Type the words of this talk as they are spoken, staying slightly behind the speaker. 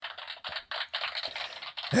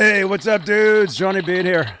Hey, what's up, dudes? Johnny Bean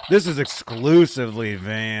here. This is exclusively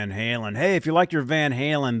Van Halen. Hey, if you like your Van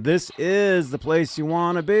Halen, this is the place you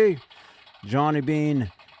want to be. Johnny Bean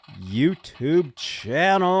YouTube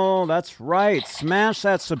channel. That's right. Smash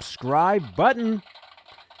that subscribe button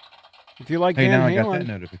if you like Van Halen. Hey, now I got that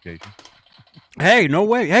notification. Hey, no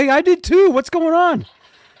way. Hey, I did too. What's going on?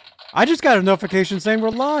 I just got a notification saying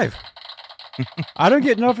we're live. I don't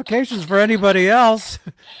get notifications for anybody else.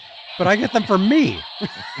 But I get them for me.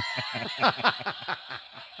 Well,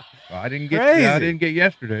 I didn't get. Crazy. I didn't get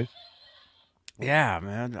yesterday's. Yeah,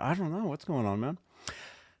 man. I don't know what's going on, man.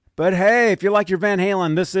 But hey, if you like your Van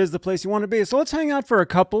Halen, this is the place you want to be. So let's hang out for a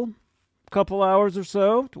couple hours or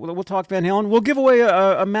so. We'll talk Van Halen. We'll give away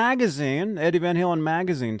a magazine, Eddie Van Halen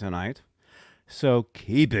magazine tonight. So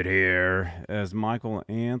keep it here, as Michael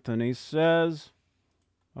Anthony says.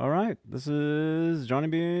 All right, this is Johnny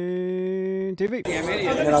Bean TV. And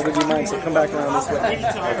then I'll give you mine, so come back around this way.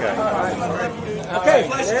 Okay,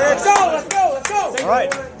 let's go. All right,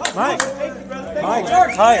 Mike,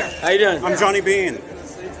 hi. How you doing? I'm Johnny Bean.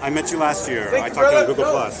 I met you last year. I talked to you on Google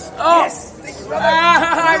Plus. Oh, yes.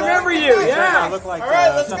 I remember you. Yeah. Look like, All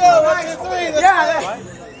right, let's go. 1, 2, 3. Yeah.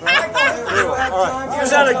 all right. He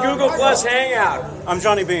was at a Google Plus hangout. I'm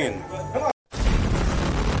Johnny Bean.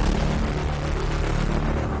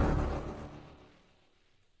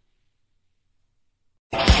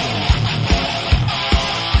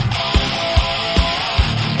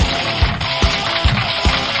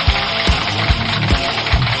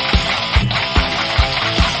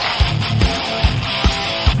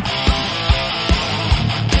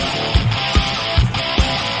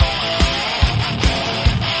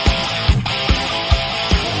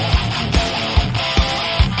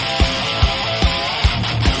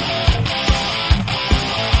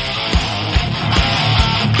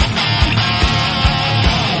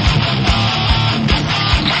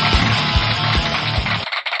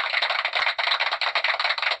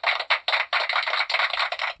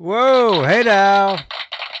 Whoa, hey now.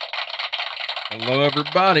 Hello,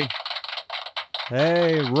 everybody.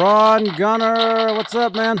 Hey, Ron Gunner. What's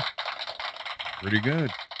up, man? Pretty good.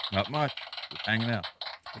 Not much. Just hanging out.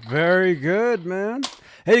 Very good, man.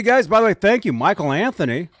 Hey, you guys, by the way, thank you, Michael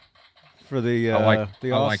Anthony, for the I like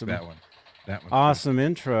awesome, that one. That one. awesome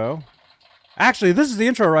intro. Actually, this is the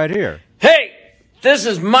intro right here. Hey, this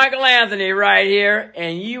is Michael Anthony right here,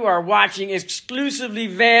 and you are watching exclusively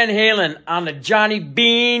Van Halen on the Johnny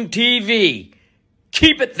Bean TV.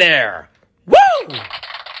 Keep it there. Woo!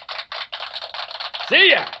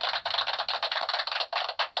 See ya.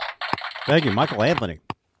 Thank you, Michael Anthony.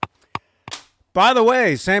 By the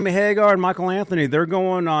way, Sammy Hagar and Michael Anthony, they're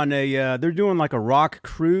going on they're doing like a rock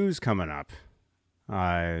cruise coming up.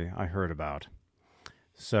 I heard about.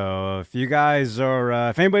 So if you guys are,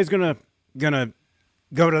 if anybody's gonna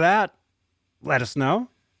go to that, let us know.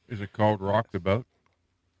 Is it called Rock the Boat?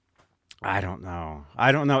 I don't know.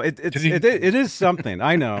 It is something.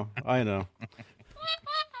 I know.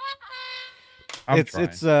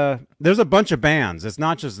 It's there's a bunch of bands. It's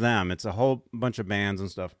not just them. It's a whole bunch of bands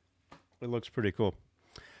and stuff. It looks pretty cool.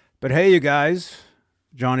 But hey, you guys,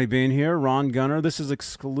 Johnny Bean here, Ron Gunner. This is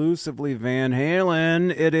exclusively Van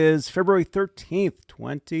Halen. It is February 13th,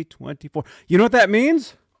 2024. You know what that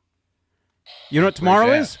means? You know what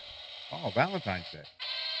tomorrow is? Oh, Valentine's Day.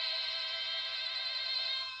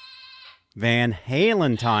 Van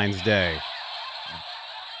Halentine's Day.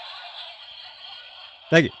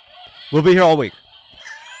 Thank you. We'll be here all week.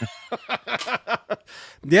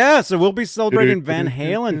 Yeah, so we'll be celebrating Van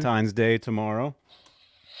Halentine's Day tomorrow.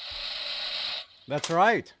 That's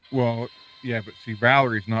right. Well, yeah, but see,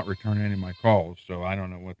 Valerie's not returning any of my calls, so I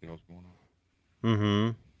don't know what the hell's going on.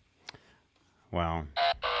 Mm-hmm. Well.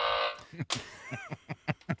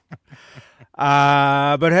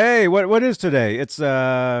 But hey, what is today? It's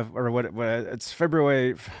it's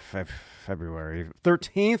February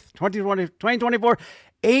 13th, 2024,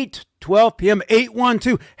 8:12 p.m.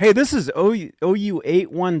 812. Hey, this is OU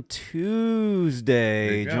 81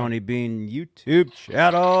 Tuesday, Johnny Bean YouTube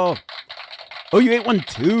channel. OU 81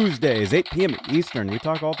 Tuesdays, 8 p.m. Eastern. We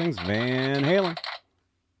talk all things Van Halen.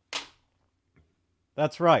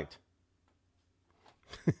 That's right.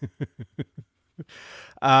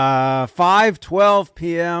 5:12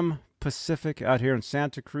 p.m. Pacific out here in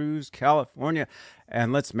Santa Cruz, California.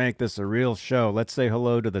 And let's make this a real show. Let's say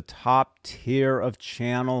hello to the top tier of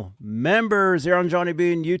channel members here on Johnny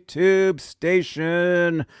Bean YouTube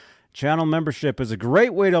station. Channel membership is a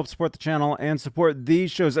great way to help support the channel and support these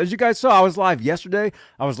shows. As you guys saw, I was live yesterday.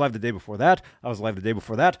 I was live the day before that. I was live the day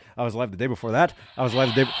before that. I was live the day before that. I was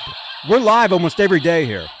live the day. We're live almost every day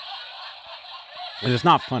here. And it's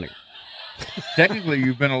not funny. Technically,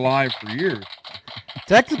 you've been alive for years.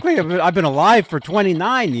 Technically, I've been alive for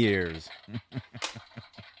 29 years.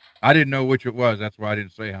 I didn't know which it was. That's why I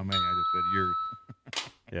didn't say how many. I just said years.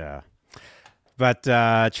 Yeah. But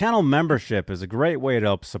channel membership is a great way to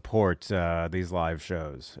help support these live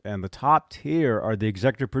shows. And the top tier are the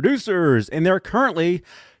executive producers. And they're currently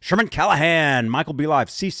Sherman Callahan, Michael B. Live,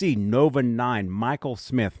 CC, Nova 9, Michael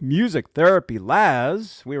Smith, Music Therapy,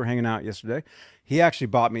 Laz. We were hanging out yesterday. He actually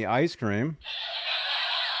bought me ice cream.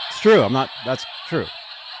 It's true. That's true.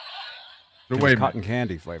 So It wait was a minute. cotton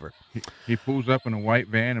candy flavor. He pulls up in a white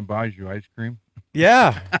van and buys you ice cream?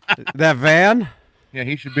 Yeah. That van. Yeah,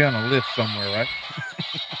 he should be on a list somewhere, right?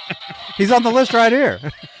 He's on the list right here.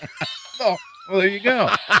 Oh, well, there you go.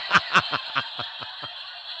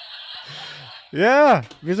 Yeah,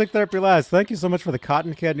 Music Therapy Last. Thank you so much for the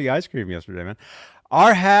cotton candy ice cream yesterday, man.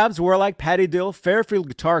 Our Habs were like Patty Dill, Fairfield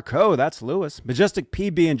Guitar Co. That's Lewis. Majestic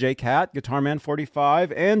PB and J Cat, Guitar Man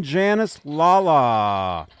 45, and Janice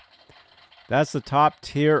Lala. That's the top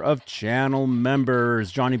tier of channel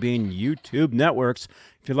members. Johnny Bean YouTube Networks.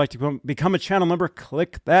 If you'd like to become a channel member,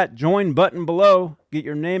 click that join button below. Get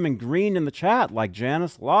your name in green in the chat, like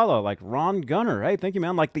Janice Lala, like Ron Gunner. Hey, thank you,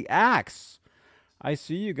 man. Like the Axe. I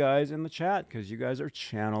see you guys in the chat because you guys are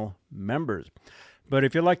channel members. But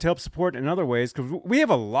if you'd like to help support in other ways, because we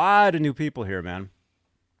have a lot of new people here, man.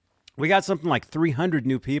 We got something like 300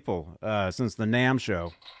 new people since the NAMM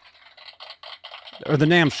show. Or the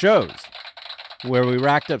NAMM shows, where we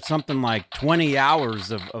racked up something like 20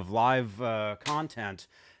 hours of live content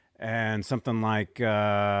and something like,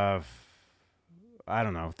 I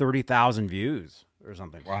don't know, 30,000 views or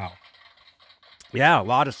something. Wow. Yeah, a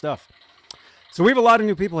lot of stuff. So we have a lot of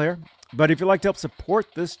new people here. But if you'd like to help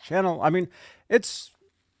support this channel, I mean, it's,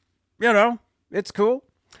 it's cool.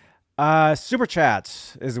 Super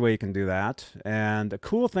Chats is the way you can do that. And the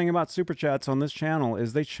cool thing about Super Chats on this channel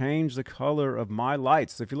is they change the color of my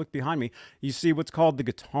lights. So if you look behind me, you see what's called the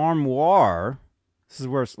Guitar Noir. This is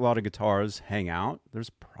where a lot of guitars hang out. There's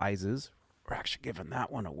prizes. We're actually giving that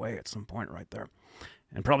one away at some point right there.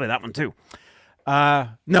 And probably that one too.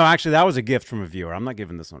 No, actually, that was a gift from a viewer. I'm not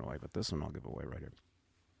giving this one away, but this one I'll give away right here.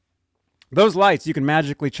 Those lights you can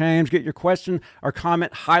magically change. Get your question or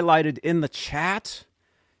comment highlighted in the chat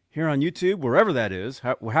here on YouTube, wherever that is,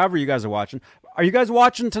 however you guys are watching. Are you guys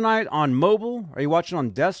watching tonight on mobile? Are you watching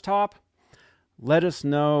on desktop? Let us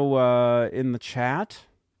know in the chat.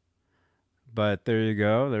 But there you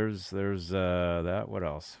go. There's that. What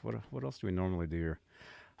else? What else do we normally do here?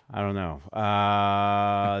 I don't know.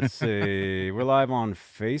 Let's see. We're live on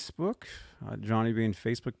Facebook, Johnny Bean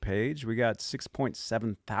Facebook page. We got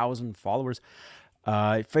 6.7 thousand followers.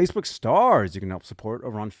 Facebook stars you can help support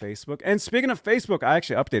over on Facebook. And speaking of Facebook, I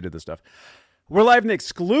actually updated this stuff. We're live in the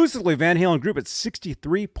exclusively Van Halen group at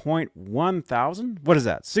 63.1 thousand. What is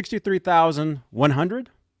that? 63,100?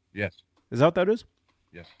 Yes. Is that what that is?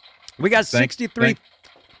 Yes. We got 63.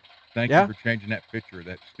 Thank Yeah? you for changing that picture of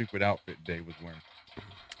that stupid outfit Dave was wearing.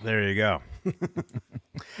 There you go.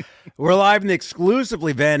 We're live in the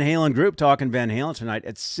exclusively Van Halen group, talking Van Halen tonight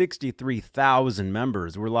at 63,000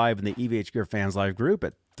 members. We're live in the EVH Gear Fans Live group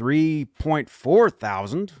at 3.4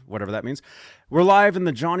 thousand, whatever that means. We're live in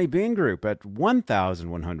the Johnny Bean group at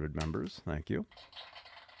 1,100 members. Thank you.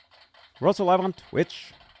 We're also live on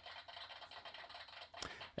Twitch.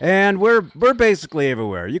 And we're basically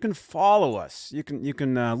everywhere. You can follow us. You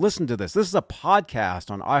can listen to this. This is a podcast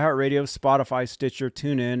on iHeartRadio, Spotify, Stitcher,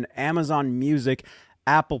 TuneIn, Amazon Music,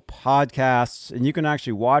 Apple Podcasts, and you can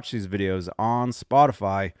actually watch these videos on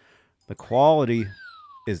Spotify. The quality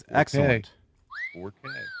is excellent. 4K.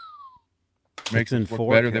 It's Makes in us look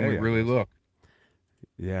 4K, better than we I really guess. look.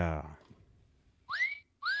 Yeah.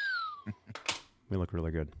 We look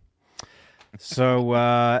really good. So,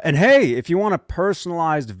 and hey, if you want a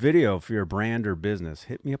personalized video for your brand or business,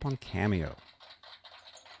 hit me up on Cameo.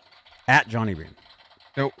 At Johnny Bean.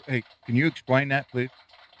 So, hey, can you explain that, please?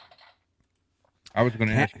 I was going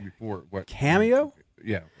to ask you before. What Cameo?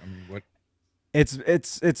 Yeah. I mean, what? It's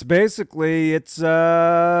basically, it's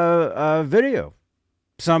a video.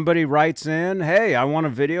 Somebody writes in, hey, I want a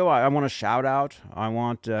video. I want a shout out. I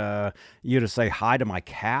want you to say hi to my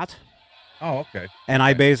cat. Oh, okay. And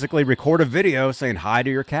I basically record a video saying hi to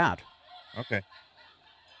your cat. Okay.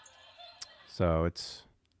 So it's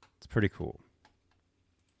pretty cool.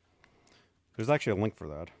 There's actually a link for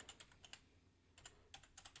that.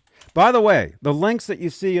 By the way, the links that you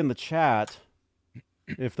see in the chat,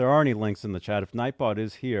 if there are any links in the chat, if Nightbot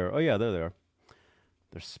is here, oh yeah, there they are.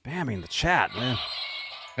 They're spamming the chat, man.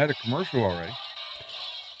 Had a commercial already.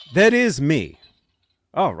 That is me.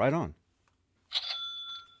 Oh, right on.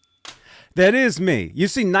 That is me. You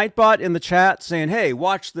see Nightbot in the chat saying, hey,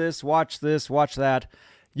 watch this, watch that.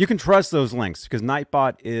 You can trust those links because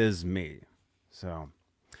Nightbot is me. So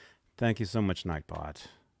thank you so much, Nightbot.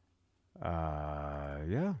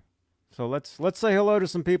 Yeah. So let's say hello to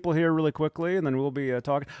some people here really quickly, and then we'll be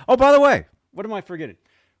talking. Oh, by the way, what am I forgetting?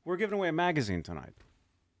 We're giving away a magazine tonight.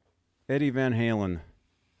 Eddie Van Halen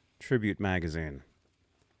Tribute Magazine.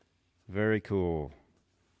 Very cool.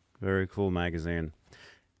 Very cool magazine.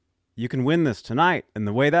 You can win this tonight, and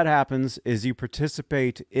the way that happens is you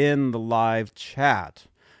participate in the live chat.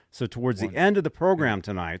 So towards the end of the program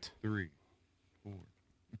tonight... 3, 4.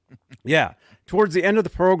 Yeah. Towards the end of the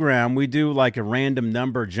program, we do like a random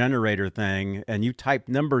number generator thing, and you type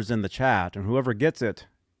numbers in the chat, and whoever gets it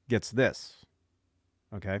gets this.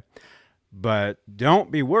 Okay? But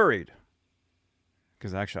don't be worried,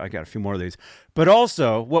 because actually I got a few more of these. But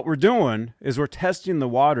also, what we're doing is we're testing the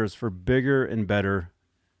waters for bigger and better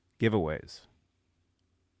giveaways.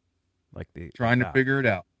 Like Trying to figure it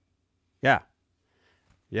out. Yeah.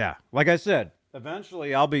 Yeah. Like I said,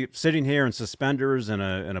 eventually I'll be sitting here in suspenders and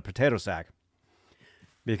a potato sack.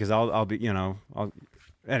 Because I'll be,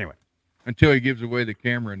 anyway. Until he gives away the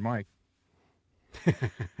camera and mic.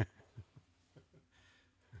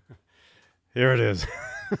 Here it is.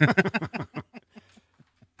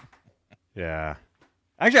 Yeah.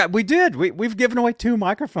 Actually, we did. We've given away 2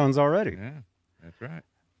 microphones already. Yeah, that's right.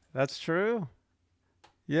 That's true.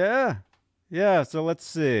 Yeah. Yeah, so let's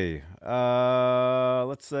see.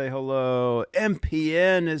 Let's say hello.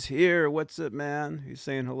 MPN is here. What's up, man? He's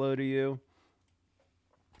saying hello to you.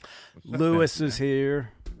 Lewis is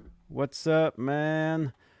here. What's up,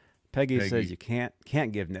 man? Peggy says you can't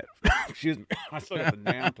give Ned. Excuse me. I still got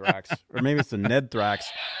the Nanthrax. Or maybe it's the Nedthrax.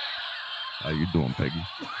 How you doing, Peggy?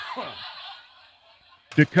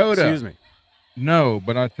 Dakota. Excuse me. No,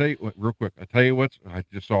 but I'll tell you what, real quick. I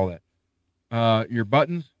just saw that. Your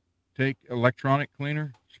buttons, take electronic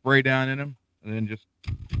cleaner, spray down in them, and then just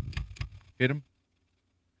hit them,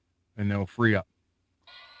 and they'll free up.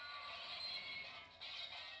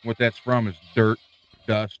 What that's from is dirt,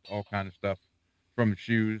 dust, all kind of stuff from the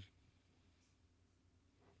shoes.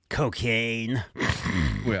 Cocaine.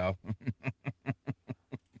 Well,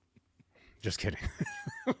 just kidding.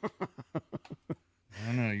 I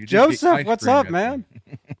don't know. You Joseph, what's up, man?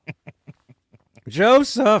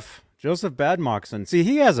 Joseph Badmoxon. See,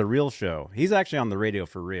 he has a real show. He's actually on the radio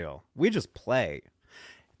for real. We just play.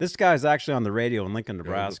 This guy's actually on the radio in Lincoln,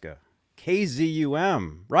 Nebraska.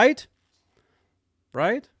 KZUM, right?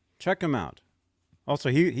 Right? Check him out. Also,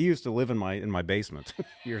 he used to live in my basement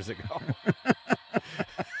years ago.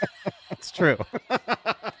 It's true.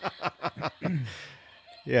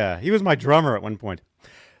 Yeah, he was my drummer at one point.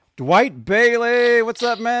 Dwight Bailey, what's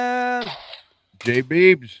up, man? J.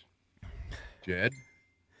 Beebs. Jed.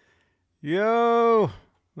 Yo,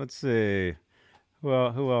 let's see.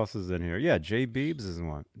 Well, who else is in here? Yeah, J. Beebs is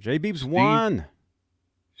one. J. Beebs won.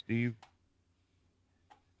 Steve.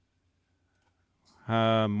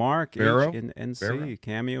 Mark Barrow? H in NC. Barrow?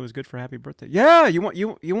 Cameo is good for happy birthday. Yeah, you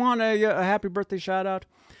want a happy birthday shout out?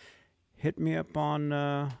 Hit me up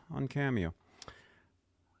on Cameo.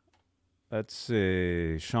 Let's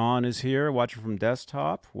see. Sean is here, watching from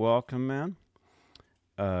desktop. Welcome, man.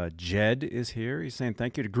 Jed is here. He's saying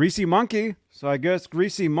thank you to Greasy Monkey. So I guess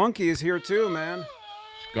Greasy Monkey is here too, man.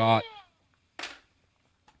 Scott's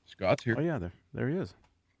here. Oh yeah, there he is.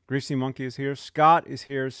 Greasy Monkey is here. Scott is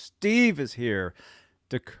here. Steve is here.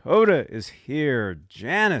 Dakota is here.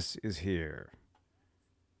 Janice is here.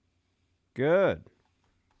 Good.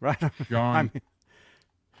 Right on.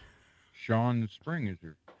 Sean Spring is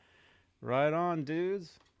here. Right on,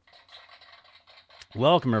 dudes.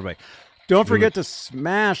 Welcome, everybody. Don't forget to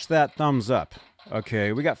smash that thumbs up.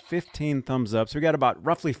 Okay, we got 15 thumbs up. So we got about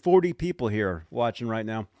roughly 40 people here watching right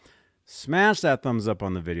now. Smash that thumbs up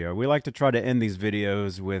on the video. We like to try to end these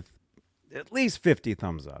videos with at least 50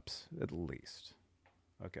 thumbs ups. At least.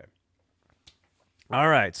 Okay. All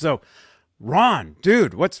right. So, Ron,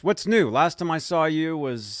 dude, what's new? Last time I saw you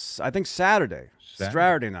was, I think, Saturday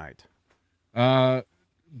night.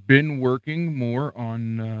 Been working more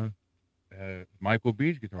on Michael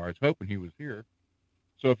B's guitar. I was hoping he was here.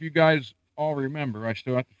 So if you guys all remember, I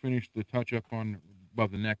still have to finish the touch-up on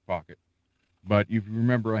above the neck pocket. But if you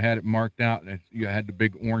remember, I had it marked out, and you had the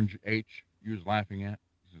big orange H you was laughing at,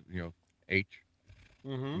 H,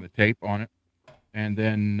 and the tape on it. And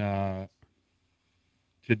then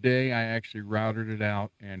today I actually routed it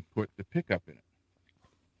out and put the pickup in it.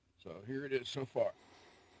 So here it is so far.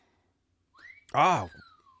 Oh,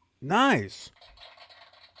 nice.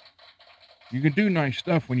 You can do nice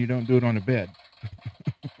stuff when you don't do it on a bed.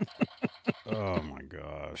 Oh, my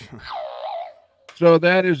gosh. So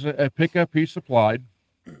that is a pickup he supplied,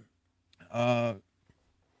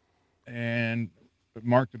 and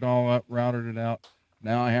marked it all up, routed it out.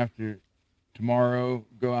 Now I have to tomorrow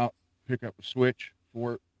go out, pick up a switch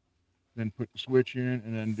for it, then put the switch in,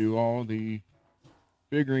 and then do all the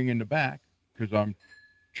figuring in the back, because I'm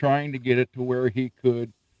trying to get it to where he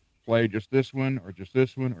could play just this one, or just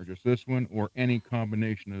this one, or just this one, or any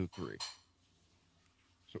combination of the three.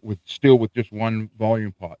 So with just one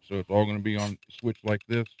volume pot. So it's all going to be on a switch like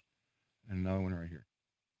this, and another one right here.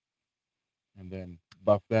 And then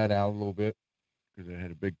buff that out a little bit because it had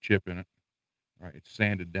a big chip in it. Right, it's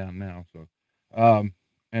sanded down now. So,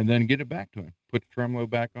 and then get it back to him. Put the tremolo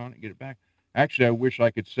back on it, get it back. Actually, I wish I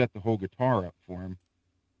could set the whole guitar up for him.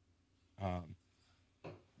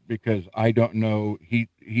 Because I don't know, he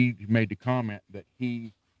made the comment that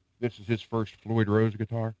this is his first Floyd Rose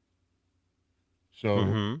guitar.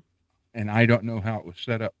 So, and I don't know how it was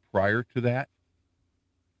set up prior to that,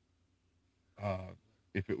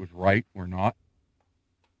 if it was right or not.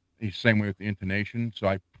 He's the same way with the intonation. So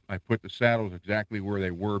I put the saddles exactly where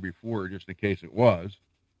they were before, just in case it was.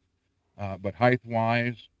 But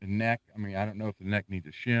height-wise and neck, I mean, I don't know if the neck needs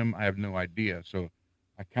a shim. I have no idea. So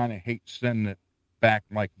I kind of hate sending it back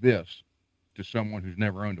like this to someone who's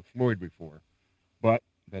never owned a Floyd before. But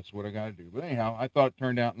that's what I got to do. But anyhow, I thought it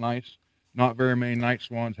turned out nice. Not very many Night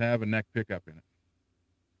Swans have a neck pickup in it.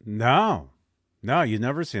 No, you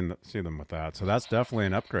never see them with that. So that's definitely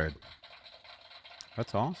an upgrade.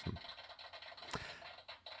 That's awesome.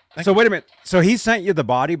 So wait a minute. So he sent you the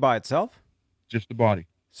body by itself? Just the body.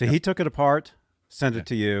 So he took it apart, sent it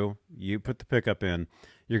to you. You put the pickup in.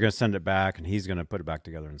 You're going to send it back, and he's going to put it back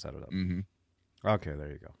together and set it up. Mm-hmm. Okay,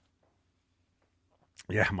 there you go.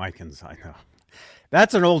 Yeah, Mikins, I know.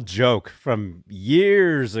 That's an old joke from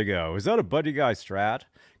years ago. Is that a Buddy Guy Strat?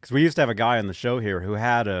 Because we used to have a guy on the show here who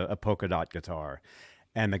had a polka dot guitar.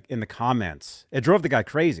 And in the comments, it drove the guy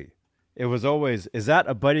crazy. It was always, is that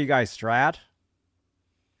a Buddy Guy Strat?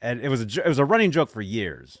 And it was a running joke for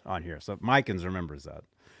years on here. So Mikins remembers that.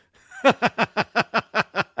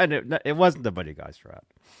 And it wasn't the Buddy Guy Strat.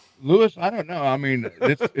 Lewis, I don't know. I mean,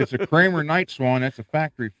 it's a Kramer Night Swan. That's a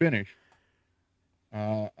factory finish.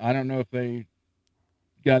 I don't know if they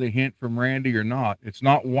got a hint from Randy or not. It's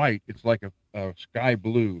not white. It's like a sky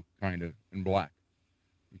blue kind of and black.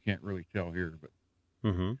 You can't really tell here, but.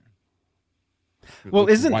 Mm-hmm. Well,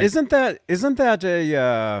 isn't that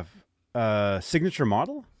a signature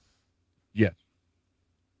model? Yes.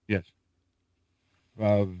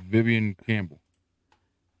 Vivian Campbell.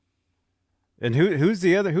 And who's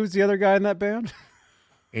the other guy in that band?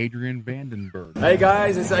 Adrian Vandenberg. Hey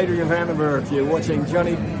guys, it's Adrian Vandenberg. You're watching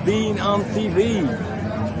Johnny Bean on TV.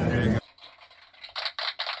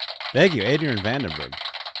 Thank you, Adrian Vandenberg.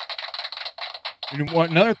 And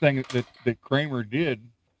another thing that Kramer did,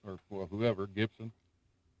 or whoever, Gibson,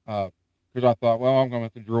 because I thought, well, I'm going to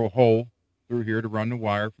have to drill a hole through here to run the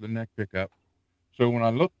wire for the neck pickup. So when I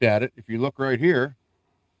looked at it, if you look right here,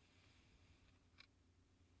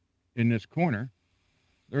 in this corner,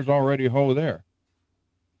 there's already a hole there.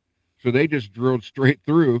 So they just drilled straight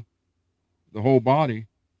through the whole body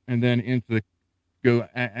and then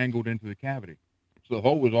angled into the cavity. So the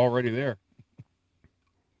hole was already there,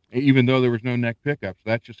 even though there was no neck pickups.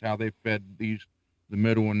 That's just how they fed the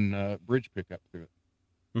middle and bridge pickup through it.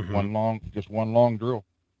 Mm-hmm. One long drill.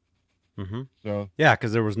 Mm-hmm. So yeah,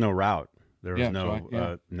 because there was no route. There was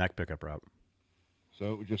no neck pickup route.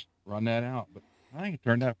 So it would just run that out. But I think it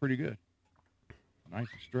turned out pretty good. Nice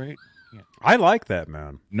and straight. Yeah. I like that,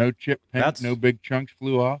 man. No chip paint, no big chunks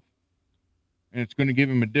flew off. And it's going to give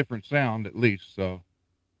him a different sound at least, so.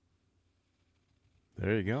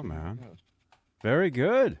 There you go, man. Very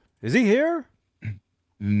good. Is he here?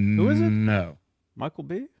 Who is it? No. Michael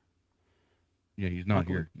B? Yeah, he's not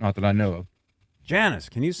here. Not that I know of. Janice,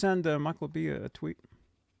 can you send Michael B a tweet?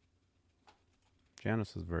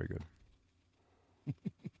 Janice is very good.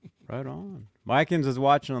 Right on. Mikins is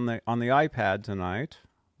watching on the iPad tonight.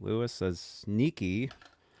 Lewis says sneaky.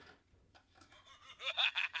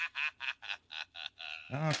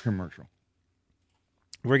 Commercial.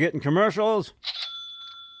 We're getting commercials.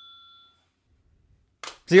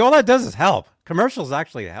 See, all that does is help. Commercials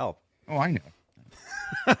actually help. Oh, I know.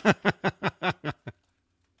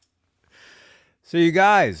 So you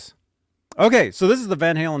guys. Okay, so this is the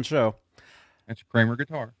Van Halen show. That's a Kramer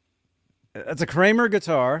guitar. That's a Kramer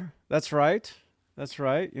guitar. That's right. That's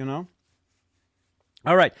right, you know.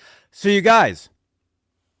 All right. So you guys,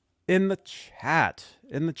 in the chat,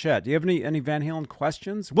 do you have any Van Halen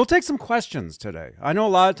questions? We'll take some questions today. I know a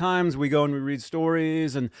lot of times we go and we read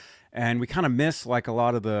stories and we kind of miss like a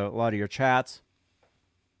lot of your chats.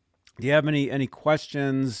 Do you have any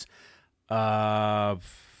questions?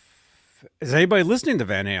 Is anybody listening to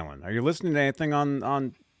Van Halen? Are you listening to anything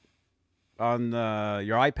on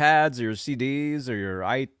your iPads or your CDs or your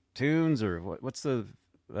iTunes or what's the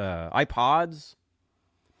iPods?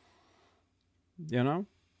 You know,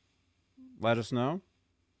 let us know.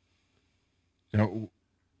 So,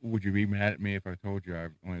 would you be mad at me if I told you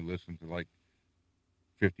I've only listened to like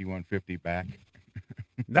 5150 back?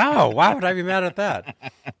 No, why would I be mad at that?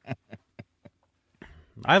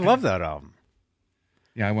 I love that album.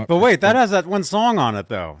 Yeah, I went. But wait, that has that one song on it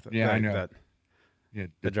though. Yeah, I know.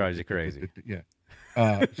 That drives you crazy. Yeah.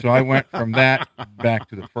 So I went from that back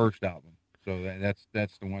to the first album. So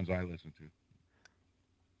that's the ones I listen to.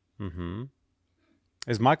 Mm-hmm.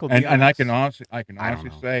 Is Michael and I can honestly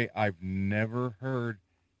say I've never heard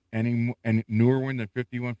any newer one than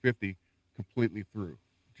 5150 completely through.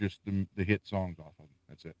 Just the hit songs off of them.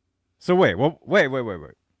 That's it. So wait.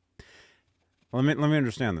 Let me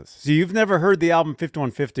understand this. So you've never heard the album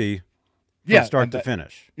 5150 from start to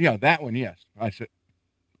finish? Yeah, that one, yes. I said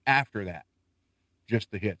after that, just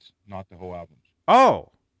the hits, not the whole albums. Oh,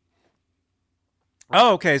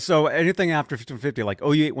 okay. So anything after 5150, like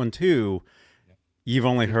OU812, you've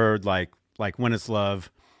only heard like When It's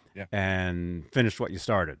Love, and Finish What You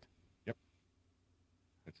Started. Yep,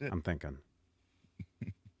 that's it. I'm thinking.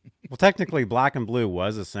 Well, technically, Black and Blue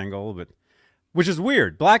was a single, but which is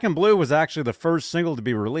weird. Black and Blue was actually the first single to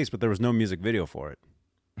be released, but there was no music video for it.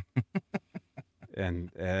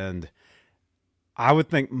 and I would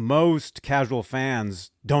think most casual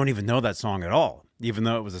fans don't even know that song at all, even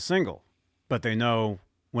though it was a single. But they know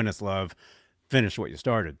When It's Love, Finish What You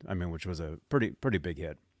Started. I mean, which was a pretty big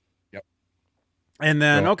hit. Yep. And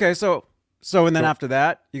then after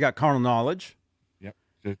that, you got Carnal Knowledge. Yep.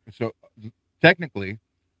 So technically,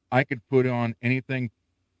 I could put on anything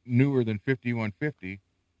newer than 5150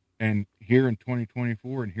 and hear in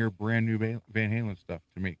 2024 and hear brand new Van Halen stuff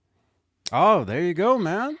to me. Oh, there you go,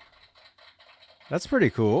 man. That's pretty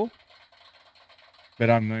cool. But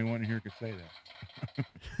I'm the only one here who can say that.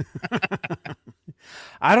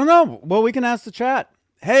 I don't know. Well, we can ask the chat.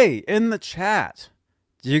 Hey, in the chat,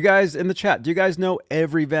 do you guys know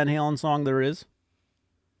every Van Halen song there is?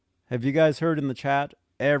 Have you guys heard in the chat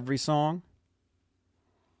every song?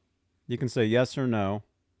 You can say yes or no.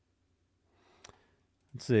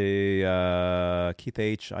 Let's see. Keith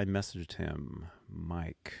H., I messaged him.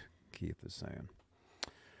 Mike, Keith is saying.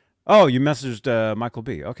 Oh, you messaged Michael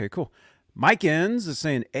B. Okay, cool. Mike Inns is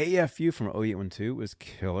saying AFU from 0812 was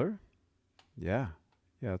killer. Yeah,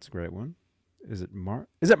 that's a great one. Is it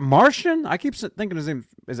Martian? I keep thinking his name.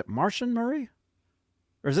 Is it Martian Murray?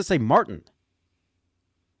 Or does it say Martin?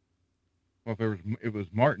 Well, if it was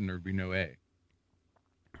Martin, there'd be no A.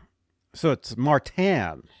 So it's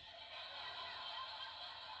Martin.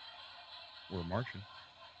 Or Martian.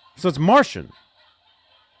 So it's Martian.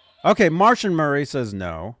 Okay, Martian Murray says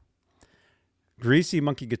no. Greasy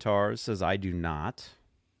Monkey Guitars says I do not.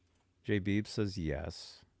 J Beeb says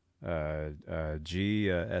yes.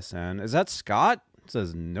 GSN. Is that Scott?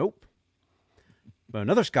 Says nope. But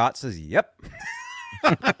another Scott says yep.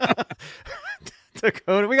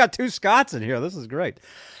 Dakota, we got two Scotts in here. This is great.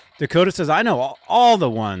 Dakota says I know all the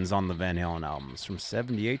ones on the Van Halen albums from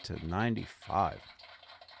 78 to 95.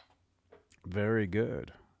 Very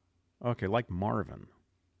good. Okay, like Marvin.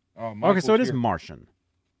 Oh, okay, so it is Martian.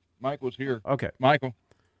 Michael's here. Okay. Michael.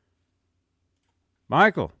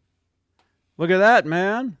 Look at that,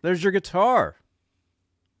 man. There's your guitar.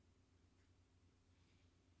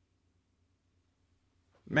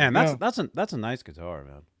 Man, that's a nice guitar,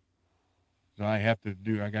 man. So I got to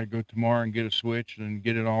go tomorrow and get a switch and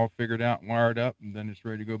get it all figured out and wired up, and then it's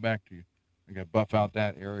ready to go back to you. I got to buff out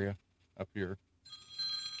that area up here.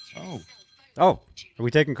 Oh, are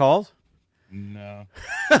we taking calls? No.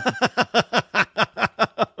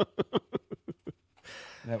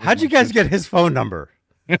 How'd you guys get his phone number?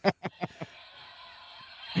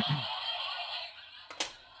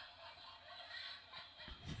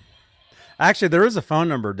 Actually, there is a phone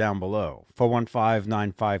number down below,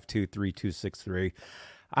 415-952-3263.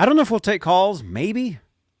 I don't know if we'll take calls, maybe,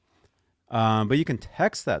 but you can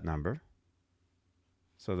text that number.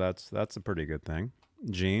 So that's a pretty good thing.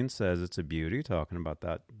 Gene says it's a beauty, talking about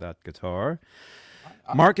that guitar.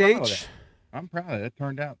 Mark H. I'm proud of it. It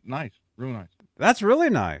turned out nice, real nice. That's really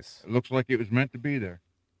nice. It looks like it was meant to be there.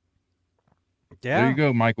 Yeah. There you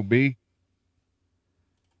go, Michael B.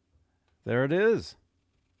 There it is.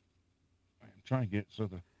 I'm trying to get it so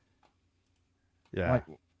the... Yeah.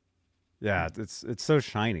 Michael. Yeah, it's so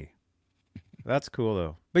shiny. That's cool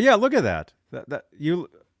though. But yeah, look at that. That you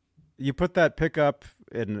put that pickup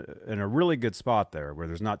in a really good spot there, where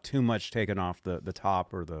there's not too much taken off the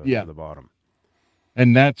top or the bottom.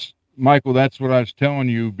 And that's Michael. That's what I was telling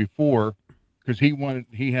you before, because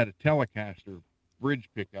he had a Telecaster bridge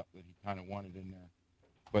pickup that he kind of wanted in there,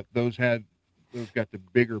 but those got the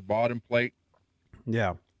bigger bottom plate.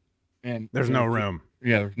 Yeah, and there's no room.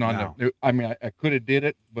 Yeah, there's not enough. I mean, I could have did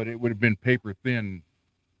it, but it would have been paper thin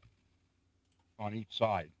on each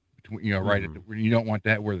side. Between, right at the, you don't want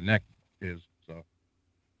that where the neck is. So,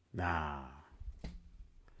 nah,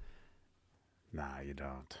 you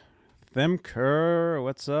don't. Thimker,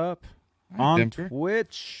 what's up? Hi, on Thimker.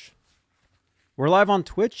 Twitch. We're live on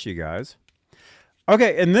Twitch, you guys.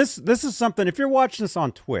 Okay, and this is something. If you're watching this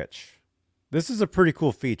on Twitch, this is a pretty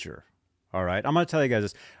cool feature. All right, I'm going to tell you guys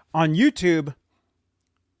this. On YouTube,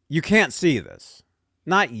 you can't see this.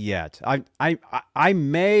 Not yet. I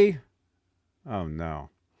may. Oh no.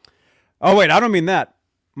 Oh wait, I don't mean that.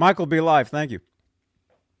 Michael Be Live, thank you.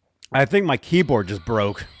 I think my keyboard just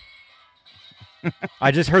broke.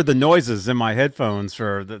 I just heard the noises in my headphones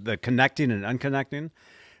for the connecting and unconnecting.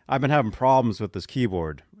 I've been having problems with this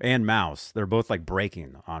keyboard and mouse. They're both like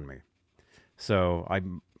breaking on me. So I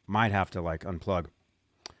might have to like unplug.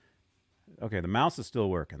 Okay, the mouse is still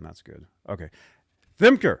working. That's good. Okay.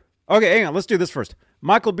 Thimker. Okay, hang on. Let's do this first.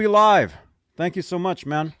 Michael Be Live. Thank you so much,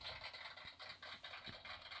 man.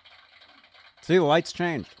 See, the lights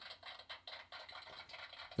changed.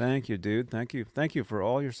 Thank you, dude. Thank you. Thank you for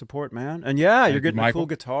all your support, man. And yeah, you're getting a cool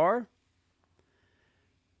guitar.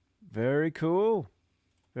 Very cool.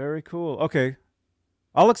 Very cool. Okay.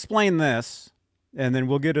 I'll explain this, and then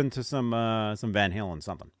we'll get into some Van Halen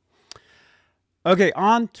something. Okay,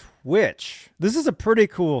 on Twitch. This is a pretty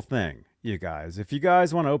cool thing, you guys. If you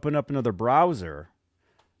guys want to open up another browser,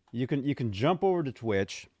 you can jump over to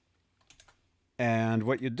Twitch, and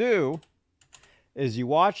what you do is you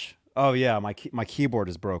watch. Oh yeah, my keyboard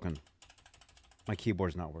is broken. My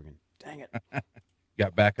keyboard's not working. Dang it.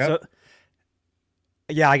 Got backup? So,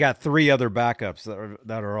 yeah, I got 3 other backups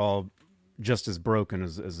that are all just as broken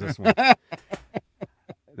as this one.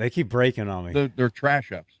 They keep breaking on me. They're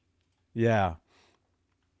trash ups. Yeah.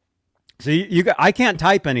 So I can't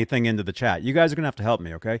type anything into the chat. You guys are gonna have to help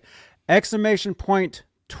me, okay? !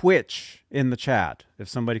 Twitch in the chat. If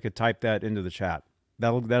somebody could type that into the chat.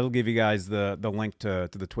 That'll give you guys the link to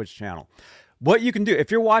the Twitch channel. What you can do,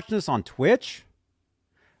 if you're watching this on Twitch,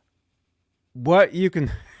 what you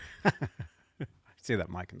can see that,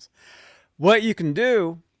 Mikens. What you can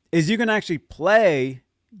do is you can actually play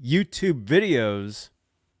YouTube videos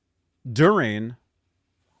during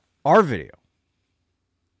our video.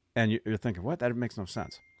 And you're thinking, what? That makes no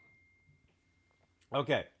sense.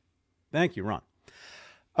 Okay. Thank you, Ron.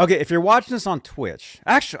 Okay, if you're watching this on Twitch,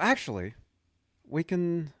 actually, we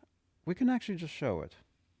can actually just show it,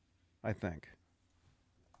 I think.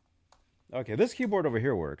 Okay, this keyboard over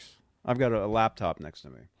here works. I've got a laptop next to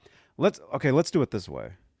me. Let's do it this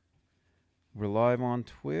way. We're live on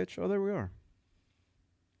Twitch. Oh, there we are.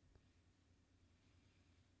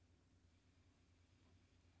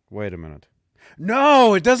 Wait a minute.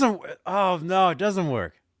 No, it doesn't. Oh, no, it doesn't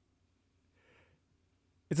work.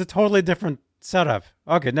 It's a totally different setup.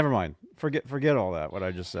 Okay, never mind. Forget all that, what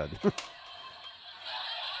I just said.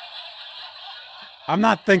 I'm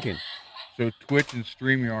not thinking. So Twitch and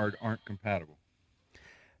StreamYard aren't compatible.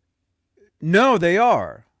 No, they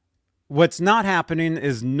are. What's not happening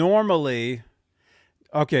is normally,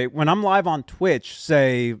 okay, when I'm live on Twitch,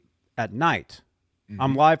 say at night,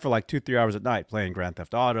 I'm live for like 2-3 hours at night playing Grand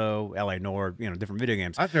Theft Auto, LA Nord, different video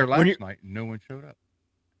games. I was there last night and no one showed up.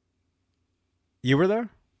 You were there?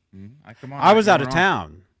 I was out of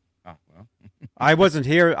town. Oh, well. I wasn't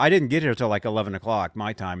here. I didn't get here till like 11 o'clock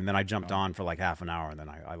my time, and then I jumped on for like half an hour, and then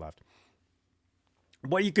I left.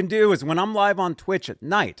 What you can do is when I'm live on Twitch at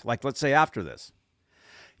night, like let's say after this,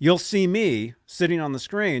 you'll see me sitting on the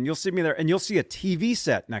screen. You'll see me there, and you'll see a TV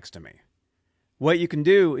set next to me. What you can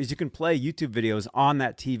do is you can play YouTube videos on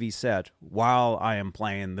that TV set while I am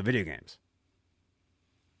playing the video games.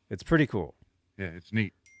 It's pretty cool. Yeah, it's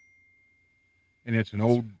neat. And it's an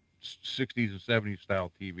old 60s and 70s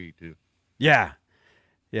style TV, too. Yeah.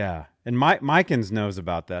 Yeah. And Mikens knows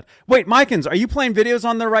about that. Wait, Mikens, are you playing videos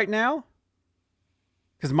on there right now?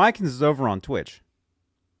 Because Mikens is over on Twitch.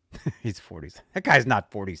 He's 40. That guy's not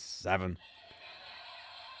 47.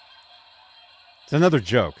 It's another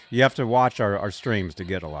joke. You have to watch our streams to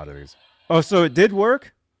get a lot of these. Oh, so it did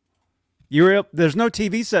work? There's no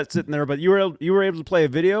TV set sitting there, but you were able to play a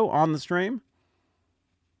video on the stream?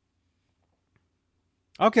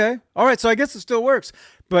 Okay. All right, so I guess it still works,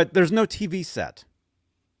 but there's no TV set.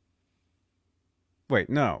 Wait,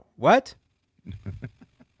 no. What?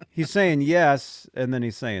 He's saying yes, and then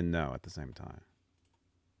he's saying no at the same time.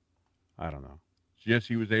 I don't know. Yes,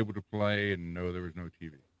 he was able to play, and no, there was no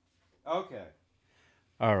TV. Okay.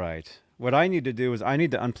 All right. What I need to do is I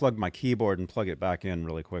need to unplug my keyboard and plug it back in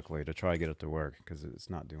really quickly to try to get it to work because it's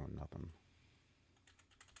not doing nothing.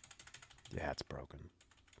 Yeah, it's broken.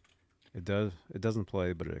 It doesn't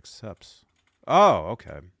play, but it accepts. Oh,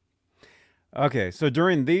 okay. Okay, so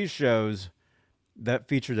during these shows, that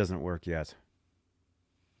feature doesn't work yet.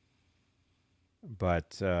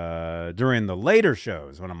 But during the later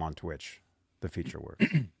shows when I'm on Twitch, the feature works.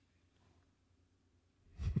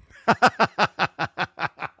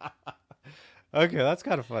 Okay, that's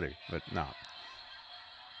kind of funny, but no.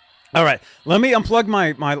 All right, let me unplug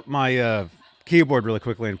my keyboard really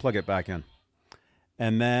quickly and plug it back in,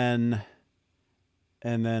 and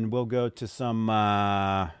then we'll go to some.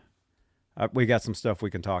 We got some stuff we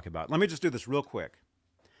can talk about. Let me just do this real quick.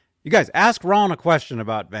 You guys, ask Ron a question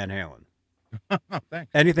about Van Halen.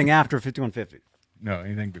 Thanks. Anything after 5150? No,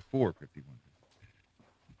 anything before 51.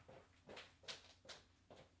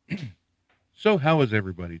 So, how is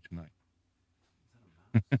everybody tonight?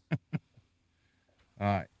 All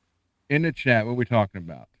right. In the chat, what are we talking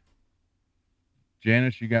about?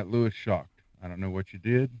 Janice, you got Lewis shocked. I don't know what you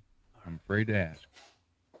did. I'm afraid to ask.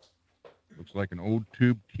 Looks like an old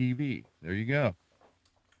tube TV. There you go.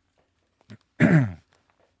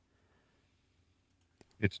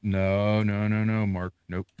 It's no, Mark.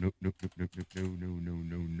 Nope. No.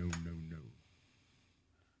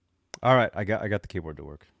 All right, I got the keyboard to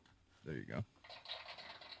work. There you go.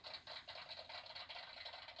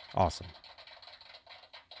 Awesome.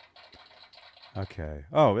 Okay.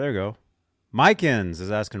 Oh, there you go. Mikins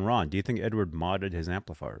is asking Ron, do you think Edward modded his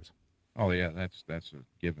amplifiers? Oh yeah, that's a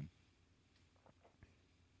given.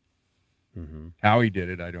 Mm-hmm. How he did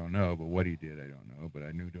it, I don't know, but what he did, I don't know. But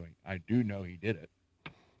I do know he did it.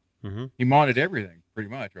 Mm-hmm. He modded everything, pretty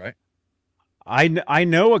much, right? I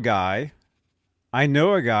know a guy. I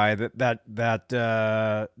know a guy that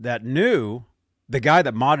knew the guy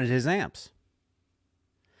that modded his amps,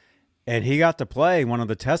 and he got to play one of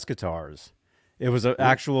the test guitars. It was an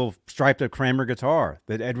actual striped up Kramer guitar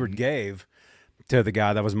that Edward gave to the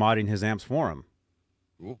guy that was modding his amps for him.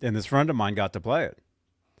 Cool. And this friend of mine got to play it.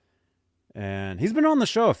 And he's been on the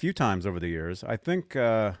show a few times over the years. I think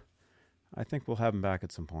we'll have him back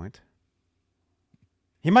at some point.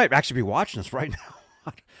 He might actually be watching us right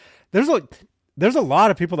now. There's a lot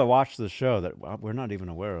of people that watch the show that we're not even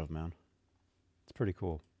aware of, man. It's pretty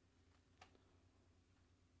cool.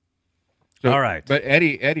 So, all right. But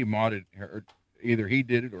Eddie modded, or either he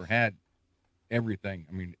did it or had everything.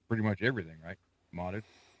 I mean, pretty much everything, right? Modded.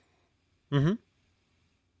 Mm-hmm.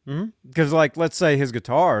 Mm-hmm. Because, like, let's say his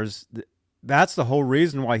guitars, that's the whole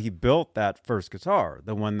reason why he built that first guitar,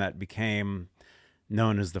 the one that became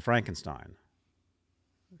known as the Frankenstein.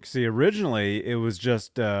 See, originally it was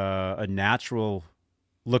just a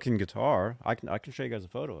natural-looking guitar. I can show you guys a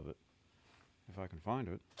photo of it if I can find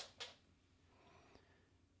it.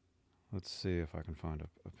 Let's see if I can find a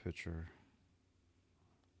picture.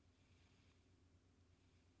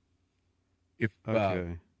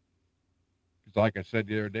 Okay. Like I said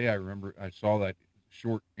the other day, I remember I saw that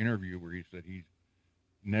short interview where he said he's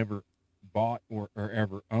never bought or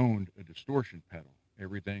ever owned a distortion pedal.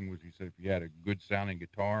 Everything was, he said, if you had a good sounding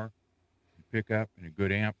guitar, pickup, and a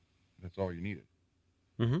good amp, that's all you needed.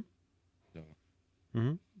 Mm-hmm. So.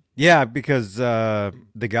 Mm-hmm. Yeah, because the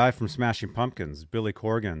guy from Smashing Pumpkins, Billy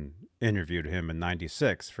Corgan, interviewed him in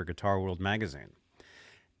 '96 for Guitar World magazine.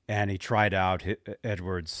 And he tried out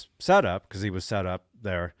Edward's setup because he was set up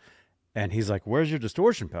there. And he's like, where's your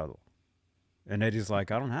distortion pedal? And Eddie's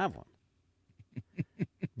like, I don't have one.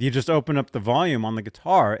 You just open up the volume on the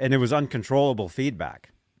guitar, and it was uncontrollable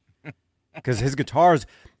feedback. Because his guitars,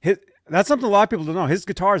 that's something a lot of people don't know. His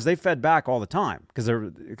guitars, they fed back all the time because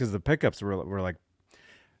the pickups were like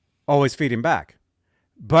always feeding back.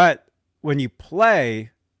 But when you play,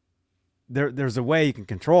 there's a way you can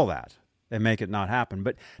control that and make it not happen.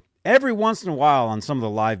 But every once in a while on some of the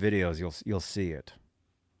live videos, you'll see it.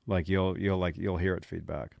 Like you'll hear it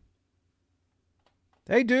feedback.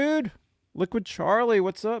 Hey, dude, Liquid Charlie,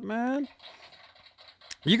 what's up, man?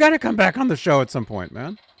 You got to come back on the show at some point,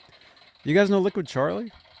 man. You guys know Liquid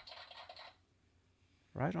Charlie?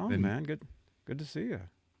 Right on, man. Good to see you.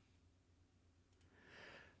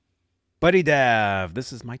 Buddy Dav,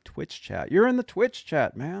 this is my Twitch chat. You're in the Twitch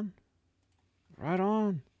chat, man. Right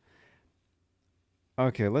on.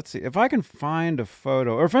 Okay, let's see. If I can find a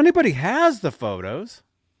photo, or if anybody has the photos,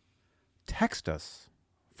 text us.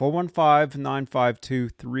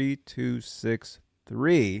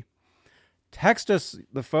 415-952-3263. text us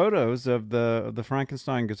the photos of the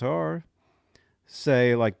Frankenstein guitar.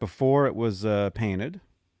 Say, like, before it was painted.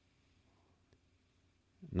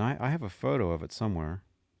 And I have a photo of it somewhere.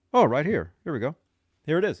 Oh, right here. Here we go.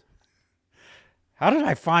 Here it is. How did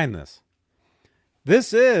I find this?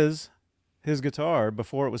 This is his guitar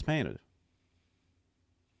before it was painted.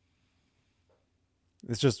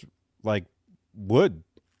 It's just like wood,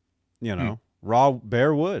 raw,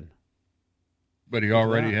 bare wood. But he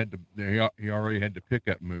already had the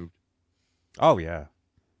pickup moved. Oh yeah.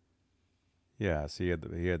 Yeah, so he had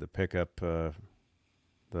the pickup, the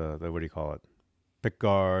what do you call it? Pick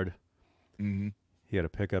guard. Mm-hmm. He had a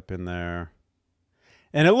pickup in there,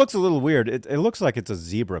 and it looks a little weird. It looks like it's a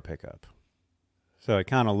zebra pickup, so it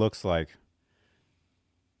kind of looks like.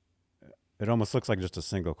 It almost looks like just a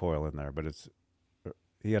single coil in there, but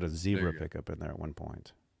he had a zebra pickup in there at one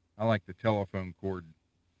point. I like the telephone cord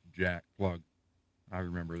jack plug. I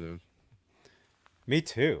remember those. Me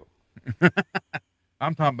too.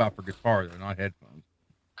 I'm talking about for guitar, they're not headphones.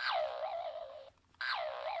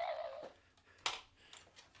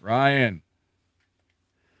 Ryan.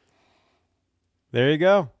 There you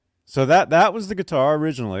go. So that was the guitar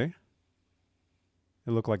originally.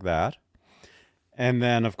 It looked like that. And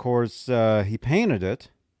then, of course, he painted it.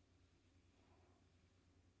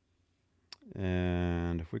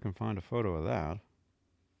 And if we can find a photo of that.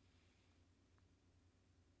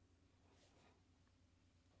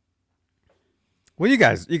 Well, you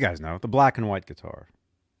guys know the black and white guitar,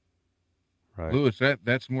 right? Lewis,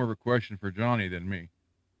 that's more of a question for Johnny than me.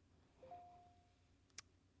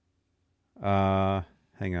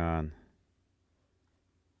 Hang on.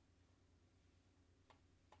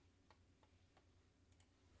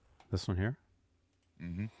 This one here?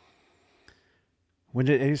 Mm-hmm. When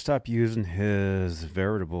did he stop using his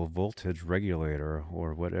variable voltage regulator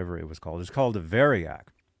or whatever it was called? It's called a Variac.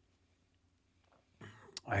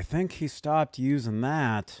 I think he stopped using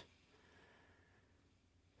that.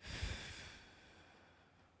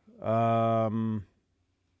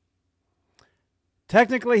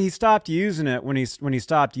 Technically, he stopped using it when he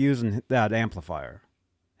stopped using that amplifier,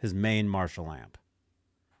 his main Marshall amp.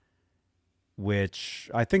 Which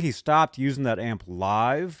I think he stopped using that amp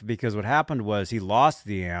live because what happened was he lost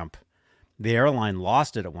the amp. The airline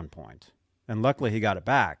lost it at one point, and luckily he got it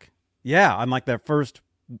back. Yeah, on like that first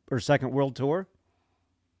or second world tour.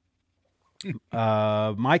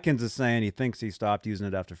 Mikins is saying he thinks he stopped using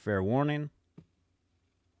it after Fair Warning.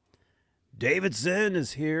 Davidson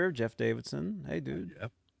is here. Jeff Davidson. Hey, dude.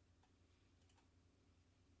 Yep.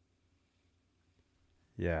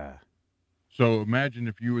 Yeah. So imagine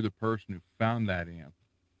if you were the person who found that amp,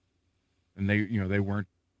 and they weren't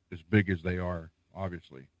as big as they are,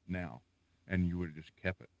 obviously, now, and you would have just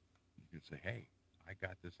kept it. You could say, hey, I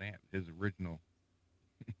got this amp, his original.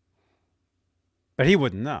 But he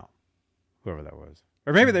wouldn't know, whoever that was.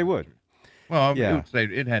 Or maybe they would. Well, yeah. It would say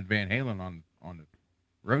it had Van Halen on the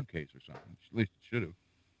road case or something. At least it should have.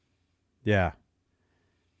 Yeah.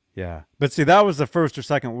 Yeah. But see, that was the first or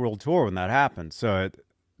second world tour when that happened. So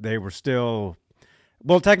they were still,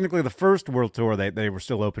 well, technically the first world tour, they were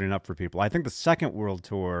still opening up for people. I think the second world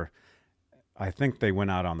tour, I think they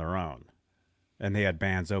went out on their own. And they had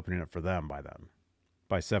bands opening up for them by then,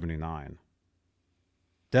 by 79.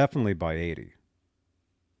 Definitely by 80.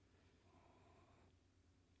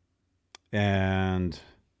 And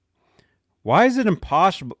why is it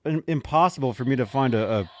impossible for me to find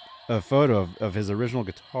a photo of his original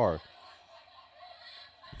guitar?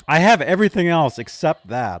 I have everything else except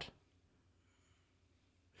that.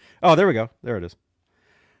 Oh, there we go. There it is.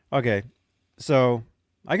 Okay, so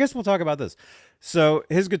I guess we'll talk about this. So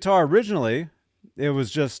his guitar originally, it was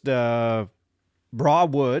just raw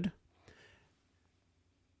wood,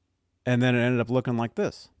 and then it ended up looking like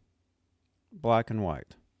this, black and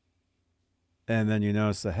white. And then you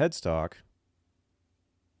notice the headstock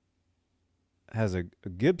has a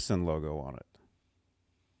Gibson logo on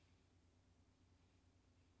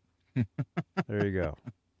it. There you go.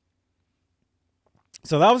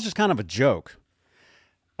 So that was just kind of a joke,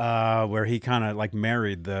 where he kind of like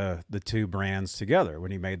married the two brands together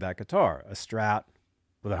when he made that guitar, a Strat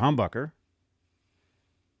with a humbucker.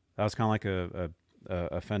 That was kind of like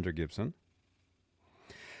a Fender Gibson.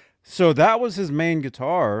 So that was his main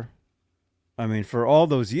guitar. I mean, for all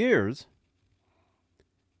those years.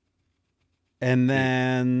 And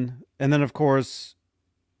then of course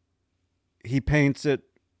he paints it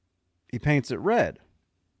red.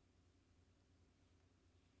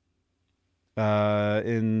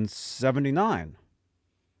 In 79.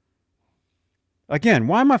 Again,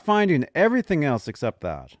 why am I finding everything else except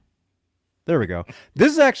that? There we go.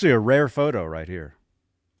 This is actually a rare photo right here.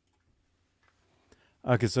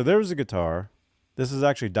 Okay, so there was a guitar. This is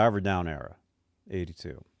actually Diver Down era,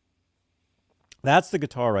 82. That's the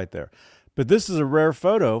guitar right there. But this is a rare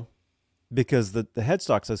photo because the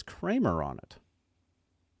headstock says Kramer on it.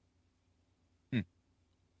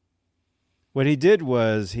 What he did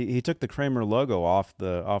was he took the Kramer logo off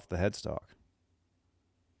the headstock.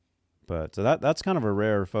 But so that's kind of a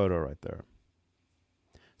rare photo right there.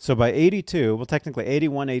 So by 82, well technically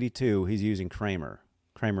 81, 82, he's using Kramer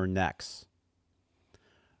necks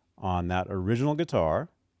on that original guitar,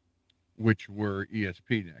 which were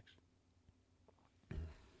ESP necks.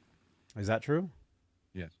 Is that true?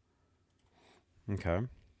 Yes. Okay.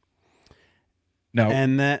 Now,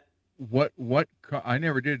 and that I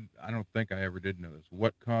never did. I don't think I ever did know this.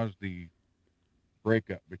 What caused the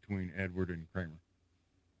breakup between Edward and Kramer?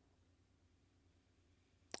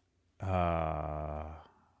 I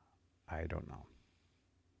don't know.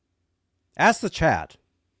 Ask the chat.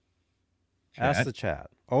 Ask the chat.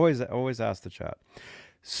 Always ask the chat.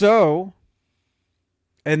 So,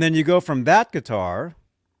 and then you go from that guitar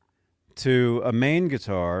to a main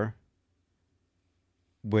guitar,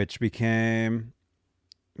 which became,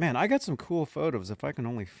 man, I got some cool photos if I can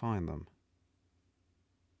only find them.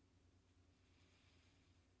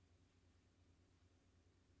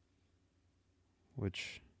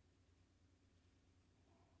 Which,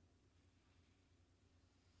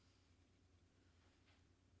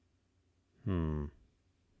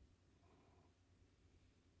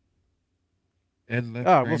 Ed left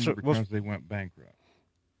Kramer we'll because they went bankrupt.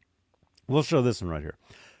 We'll show this one right here.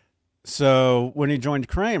 So when he joined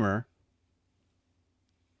Kramer,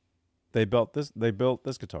 they built this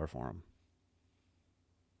guitar for him.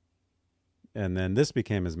 And then this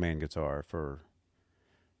became his main guitar for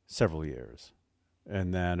several years.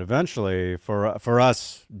 And then eventually for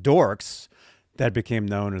us dorks, that became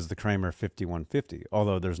known as the Kramer 5150,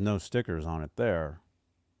 although there's no stickers on it there.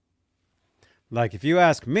 Like if you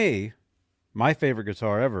ask me, my favorite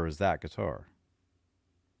guitar ever is that guitar.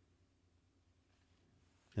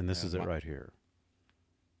 And this is it right here.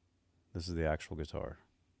 This is the actual guitar.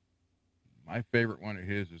 My favorite one of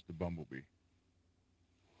his is the Bumblebee.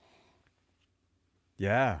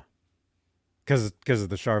 Yeah. Because of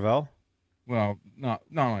the Charvel? Well, not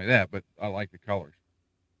only that, but I like the colors.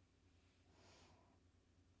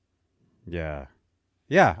 Yeah.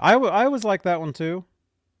 Yeah, I always like that one too.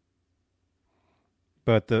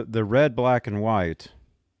 But the red, black, and white,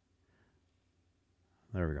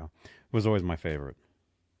 there we go, was always my favorite.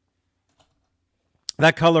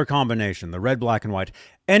 That color combination, the red, black, and white,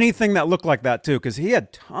 anything that looked like that too, because he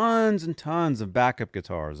had tons and tons of backup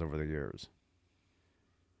guitars over the years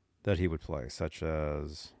that he would play, such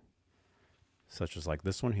as like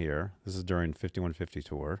this one here. This is during 5150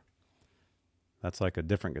 tour. That's like a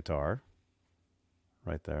different guitar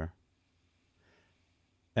right there.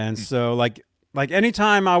 And so like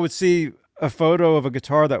anytime I would see a photo of a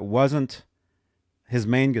guitar that wasn't his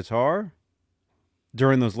main guitar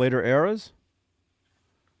during those later eras,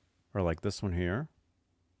 or like this one here,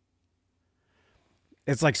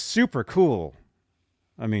 it's like super cool.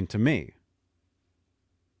 I mean, to me,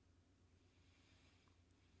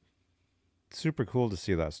 super cool to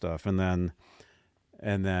see that stuff. And then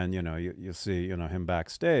you know, you see, you know, him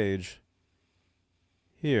backstage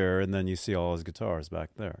here, and then you see all his guitars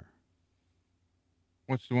back there.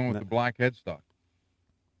 What's the one with the black headstock?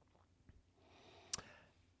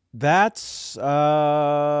 That's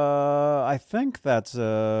I think that's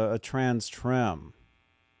a trans trem.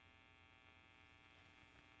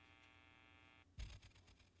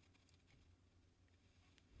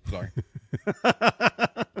 Sorry.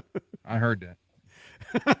 I heard that.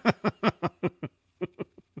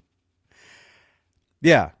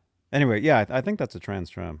 Yeah. Anyway, yeah, I think that's a trans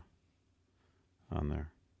trem on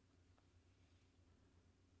there.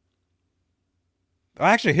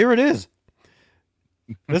 Actually, here it is.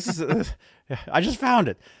 This is I just found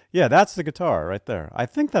it. Yeah, that's the guitar right there. I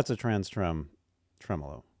think that's a trans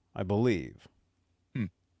tremolo, I believe.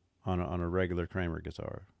 On a regular Kramer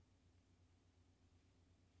guitar.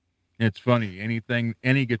 It's funny.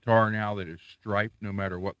 Any guitar now that is striped, no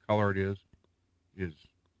matter what color it is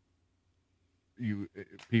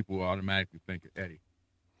people automatically think of Eddie.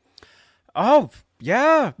 Oh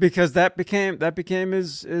yeah, because that became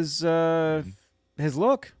his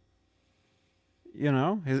look. You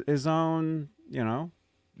know, his own, you know,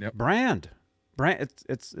 brand.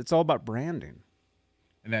 It's all about branding.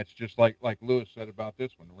 And that's just like Lewis said about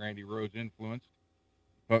this one. Randy Rhoads influenced.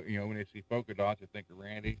 But you know, when they see polka dots, they think of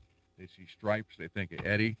Randy. They see stripes, they think of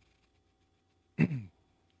Eddie.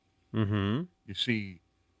 Mm-hmm. You see,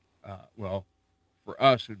 well, for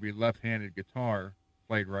us, it'd be left-handed guitar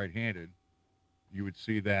played right-handed. you would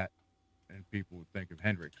see that, and people would think of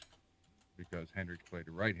Hendrix because Hendrix played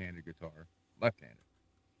a right-handed guitar, left-handed.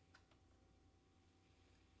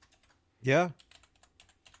 Yeah.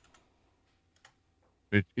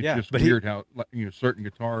 It's Yeah, just but weird how certain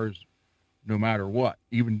guitars, no matter what,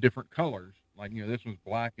 even different colors, like this one's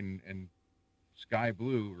black and sky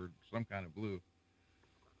blue or some kind of blue,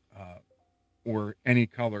 or any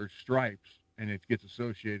color stripes, and it gets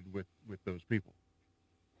associated with those people,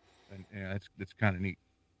 and that's kind of neat.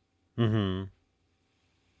 Mm-hmm.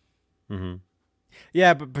 Mm-hmm.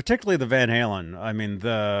 Yeah, but particularly the Van Halen. I mean,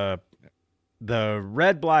 the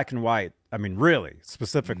red, black, and white. I mean, really,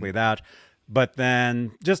 specifically that. But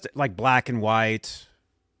then just like black and white,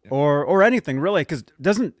 or anything really, because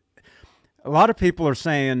doesn't a lot of people are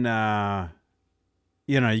saying,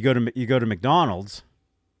 you go to McDonald's,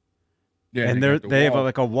 and they have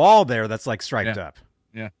like a wall there that's like striped up.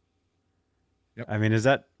 Yeah. Yep. I mean, is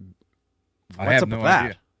that? I have no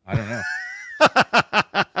idea. I don't know.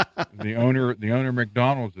 the owner of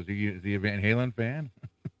McDonald's, is he a Van Halen fan?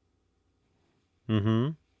 Mm-hmm.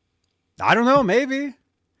 I don't know. Maybe.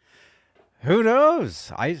 Who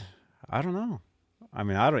knows? I don't know. I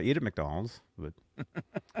mean, I don't eat at McDonald's, but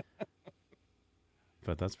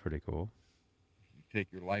that's pretty cool. You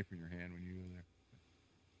take your life in your hand when you go there.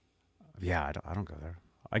 Yeah, I don't go there.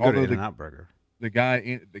 I go to In-N-Out Burger. The guy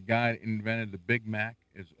invented the Big Mac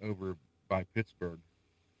is over by Pittsburgh,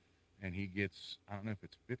 and he gets, I don't know if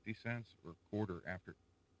it's 50 cents or a quarter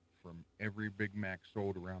from every Big Mac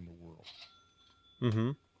sold around the world.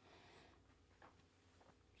 Mm-hmm.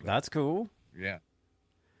 That's cool. Yeah.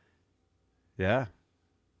 Yeah.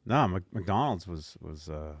 No, McDonald's was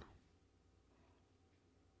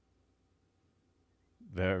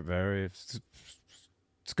very, very. It's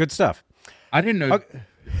good stuff. I didn't know. Okay.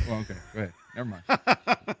 Well, okay, go ahead. Never mind.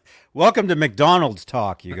 Welcome to McDonald's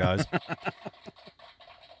talk, you guys.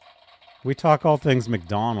 We talk all things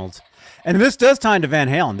McDonald's, and this does tie into Van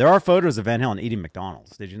Halen. There are photos of Van Halen eating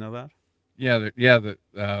McDonald's. Did you know that? Yeah,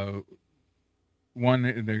 the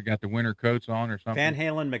one they got the winter coats on or something. Van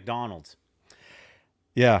Halen McDonald's.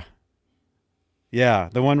 Yeah. Yeah,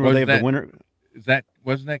 the one where they have the winter.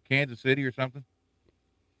 Wasn't that Kansas City or something?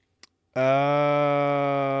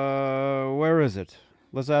 Where is it?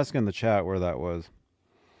 Let's ask in the chat where that was.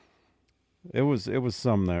 It was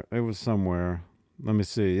somewhere. It was somewhere. Let me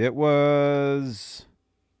see. It was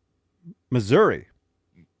Missouri.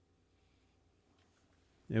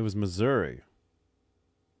 It was Missouri.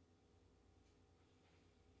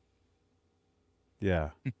 Yeah.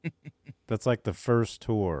 That's like the first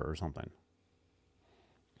tour or something.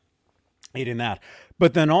 Eating that.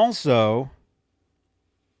 But then also,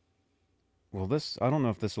 well, I don't know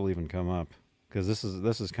if this will even come up because this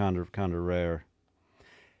is kind of rare.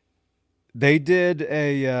 They did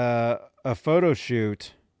a photo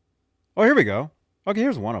shoot. Oh, here we go. Okay,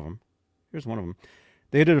 here's one of them.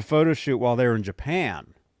 They did a photo shoot while they were in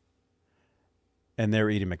Japan, and they were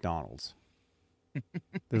eating McDonald's.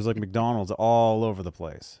 There's like McDonald's all over the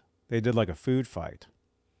place. They did like a food fight.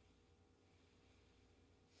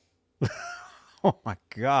 Oh my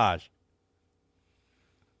gosh.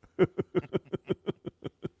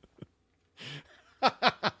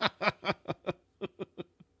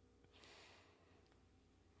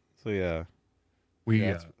 So yeah. We've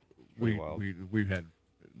had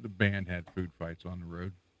the band had food fights on the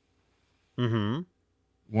road. Mm-hmm.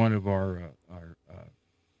 One of our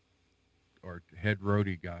head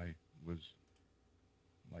roadie guy was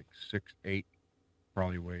like 6'8",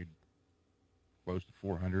 probably weighed close to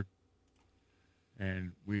 400.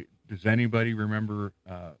 And does anybody remember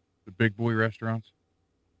the Big Boy restaurants?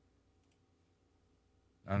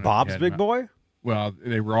 Bob's Big Boy? Well,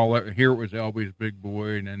 they were all here. It was Elby's Big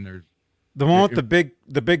Boy, and then there's the one with the big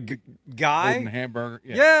guy, holding the hamburger.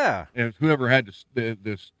 Yeah. And it was whoever had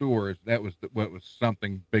the stores. That was what was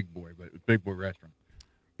something Big Boy, but it was Big Boy restaurant.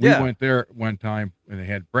 We went there one time and they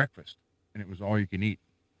had breakfast, and it was all you can eat.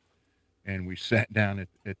 And we sat down at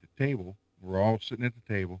the table. We're all sitting at the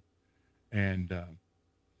table, and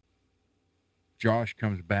Josh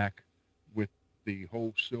comes back with the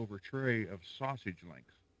whole silver tray of sausage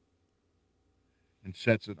links and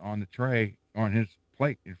sets it on the tray on his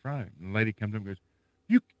plate in front of him. And the lady comes up and goes,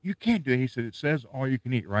 You can't do it. He said, it says all you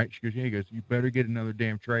can eat, right? She goes, yeah. He goes, you better get another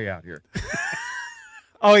damn tray out here.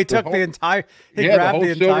 Oh, he took the entire, grabbed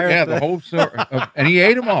the entire thing. The whole silver, and he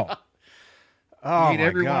ate them all. Oh, he ate my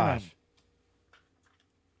every gosh. one of them.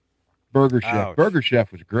 Burger Chef. Ouch. Burger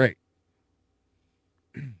Chef was great.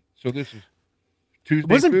 So this is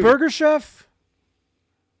Tuesday Wasn't food. Burger Chef?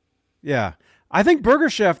 Yeah. I think Burger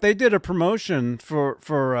Chef, they did a promotion for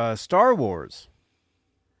Star Wars.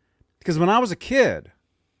 Because when I was a kid,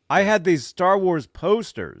 I had these Star Wars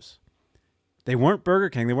posters. They weren't Burger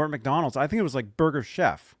King. They weren't McDonald's. I think it was like Burger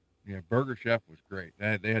Chef. Yeah, Burger Chef was great.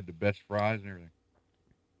 They had the best fries and everything.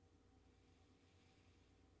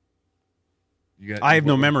 I have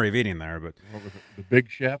no memory of eating there, but what was it? The Big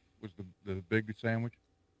Chef was the big sandwich.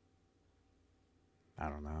 I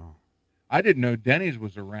don't know. I didn't know Denny's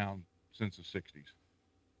was around since the 60s.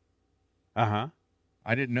 Uh-huh.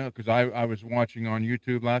 I didn't know because I was watching on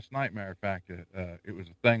YouTube last night. Matter of fact, it was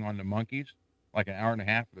a thing on the monkeys, like an hour and a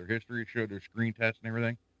half of their history. It showed their screen test and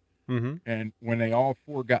everything. Mm-hmm. And when they all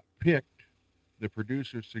four got picked, the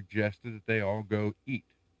producers suggested that they all go eat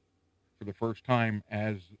for the first time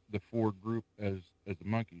as the four group as the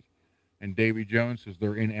monkeys. And Davy Jones says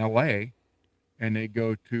they're in L.A. and they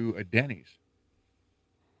go to a Denny's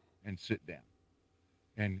and sit down.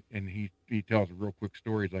 And he tells a real quick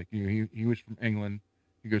story. He's like, he was from England.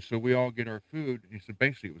 He goes, so we all get our food. And he said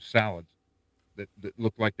basically it was salads that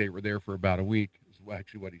looked like they were there for about a week. Is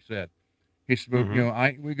actually what he said. He said,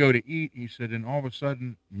 Mm-hmm. we go to eat. He said, and all of a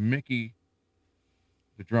sudden Mickey,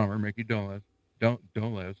 the drummer, Mickey Dolenz,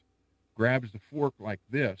 grabs the fork like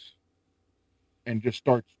this and just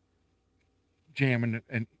starts jamming it.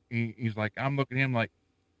 And he's like, I'm looking at him like,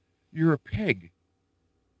 you're a pig.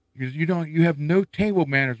 Because you have no table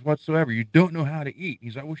manners whatsoever. You don't know how to eat.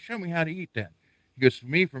 He's like, well, show me how to eat then. He goes, for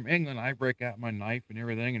me from England, I break out my knife and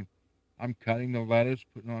everything, and I'm cutting the lettuce,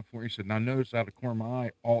 putting it on the floor. He said, now notice out of the corner of my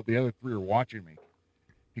eye, all the other three are watching me.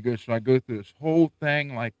 He goes, so I go through this whole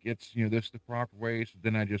thing like it's, this is the proper way. So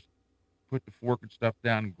then I just put the fork and stuff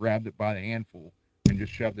down and grabbed it by the handful and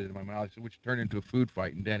just shoved it in my mouth. He said, which turned into a food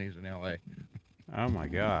fight in Denny's in L.A. Oh, my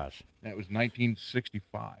gosh. That was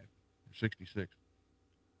 1965 or 66.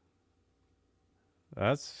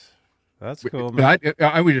 That's cool, man. But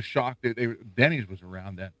I was just shocked that Denny's was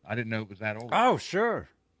around then. I didn't know it was that old. Oh, sure.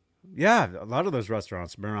 Yeah, a lot of those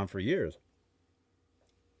restaurants have been around for years.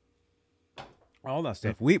 All that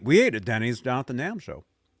stuff. We ate at Denny's down at the NAMM show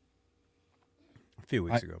a few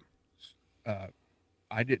weeks ago.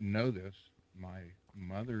 I didn't know this. My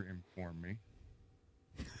mother informed me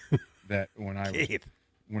that when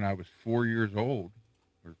I was 4 years old,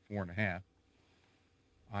 or 4.5,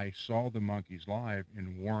 I saw the monkeys live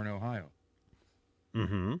in Warren, Ohio.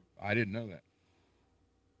 Mm-hmm. I didn't know that.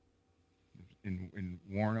 In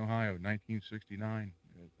Warren, Ohio, 1969.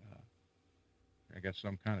 I guess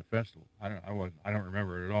some kind of festival. I don't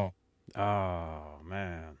remember it at all. Oh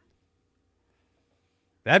man,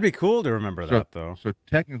 that'd be cool to remember that though. So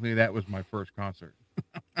technically, that was my first concert.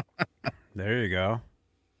 There you go.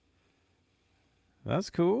 That's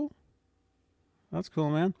cool. That's cool,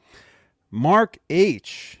 man. Mark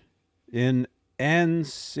H. in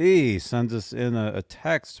NC sends us in a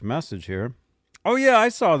text message here. Oh, yeah, I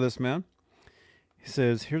saw this, man. He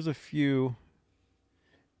says, here's a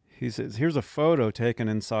photo taken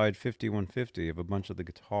inside 5150 of a bunch of the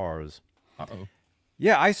guitars. Uh-oh.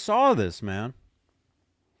 Yeah, I saw this, man.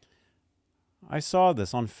 I saw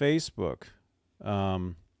this on Facebook.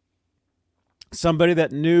 Somebody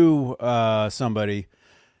that knew somebody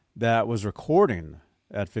that was recording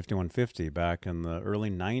at 5150 back in the early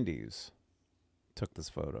 90s took this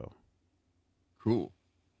photo. Cool.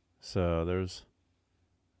 So there's...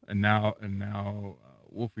 And now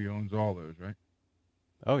Wolfie owns all those, right?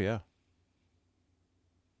 Oh, yeah.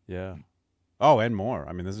 Yeah. Oh, and more.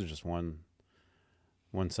 I mean, this is just one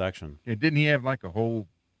section. Yeah, didn't he have like a whole...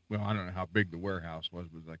 Well, I don't know how big the warehouse was,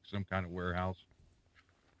 but like some kind of warehouse.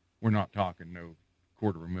 We're not talking no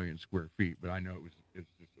 250,000 square feet, but I know it's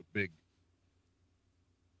just a big...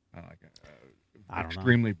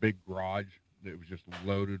 extremely big garage that was just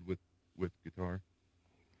loaded with guitar.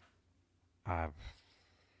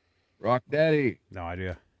 Rock Daddy. No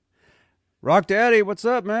idea. Rock Daddy, what's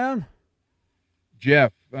up, man?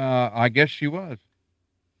 Jeff, I guess she was.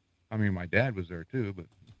 I mean, my dad was there too, but.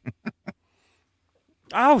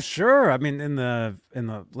 Oh, sure. I mean, in the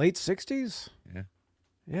late 60s? Yeah.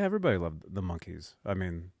 Yeah, everybody loved the Monkees. I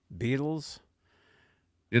mean, Beatles.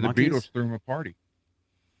 Yeah, the Monkees. Beatles threw them a party.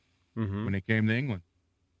 Mm-hmm. When they came to England.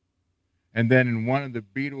 And then in one of the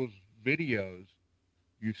Beatles videos,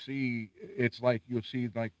 you'll see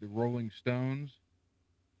the Rolling Stones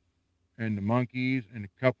and the Monkees and a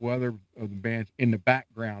couple other of the bands in the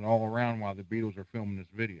background all around while the Beatles are filming this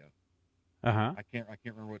video. Uh-huh. I can't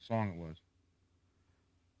remember what song it was.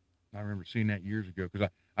 I remember seeing that years ago because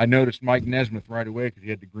I noticed Mike Nesmith right away because he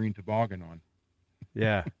had the green toboggan on.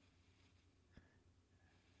 Yeah.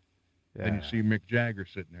 Then you see Mick Jagger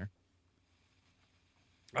sitting there.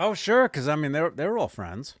 Oh, sure, because, I mean, they were all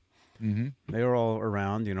friends. Mm-hmm. They were all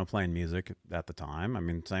around, playing music at the time. I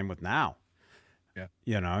mean, same with now. Yeah.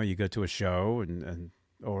 You know, you go to a show and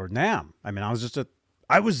or NAMM. I mean, I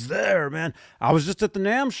was there, man. I was just at the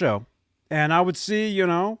NAMM show, and I would see, you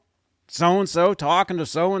know, so and so talking to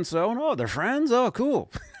so and so, and oh, they're friends. Oh,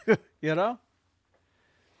 cool. You know.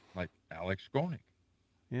 Like Alex Skolnick.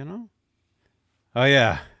 You know. Oh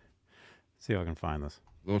yeah. See if I can find this.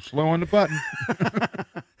 A little slow on the button.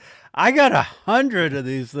 I got 100 of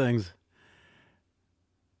these things.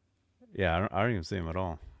 Yeah, I don't even see him at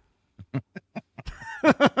all.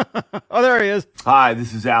 Oh, there he is. Hi,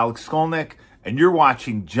 this is Alex Skolnick, and you're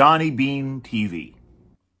watching Johnny Bean TV.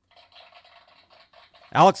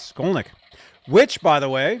 Alex Skolnick, which, by the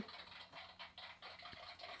way,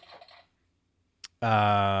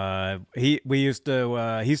 he used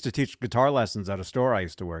to teach guitar lessons at a store I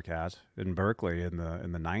used to work at in Berkeley in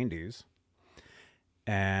the 90s,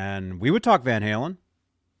 and we would talk Van Halen.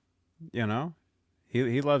 You know,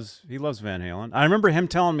 he loves Van Halen. I remember him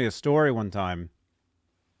telling me a story one time.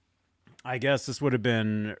 I guess this would have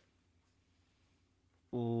been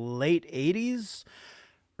late 80s,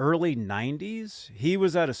 early 90s. He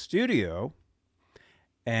was at a studio,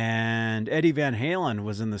 and Eddie Van Halen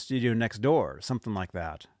was in the studio next door, something like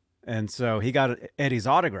that. And so he got Eddie's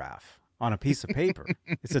autograph on a piece of paper.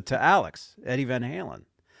 It said, "To Alex, Eddie Van Halen."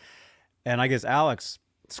 And I guess Alex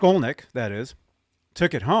Skolnick, that is,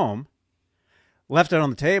 took it home, left it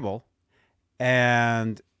on the table,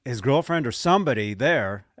 and his girlfriend or somebody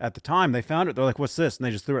there at the time, they found it. They're like, "What's this?" And they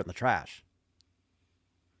just threw it in the trash.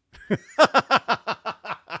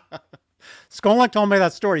 Skolnick told me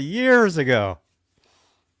that story years ago.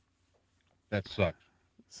 That sucks.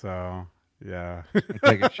 So, yeah. I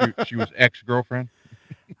take it she was ex-girlfriend?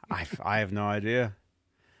 I have no idea.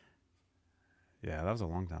 Yeah, that was a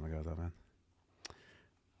long time ago, though, man.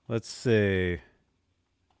 Let's see.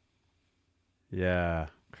 Yeah,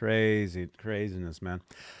 craziness, man.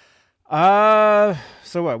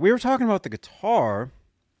 So what? We were talking about the guitar,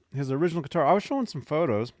 his original guitar. I was showing some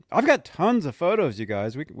photos. I've got tons of photos, you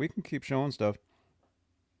guys. We can keep showing stuff.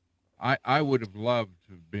 I would have loved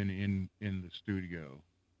to have been in the studio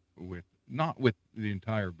not with the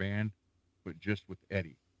entire band, but just with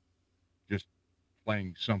Eddie, just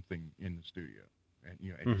playing something in the studio, and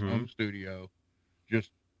at his home studio. Just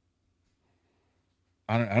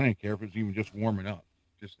I don't care if it's even just warming up.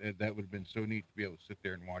 Just that would have been so neat to be able to sit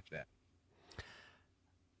there and watch that.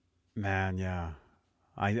 Man, yeah,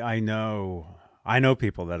 I know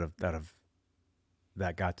people that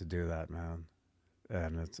got to do that, man,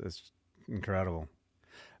 and it's incredible.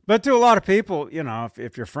 But to a lot of people,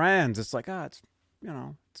 if you're friends, it's like, it's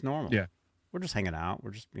it's normal. Yeah, we're just hanging out,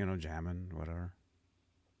 we're just jamming, whatever.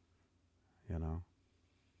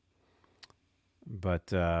 But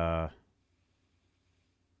that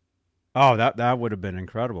would have been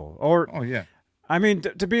incredible. Or yeah, I mean,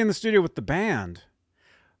 to be in the studio with the band,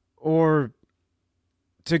 or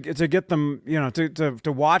to get them,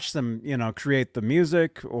 to watch them, create the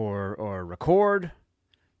music or record,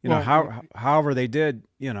 however they did,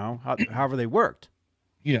 however they worked.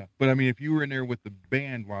 Yeah, but I mean, if you were in there with the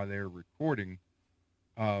band while they were recording,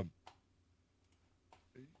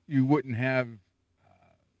 you wouldn't have.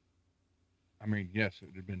 I mean, yes, it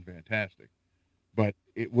would have been fantastic, but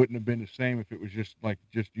it wouldn't have been the same if it was just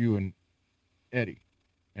you and Eddie,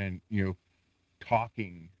 and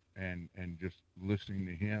talking and just listening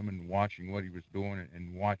to him and watching what he was doing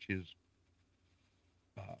and watch his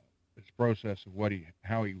process of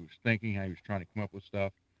how he was thinking, how he was trying to come up with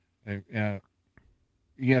stuff. And,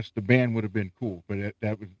 yes, the band would have been cool, but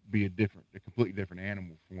that would be a completely different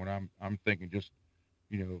animal from what I'm thinking. Just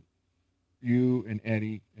you and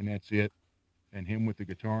Eddie, and that's it. And him with the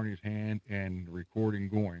guitar in his hand and the recording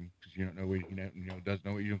going, because you don't know what doesn't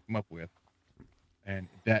know what you're gonna come up with, and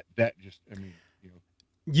that just, I mean,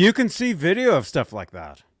 you can see video of stuff like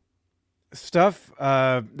that.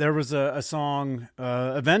 There was a song.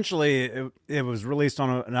 Eventually, it was released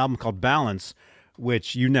on an album called Balance,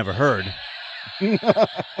 which you never heard.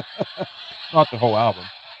 Not the whole album.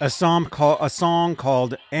 A song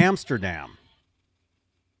called Amsterdam.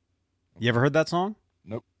 You ever heard that song?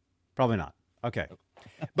 Nope. Probably not. Okay.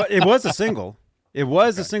 But it was a single. It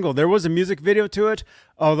was a single. There was a music video to it,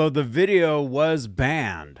 although the video was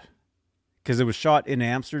banned because it was shot in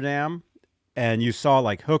Amsterdam, and you saw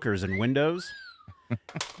like hookers and windows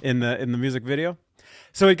in the music video.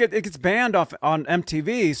 So it gets banned off on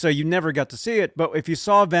MTV, so you never got to see it. But if you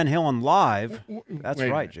saw Van Halen live, that's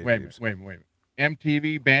right, Jay. Wait a minute.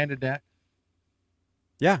 MTV banned that?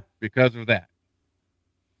 Yeah. Because of that?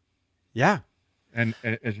 Yeah. And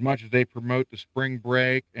as much as they promote the spring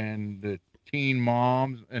break and the teen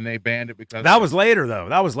moms, and they banned it because... That was later, though.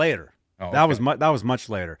 That was later. Oh, That okay. was much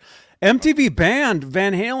later. MTV banned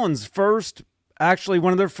Van Halen's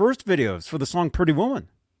one of their first videos for the song "Pretty Woman"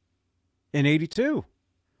 in '82.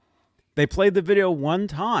 They played the video one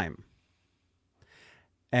time,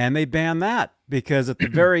 and they banned that because at the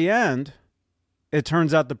very end, it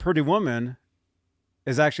turns out the pretty woman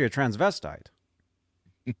is actually a transvestite.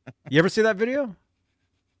 You ever see that video?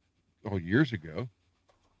 Oh, years ago.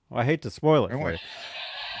 Well, I hate to spoil it Oh, for wait. you.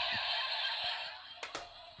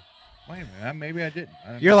 Wait a minute. Maybe I didn't.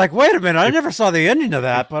 I don't You're know. like, wait a minute, I never saw the ending of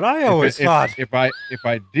that, but I always thought. If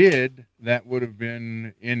I did, that would have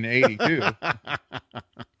been in '82.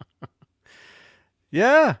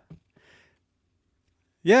 Yeah.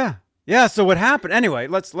 Yeah. Yeah. So what happened? Anyway,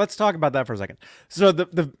 let's talk about that for a second. So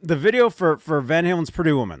the video for Van Halen's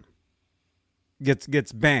Pretty Woman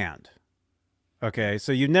gets banned. Okay.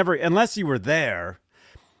 So you never, unless you were there,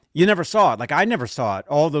 you never saw it. Like I never saw it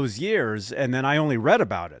all those years, and then I only read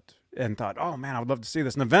about it and thought, oh man, I would love to see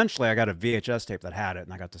this. And eventually I got a VHS tape that had it,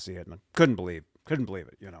 and I got to see it, and I couldn't believe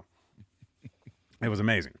it. You know, it was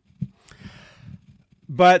amazing.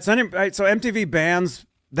 But so MTV bans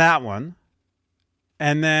that one.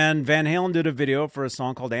 And then Van Halen did a video for a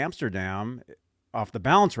song called Amsterdam off the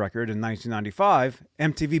Balance record in 1995.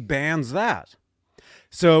 MTV bans that.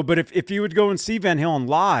 So, but if you would go and see Van Halen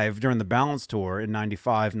live during the Balance tour in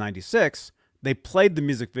 95, 96, they played the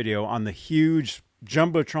music video on the huge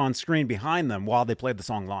Jumbotron screen behind them while they played the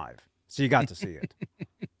song live. So you got to see it.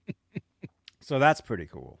 So that's pretty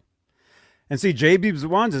cool. And see, J. Beebs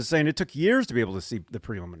Ones is saying it took years to be able to see the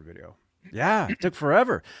Pretty Woman video. Yeah, it took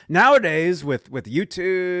forever. Nowadays, with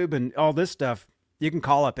YouTube and all this stuff, you can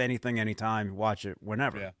call up anything, anytime, watch it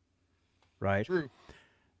whenever. Yeah. Right? True.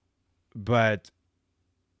 But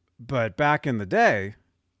back in the day,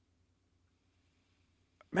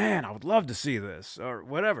 man, I would love to see this or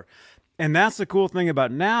whatever. And that's the cool thing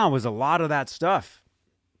about now is a lot of that stuff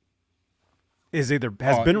is either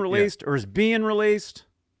has been released or is being released.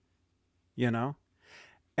 You know,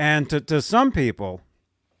 and to some people,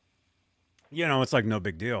 you know, it's like no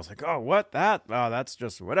big deal. It's like, oh, what that? Oh, that's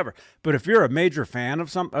just whatever. But if you're a major fan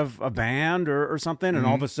of a band or something, and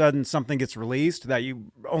all of a sudden something gets released that you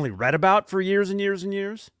only read about for years and years and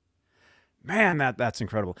years, man, that's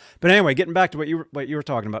incredible. But anyway, getting back to what you were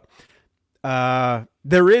talking about,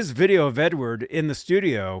 there is video of Edward in the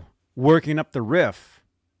studio working up the riff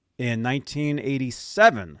in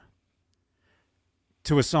 1987.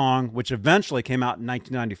 To a song which eventually came out in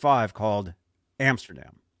 1995 called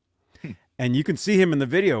Amsterdam. And you can see him in the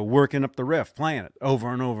video working up the riff, playing it over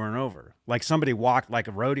and over and over. Like somebody walked, like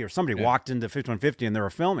a roadie or somebody walked into 5150 and they were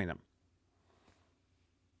filming him.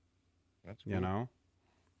 That's cool. You know?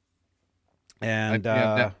 And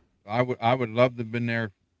I would love to have been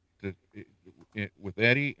there with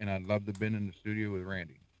Eddie, and I'd love to have been in the studio with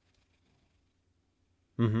Randy.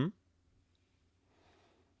 Mm-hmm.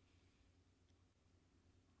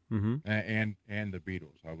 Mm-hmm. And the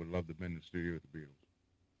Beatles. I would love to have been in the studio with the Beatles.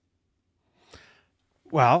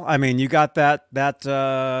 Well, I mean, you got that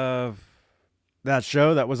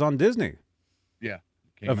show that was on Disney. Yeah.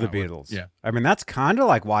 Of the Beatles. Yeah. I mean, that's kind of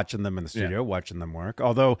like watching them in the studio, watching them work.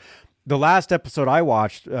 Although the last episode I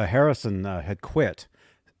watched, Harrison had quit,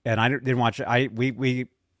 and I didn't watch it. We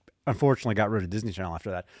unfortunately got rid of Disney Channel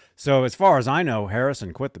after that. So as far as I know,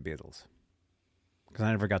 Harrison quit the Beatles because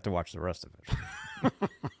I never got to watch the rest of it.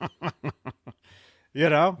 You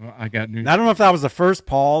know, Well, I got news. I don't know if that was the first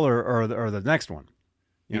Paul or the next one.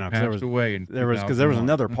 You know, passed away in there was 2001.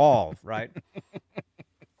 another Paul, right?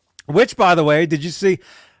 Which, by the way, did you see?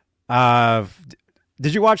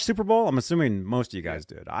 Did you watch Super Bowl? I'm assuming most of you guys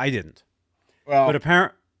did. I didn't. Well, But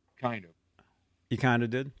kind of. you kind of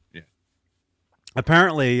did. Yeah.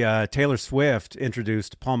 Apparently, Taylor Swift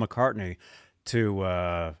introduced Paul McCartney to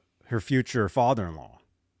her future father-in-law.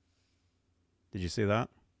 Did you see that?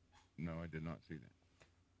 No, I did not see that.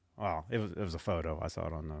 Well, it was a photo. I saw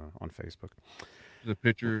it on Facebook. There's a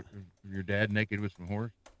picture of your dad naked with some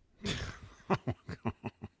horse.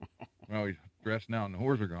 Well, he's dressed now and the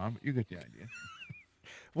horse are gone, but you get the idea.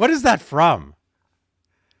 What is that from?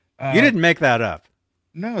 You didn't make that up.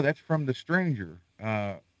 No, that's from The Stranger.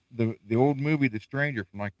 The old movie The Stranger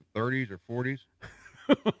from like the 30s or 40s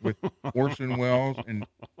with Orson Welles and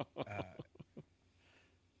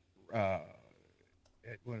what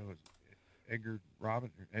was it? Edgar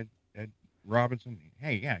Robinson, Ed Robinson.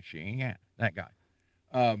 Hey, yeah, that guy.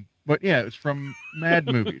 But yeah, it's from Mad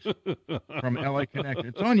Movies from LA Connection.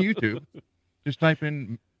 It's on YouTube. Just type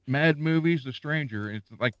in Mad Movies, The Stranger. It's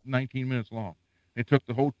like 19 minutes long. They took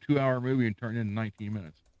the whole 2-hour movie and turned it into 19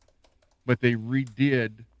 minutes. But they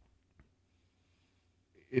redid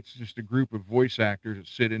it's just a group of voice actors that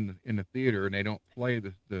sit in the theater, and they don't play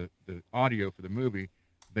the audio for the movie.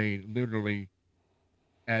 They literally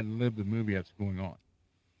ad lib the movie that's going on.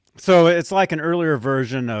 So it's like an earlier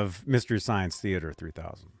version of Mystery Science Theater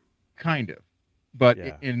 3000. Kind of. But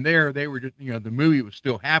Yeah. in there, they were just, the movie was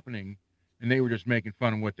still happening, and they were just making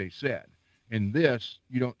fun of what they said. In this,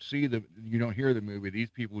 you don't hear the movie. These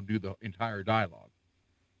people do the entire dialogue.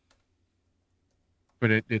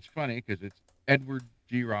 But it's funny because it's Edward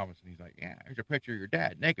G. Robinson. He's like, yeah, here's a picture of your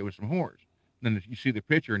dad naked with some whores. And then you see the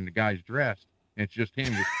picture, and the guy's dressed, and it's just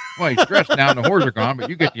him. Well, he's dressed now, and the whores are gone, but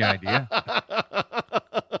you get the idea.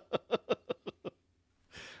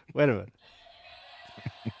 Wait a minute.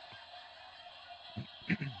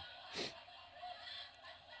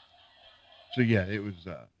 So yeah, it was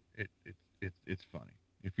it's funny.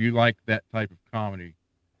 If you like that type of comedy,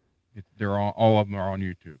 they're all of them are on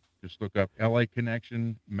YouTube. Just look up LA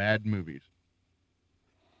Connection Mad Movies.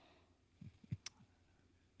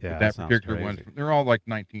 Yeah, that sounds particular crazy. one, they're all like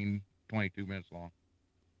 19, 22 minutes long.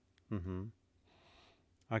 Mm-hmm.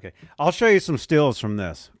 Okay, I'll show you some stills from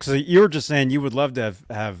this because you were just saying you would love to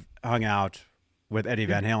have hung out with Eddie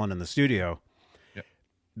Van Halen in the studio. Yep.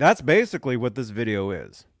 That's basically what this video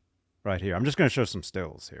is, right here. I'm just going to show some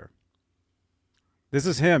stills here. This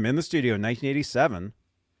is him in the studio in 1987,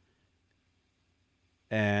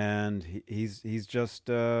 and he's just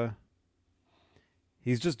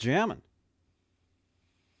jamming.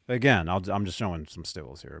 Again, I'm just showing some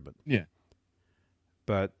stills here, but yeah.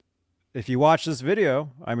 But if you watch this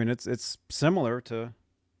video, I mean, it's similar to,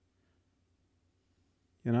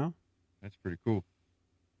 That's pretty cool.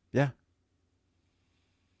 Yeah.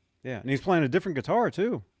 Yeah, and he's playing a different guitar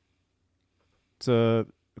too. It's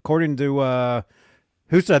according to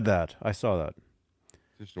who said that? I saw that.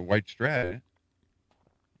 Just a white Strat. Eh?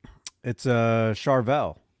 It's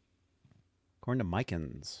Charvel. According to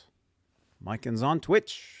Mikins. Mikins on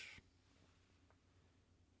Twitch.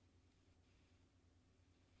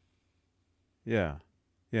 Yeah.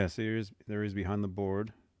 Yeah, see there is behind the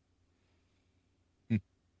board.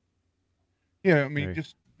 Yeah, I mean, Very.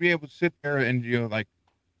 just be able to sit there and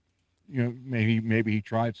maybe he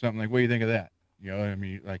tried something like, what do you think of that? I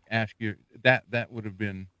mean, like ask you that would have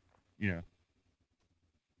been, that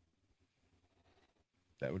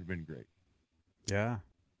would have been great. Yeah.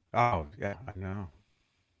 Oh, yeah, I know.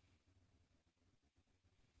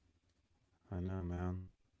 I know, man.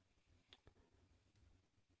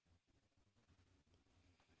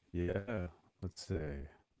 Yeah. Let's see.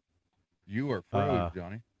 You are froze,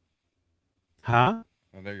 Johnny. Huh?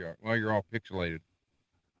 Oh, there you are. Well, you're all pixelated.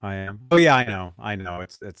 I am. Oh yeah, I know.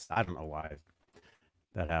 It's I don't know why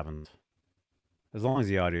that happens. As long as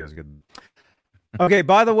the audio is good. Okay,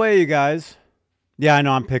 by the way, you guys. Yeah, I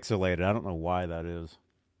know I'm pixelated. I don't know why that is.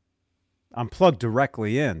 I'm plugged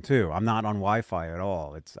directly in too. I'm not on Wi-Fi at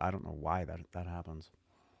all. I don't know why that happens.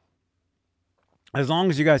 As long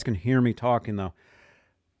as you guys can hear me talking though.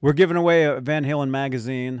 We're giving away a Van Halen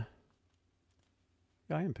magazine.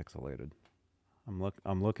 Yeah, I am pixelated.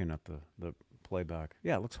 I'm looking at the playback.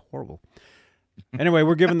 Yeah, it looks horrible. Anyway,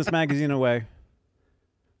 we're giving this magazine away.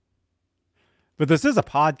 But this is a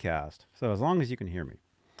podcast, so as long as you can hear me.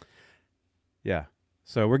 Yeah.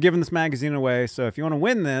 So we're giving this magazine away. So if you want to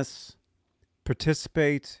win this,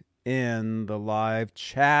 participate in the live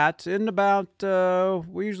chat in about,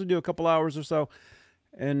 we usually do a couple hours or so.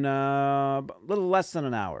 In a little less than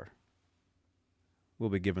an hour, we'll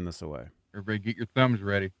be giving this away. Everybody get your thumbs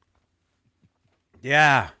ready.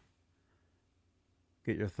 Yeah.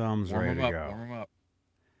 Get your thumbs Warm ready them to up. go. Warm them up.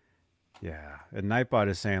 Yeah. And Nightbot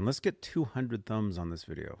is saying, let's get 200 thumbs on this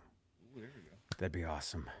video. Ooh, there we go. That'd be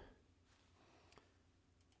awesome.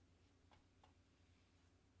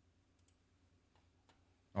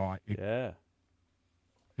 Oh, Yeah.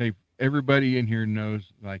 Hey, everybody in here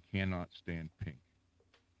knows that I cannot stand Pink.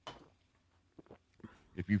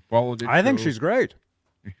 If you followed it, I think she's great.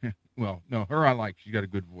 Well, no, her I like. She's got a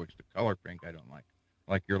good voice. The color Pink I don't like.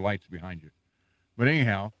 I like your lights behind you. But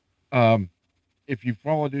anyhow, if you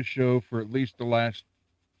followed this show for at least the last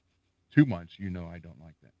 2 months, you know I don't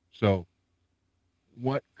like that. So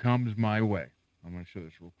what comes my way? I'm going to show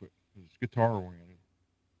this real quick. It's guitar oriented.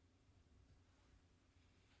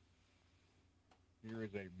 Here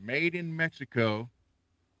is a made in Mexico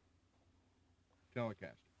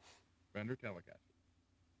Telecaster. Fender Telecaster.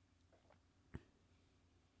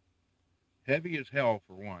 Heavy as hell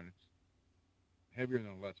for one. It's heavier than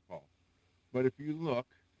a Les Paul. But if you look,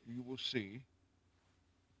 you will see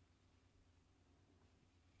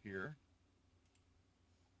here,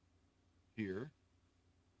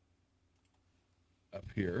 up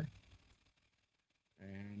here,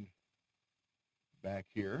 and back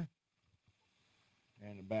here.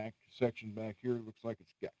 And the back section back here looks like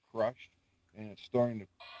it's got crushed, and it's starting to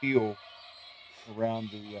peel around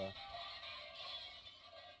the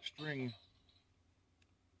string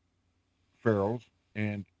ferrules.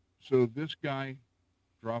 And so this guy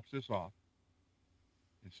drops this off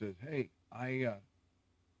and says, "Hey, I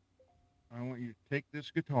want you to take this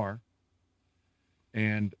guitar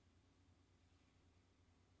and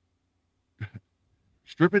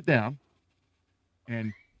strip it down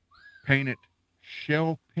and paint it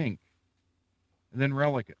shell pink, and then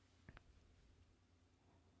relic it."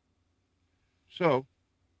 So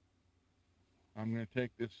I'm going to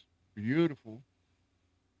take this beautiful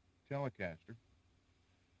Telecaster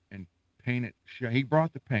and paint it. He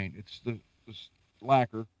brought the paint. It's the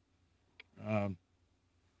lacquer.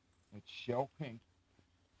 It's shell pink,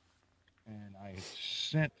 and I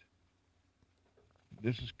sent.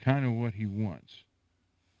 This is kind of what he wants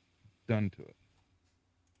done to it.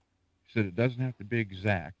 He said it doesn't have to be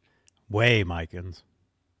exact. Way, Mikins.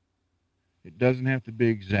 It doesn't have to be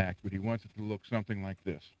exact, but he wants it to look something like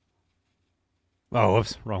this. Oh,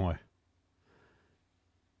 whoops, wrong way.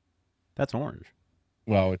 That's orange.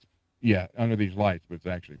 Well, it's, yeah, under these lights, but it's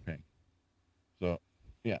actually pink. So,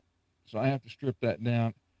 yeah. So I have to strip that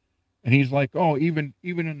down. And he's like, "Oh, even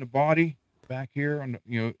in the body back here on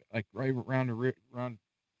the, like right around around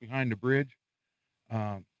behind the bridge."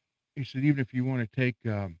 He said, "Even if you want to take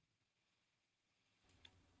and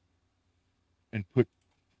put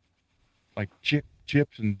like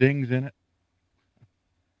chips and dings in it,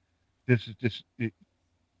 this is just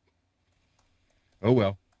oh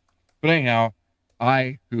well." But anyhow,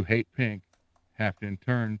 I, who hate pink, have to in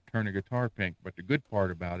turn turn a guitar pink. But the good part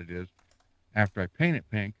about it is, after I paint it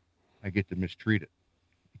pink, I get to mistreat it.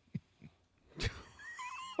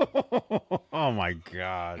 Oh my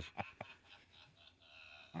gosh.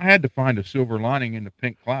 I had to find a silver lining in the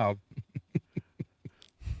pink cloud.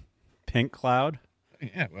 Pink cloud?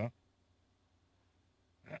 Yeah, well.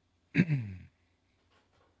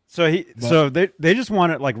 So they just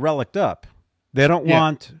want it like relicked up. They don't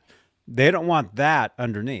want that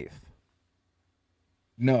underneath.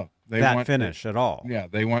 No, they that want finish at all. Yeah,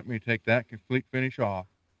 they want me to take that complete finish off,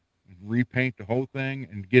 and repaint the whole thing,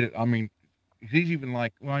 and get it. I mean, he's even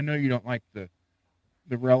like, "Well, I know you don't like the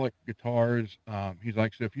relic guitars." He's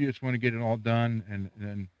like, "So if you just want to get it all done,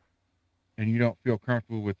 and you don't feel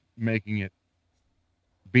comfortable with making it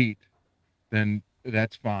beat, then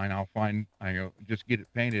that's fine. I just get it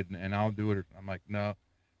painted, and I'll do it." I'm like, "No, if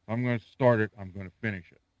I'm going to start it, I'm going to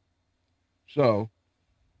finish it." So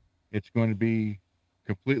it's going to be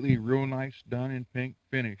completely real nice, done in pink,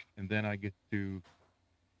 finished, and then I get to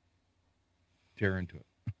tear into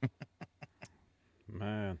it.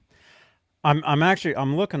 Man, I'm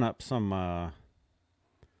looking up some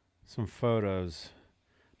photos.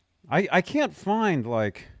 I can't find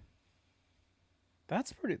like.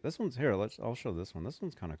 That's pretty. This one's here. I'll show this one. This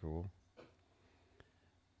one's kind of cool.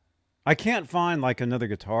 I can't find like another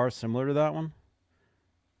guitar similar to that one,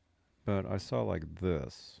 but I saw like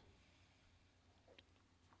this.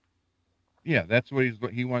 Yeah, that's what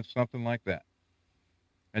he wants, something like that,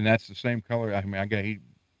 and that's the same color. I mean,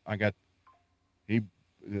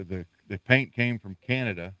 the paint came from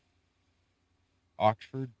Canada,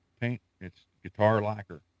 Oxford paint. It's guitar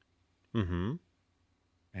lacquer, Mm-hmm.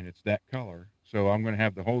 and it's that color. So I'm going to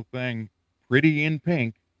have the whole thing pretty in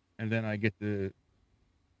pink, and then I get to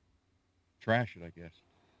trash it, I guess.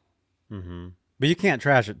 Mm-hmm. But you can't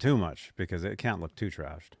trash it too much because it can't look too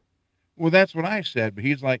trashed. Well, that's what I said, but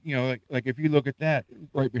he's like, like if you look at that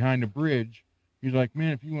right behind the bridge, he's like,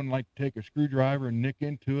 "Man, if you want to like take a screwdriver and nick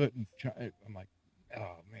into it," and I'm like,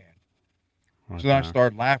 "Oh man." Okay. So I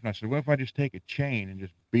started laughing. I said, "What if I just take a chain and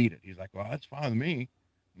just beat it?" He's like, "Well, that's fine with me."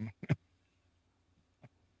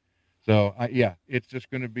 So it's just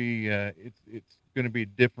going to be it's going to be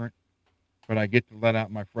different, but I get to let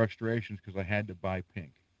out my frustrations because I had to buy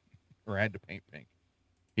pink, or I had to paint pink.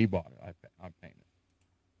 He bought it. I painted it.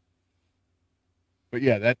 But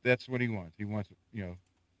yeah, that's what he wants. He wants,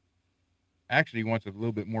 actually he wants a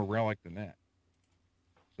little bit more relic than that.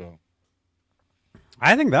 So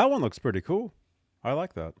I think that one looks pretty cool. I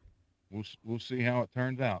like that. We'll see how it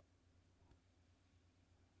turns out.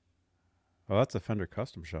 Oh, that's a Fender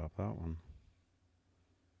Custom Shop, that one.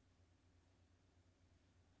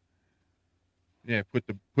 Yeah, put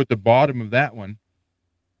the bottom of that one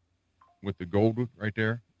with the gold right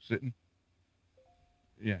there sitting.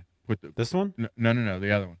 Yeah, this one? No,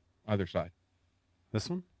 the other one, other side. This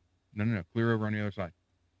one? No, clear over on the other side.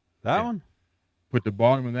 That one? Put the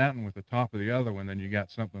bottom of that one with the top of the other one, then you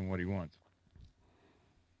got something what he wants.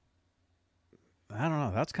 I don't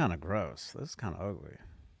know. That's kind of gross. This is kind of ugly.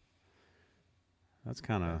 That's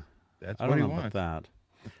kind of. That's I what don't he know wants. about that.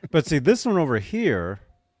 But see, this one over here.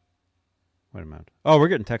 Wait a minute. Oh, we're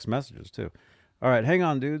getting text messages too. All right, hang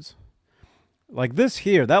on, dudes. Like this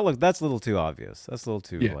here, that's a little too obvious. That's a little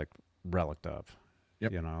too Yeah. like reliced up.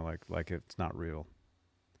 Yep. You know, like it's not real.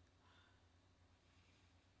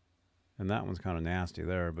 And that one's kind of nasty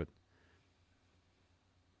there, but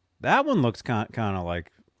that one looks kind of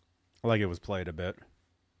like it was played a bit.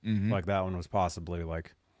 Mm-hmm. Like that one was possibly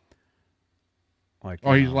like.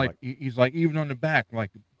 Oh, you he's know, like he's like even on the back,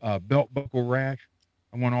 like belt buckle rash.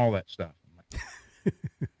 I want all that stuff. I'm like,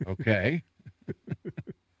 okay.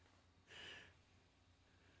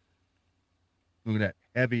 Look at that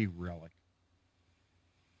heavy relic.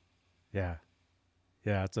 Yeah.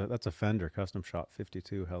 Yeah, that's a Fender custom shop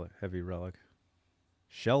 52 heavy relic.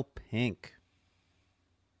 Shell pink.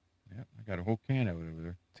 Yeah, I got a whole can of it over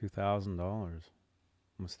there. $2,000.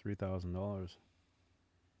 Almost $3,000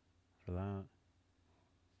 for that.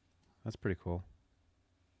 That's pretty cool.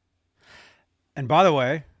 And by the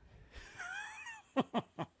way,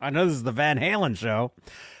 I know this is the Van Halen show.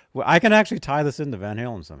 Well, I can actually tie this into Van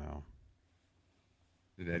Halen somehow.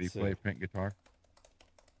 Did Eddie Let's see. play pink guitar?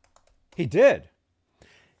 He did.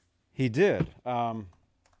 He did.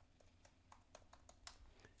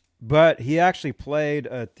 But he actually played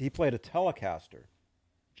a Telecaster.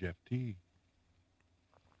 Jeff T.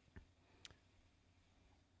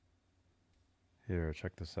 Here,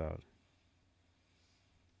 check this out.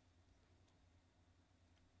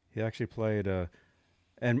 He actually played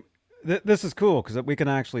and this is cool because we can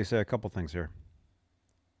actually say a couple things here.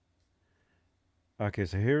 Okay,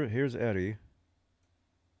 so here's Eddie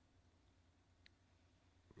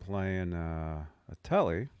playing a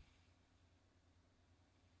Tele.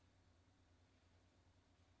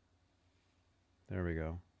 There we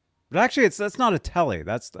go. But actually, that's not a Tele.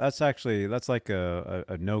 That's like a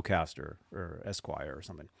Nocaster or Esquire or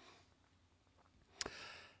something.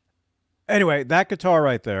 Anyway, that guitar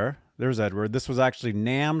right there. There's Edward. This was actually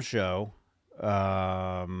NAMM show,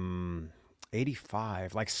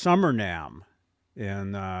 85, like summer NAMM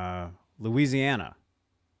in Louisiana,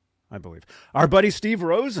 I believe. Our buddy Steve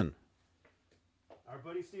Rosen.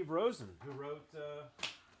 Who wrote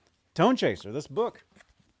Tone Chaser, this book.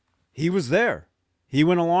 He was there. He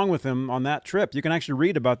went along with him on that trip. You can actually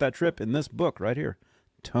read about that trip in this book right here,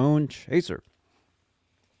 Tone Chaser.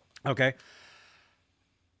 Okay.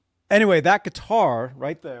 Anyway, that guitar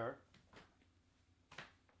right there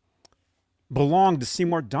belonged to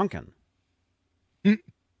Seymour Duncan.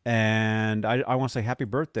 And I want to say happy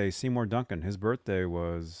birthday, Seymour Duncan. His birthday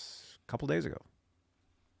was a couple days ago.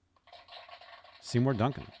 Seymour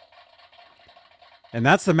Duncan. And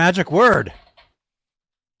that's the magic word.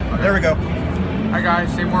 There we go. Hi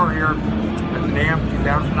guys, Seymour here at the NAMM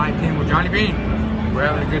 2019 with Johnny Bean. We're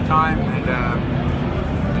having a good time and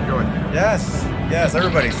enjoy it. Yes,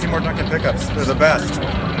 everybody. Seymour Duncan pickups. They're the best.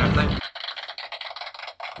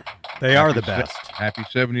 They are the best. Happy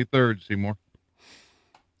 73rd, Seymour.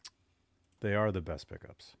 They are the best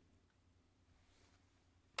pickups.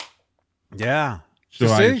 Yeah.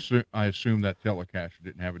 So You see? I assume that Telecaster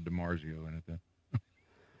didn't have a DiMarzio in it then.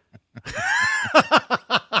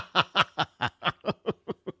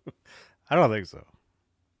 I don't think so.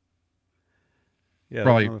 Yeah,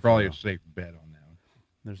 Probably a safe bet on that one.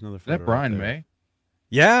 There's another Is photo that Brian right there. May?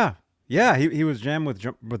 Yeah. He was jammed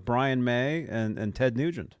with Brian May and Ted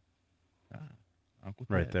Nugent. Uncle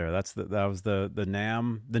Right Ted. there. That was the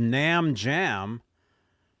NAMM Jam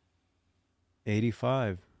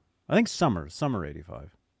 85. I think summer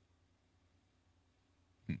 85.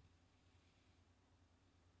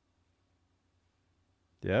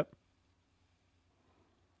 Yep.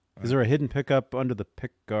 Is there a hidden pickup under the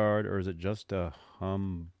pick guard, or is it just a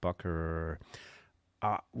humbucker?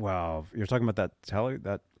 Well, you're talking about that Tele.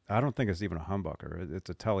 That I don't think it's even a humbucker.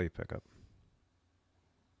 It's a Tele pickup.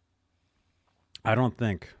 I don't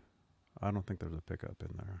think there's a pickup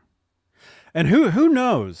in there. And who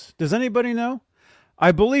knows? Does anybody know?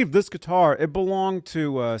 I believe this guitar, it belonged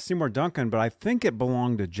to Seymour Duncan, but I think it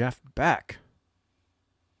belonged to Jeff Beck.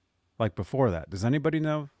 Like before that. Does anybody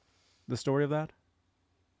know the story of that?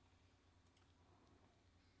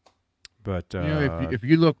 But if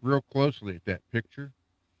you look real closely at that picture,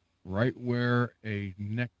 right where a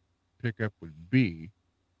neck pickup would be,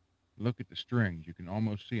 look at the strings. You can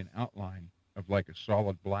almost see an outline of like a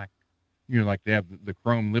solid black, like they have the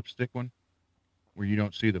chrome lipstick one, where you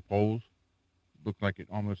don't see the poles. Look like it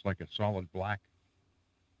almost like a solid black.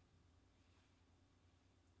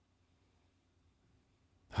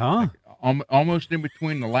 huh? Like, almost in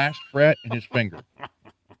between the last fret and his finger.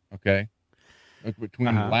 Okay. Look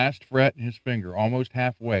between the last fret and his finger, almost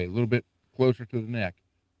halfway, a little bit closer to the neck.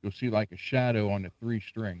 You'll see like a shadow on the 3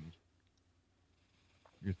 strings.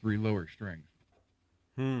 Your 3 lower strings.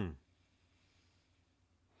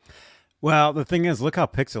 Well, the thing is, look how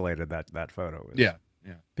pixelated that photo is. Yeah.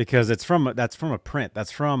 Because that's from a print.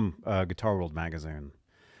 That's from Guitar World magazine.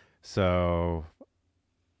 So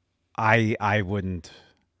I wouldn't.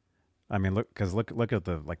 I mean, look at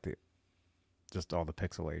the just all the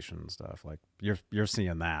pixelation and stuff. Like you're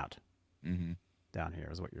seeing that down here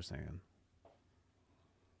is what you're seeing.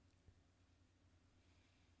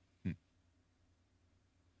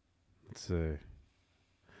 Let's see.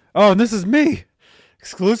 Oh, and this is me,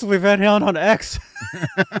 exclusively Van Halen on X.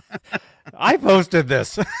 I posted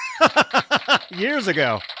this years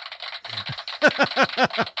ago.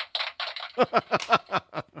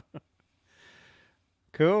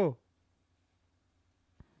 Cool.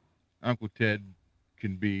 Uncle Ted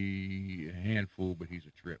can be a handful, but he's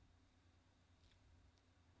a trip.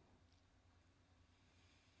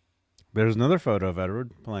 There's another photo of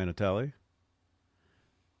Edward playing a telly.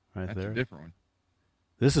 Right That's there. a different one.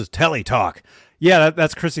 This is Telly Talk. Yeah,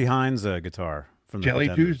 that's Chrissy Hines' guitar from the Telly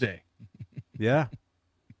Pretenders. Tuesday. Yeah.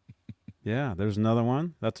 Yeah, there's another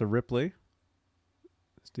one. That's a Ripley.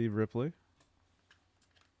 Steve Ripley.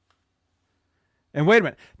 And wait a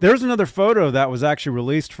minute. There's another photo that was actually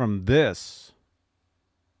released from this.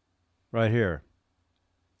 Right here.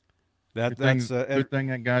 Good thing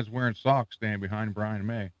that guy's wearing socks standing behind Brian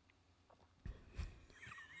May.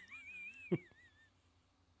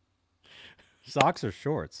 Socks or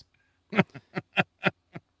shorts? Wait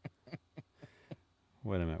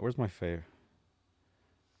a minute. Where's my favorite?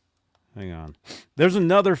 Hang on. There's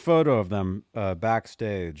another photo of them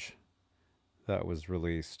backstage that was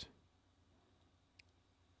released.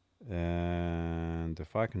 And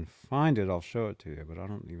if I can find it, I'll show it to you, but I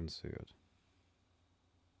don't even see it.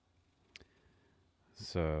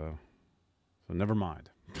 So never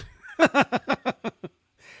mind.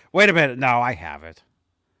 Wait a minute. No, I have it.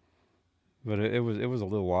 But it was a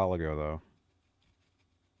little while ago, though.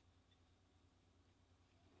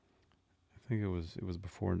 I think it was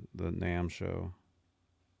before the NAMM show.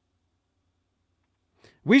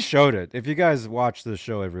 We showed it. If you guys watch this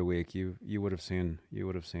show every week, you would have seen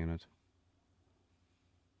it.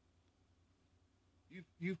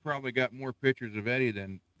 You've probably got more pictures of Eddie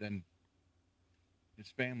than his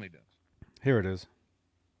family does. Here it is.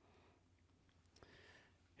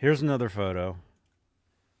 Here's another photo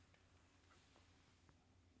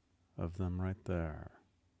of them right there.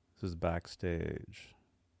 This is backstage.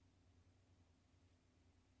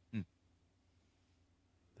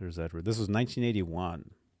 There's Edward. This was 1981.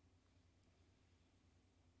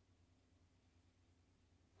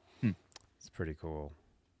 It's pretty cool.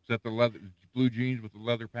 Is that the leather blue jeans with the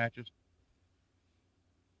leather patches?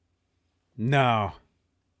 No.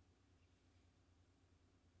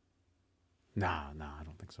 No, I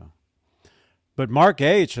don't think so. But Mark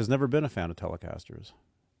H. has never been a fan of Telecasters.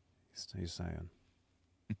 He's saying.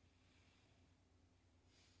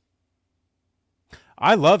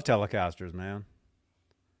 I love Telecasters, man.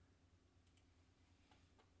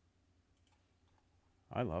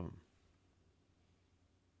 I love them.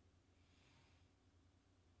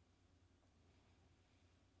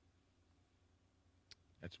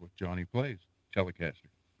 That's what Johnny plays, Telecaster.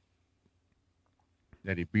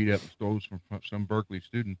 That he beat up and stole from some Berkeley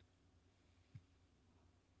student.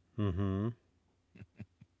 Mm-hmm.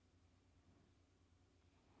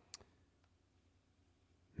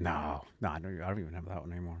 No, I don't even have that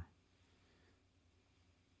one anymore.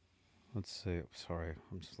 Let's see. Sorry,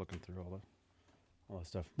 I'm just looking through all that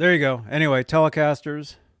stuff. There you go. Anyway,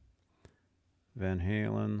 Telecasters, Van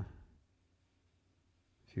Halen,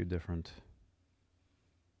 a few different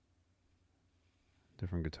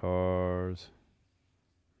guitars,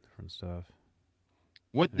 different stuff.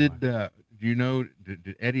 What anyway. Do you know?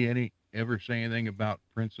 Did Eddie ever say anything about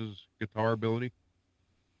Prince's guitar ability?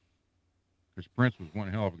 Because Prince was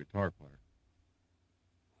one hell of a guitar player.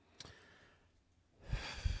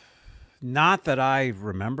 Not that I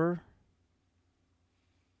remember.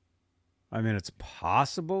 I mean, it's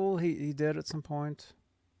possible he did at some point.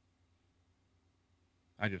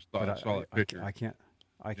 I just thought I saw that picture. I can't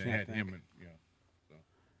had think. Him and, yeah.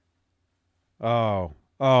 So.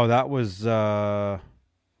 Oh, that was. Let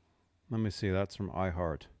me see. That's from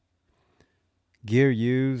iHeart. Gear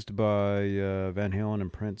used by Van Halen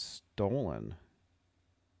and Prince stolen.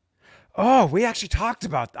 Oh, we actually talked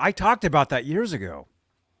about. I talked about that years ago.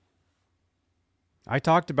 I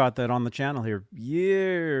talked about that on the channel here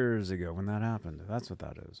years ago when that happened. That's what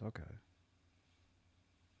that is. Okay.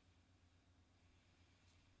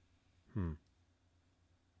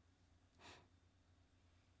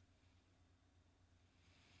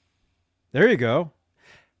 There you go.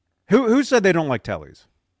 Who said they don't like tellies?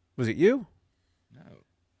 Was it you? No.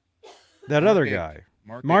 That Mark other H. guy.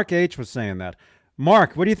 Mark H was saying that.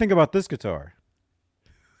 Mark, what do you think about this guitar?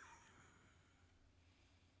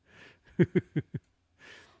 What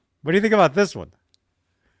do you think about this one?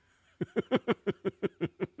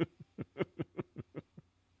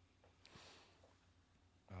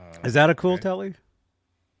 Is that a cool okay. telly?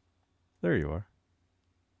 There you are.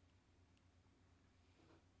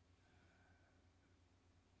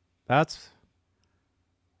 That's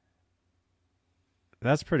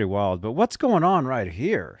pretty wild. But what's going on right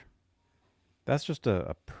here? That's just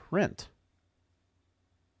a print.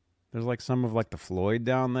 There's like some of like the Floyd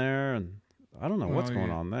down there, and I don't know what's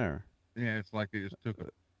going on there. Yeah, it's like they just took a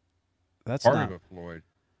That's part not of a Floyd.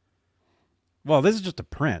 Well, this is just a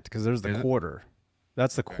print because there's the Is it? quarter.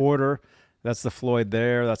 That's the quarter. That's the Floyd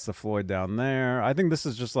there. That's the Floyd down there. I think this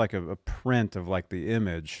is just like a print of like the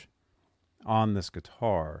image on this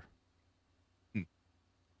guitar.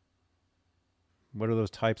 What are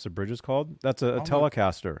those types of bridges called? That's a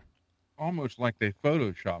Telecaster. Almost like they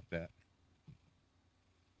photoshopped that.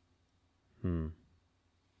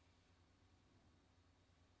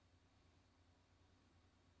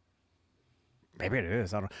 Maybe it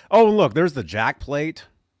is. I don't. Oh, look, there's the jack plate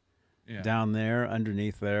Yeah. down there,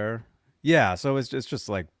 underneath there. Yeah, so it's just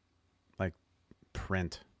like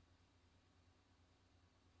print.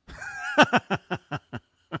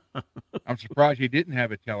 I'm surprised he didn't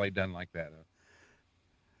have a telly done like that.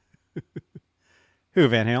 Who,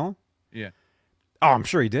 Van Halen? Yeah. Oh, I'm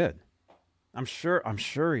sure he did. I'm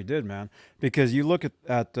sure he did, man. Because you look at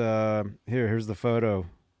here's the photo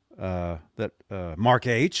that Mark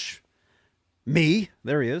H.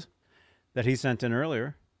 There he is, that he sent in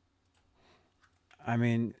earlier. I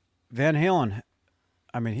mean, Van Halen,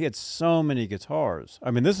 he had so many guitars.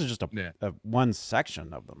 I mean, this is just a one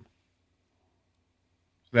section of them.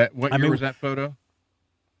 What year was that photo?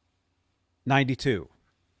 92.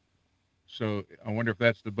 So I wonder if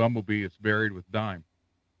that's the Bumblebee that's buried with Dime.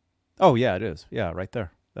 Oh, yeah, it is. Yeah, right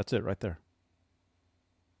there. That's it right there.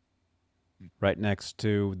 Right next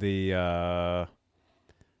to the,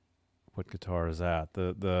 what guitar is that?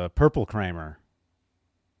 The Purple Kramer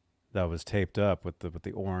that was taped up with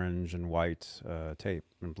the orange and white tape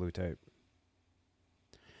and blue tape.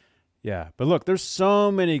 Yeah, but look, there's so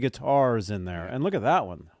many guitars in there. And look at that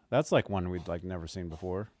one. That's like one we'd like never seen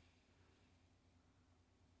before.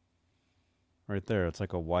 Right there, it's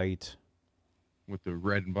like a white with the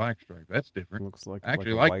red and black stripe. That's different. Looks like I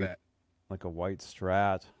actually like like white, that. Like a white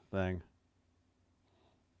Strat thing.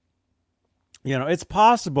 You know, it's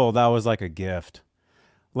possible that was like a gift.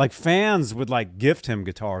 Like fans would like gift him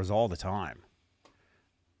guitars all the time.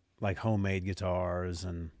 Like homemade guitars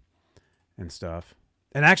and stuff.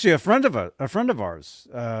 And actually a friend of ours,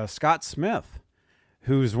 Scott Smith,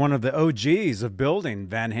 who's one of the OGs of building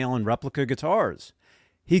Van Halen replica guitars.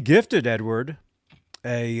 He gifted Edward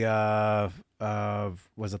was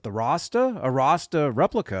it the Rasta? A Rasta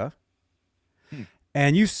replica.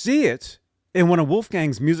 And you see it in one of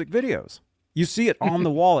Wolfgang's music videos. You see it on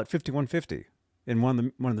the wall at 5150 in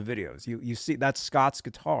one of the videos. You see that's Scott's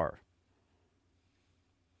guitar.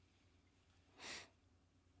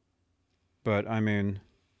 But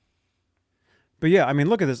yeah,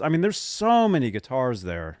 look at this. There's so many guitars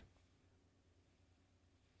there.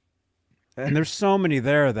 And there's so many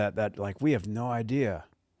there that like we have no idea.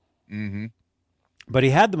 Mm-hmm. But he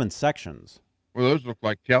had them in sections. Well, those look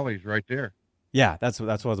like tellies right there. Yeah, that's what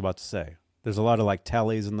I was about to say. There's a lot of like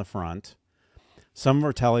tellies in the front. Some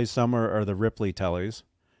are tellies, some are the Ripley tellies.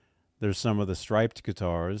 There's some of the striped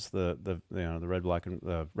guitars, the red, black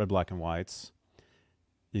and whites.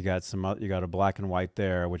 You got a black and white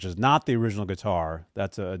there, which is not the original guitar.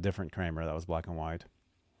 That's a different Kramer that was black and white.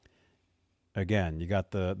 Again, you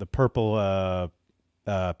got the purple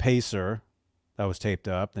Pacer that was taped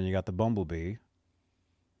up. Then you got the Bumblebee.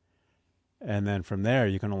 And then from there,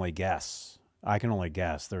 you can only guess. I can only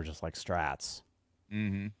guess. They're just like Strats.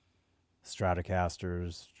 Mm-hmm.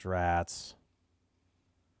 Stratocasters, Strats.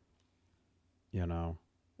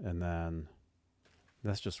 And then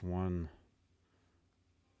that's just one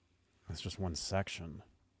section.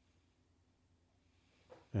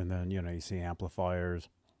 And then, you see amplifiers.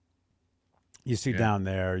 You see down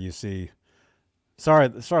there, you see... Sorry,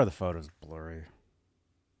 the photo's blurry.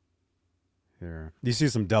 Here. You see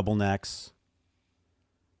some double necks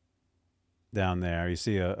down there. You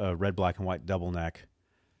see a red, black, and white double neck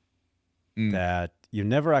that you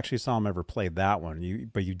never actually saw him ever play that one.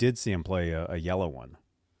 But you did see him play a yellow one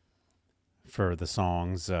for the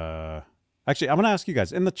songs. Actually, I'm going to ask you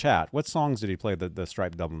guys in the chat, what songs did he play the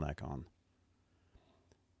striped double neck on?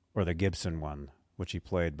 or the Gibson one, which he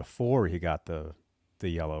played before he got the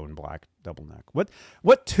yellow and black double neck.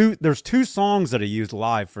 There's two songs that he used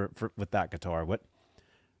live for with that guitar. What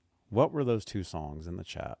were those two songs in the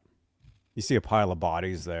chat? You see a pile of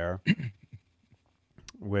bodies there,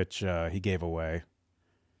 which he gave away.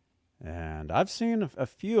 And I've seen a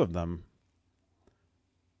few of them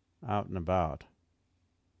out and about,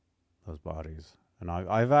 those bodies. And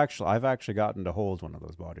I've actually gotten to hold one of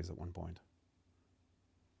those bodies at one point.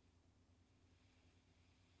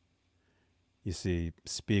 You see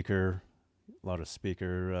speaker, a lot of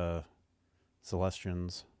speaker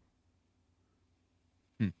Celestians.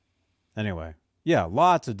 Anyway, yeah,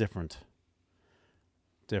 lots of different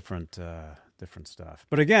stuff.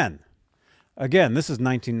 But again, this is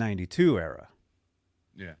 1992 era.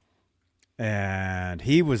 Yeah. And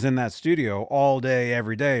he was in that studio all day,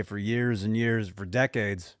 every day for years and years, for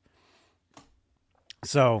decades.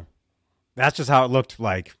 So that's just how it looked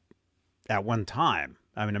like at one time.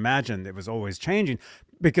 I mean, imagine it was always changing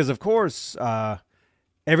because, of course,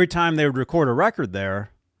 every time they would record a record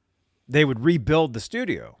there, they would rebuild the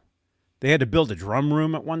studio. They had to build a drum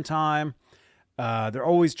room at one time. They're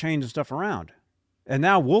always changing stuff around. And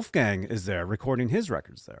now Wolfgang is there recording his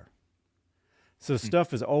records there. So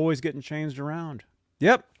stuff is always getting changed around.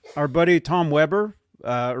 Yep. Our buddy Tom Weber,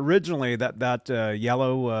 originally that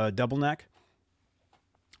yellow double neck,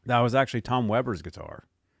 that was actually Tom Weber's guitar.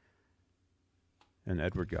 And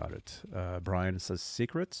Edward got it. Brian says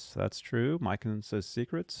Secrets. That's true. Mike says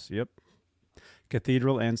Secrets. Yep.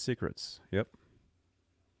 Cathedral and Secrets. Yep.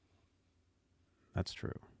 That's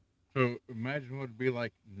true. So imagine what it'd be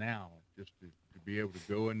like now, just to be able to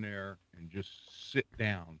go in there and just sit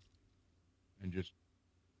down and just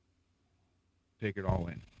take it all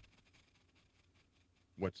in.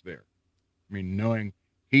 What's there? I mean, knowing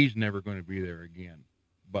he's never going to be there again,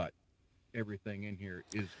 but everything in here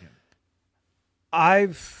is him.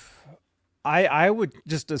 I would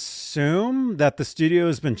just assume that the studio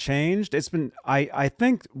has been changed. It's been I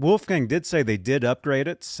think Wolfgang did say they did upgrade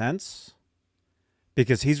it since,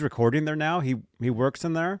 because he's recording there now. He works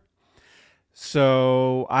in there.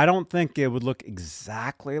 So I don't think it would look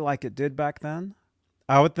exactly like it did back then.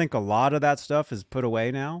 I would think a lot of that stuff is put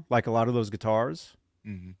away now, like a lot of those guitars.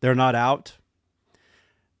 Mm-hmm. They're not out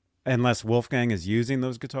unless Wolfgang is using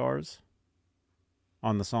those guitars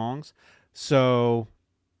on the songs. So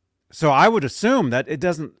I would assume that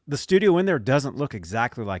the studio in there doesn't look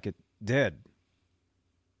exactly like it did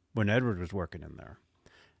when Edward was working in there.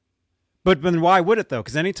 But then why would it though?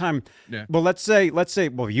 Because anytime, yeah. Well, let's say,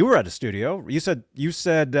 well, you were at a studio. You said,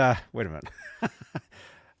 wait a minute.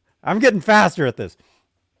 I'm getting faster at this.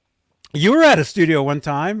 You were at a studio one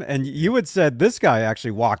time, and you had said this guy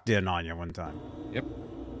actually walked in on you one time. Yep.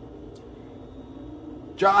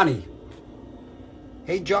 Johnny.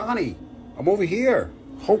 Hey, Johnny. I'm over here.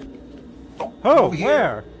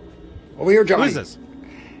 Where? Over here, Johnny. Who is this?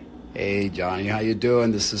 Hey, Johnny. How you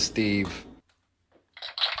doing? This is Steve.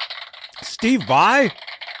 Steve Vai?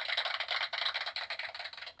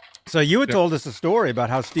 So you had told us a story about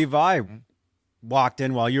how Steve Vai walked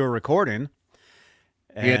in while you were recording.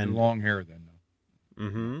 He had long hair then, though.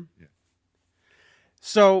 Mm-hmm. Yeah.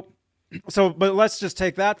 So, but let's just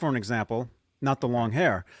take that for an example. Not the long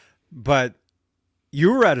hair, but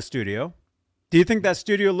you were at a studio. Do you think that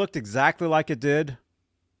studio looked exactly like it did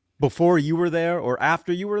before you were there or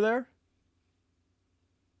after you were there?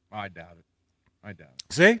 I doubt it.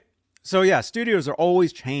 See? So, yeah, studios are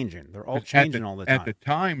always changing. They're all changing all the time. At the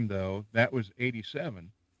time, though, that was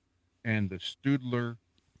 87, and the Studler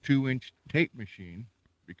 2-inch tape machine,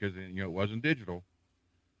 because it wasn't digital,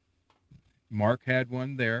 Mark had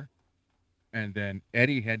one there, and then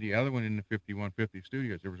Eddie had the other one in the 5150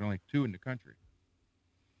 studios. There was only two in the country.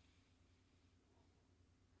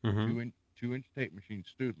 Mm-hmm. 2-inch tape machine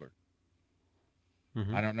Studler.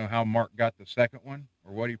 Mm-hmm. I don't know how Mark got the second one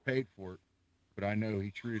or what he paid for it, but I know he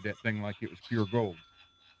treated that thing like it was pure gold.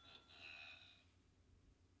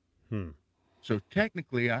 So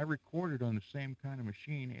technically, I recorded on the same kind of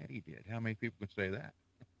machine Eddie did. How many people can say that?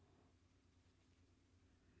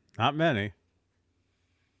 Not many.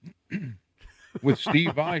 With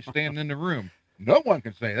Steve Vai standing in the room. No one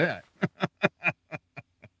can say that.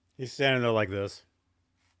 He's standing there like this.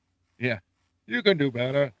 Yeah. You can do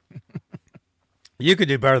better. You could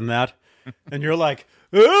do better than that. And you're like,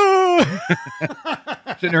 ooh!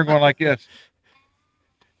 Sitting there going like this.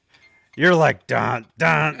 You're like, dun,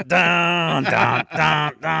 dun, dun, dun,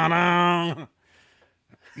 dun, dun, dun.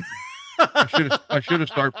 I should have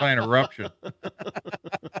started playing Eruption.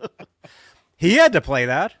 He had to play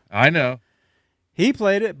that. I know. He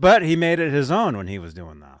played it, but he made it his own when he was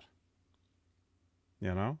doing that.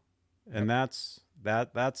 you know, and that's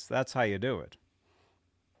how you do it.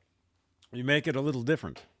 You make it a little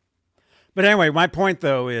different. But anyway, my point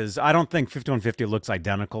though is I don't think 5150 looks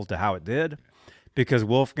identical to how it did, because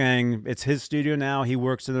Wolfgang, it's his studio now. He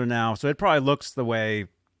works in there now, so it probably looks the way,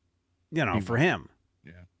 you know, for him.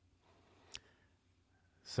 Yeah.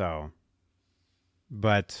 So,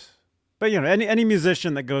 but you know, any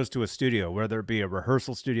musician that goes to a studio, whether it be a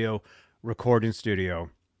rehearsal studio, recording studio,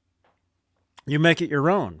 you make it your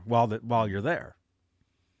own while you're there.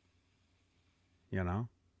 You know.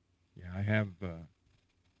 Yeah, I have.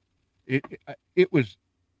 It was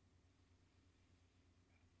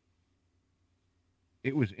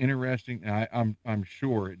interesting. I'm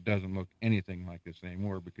sure it doesn't look anything like this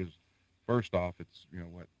anymore because, first off, it's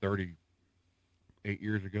 38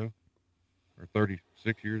 years ago, or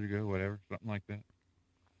 36 years ago, whatever, something like that.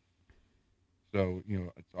 So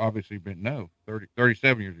it's obviously been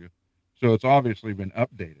 37 years ago. So it's obviously been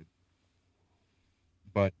updated.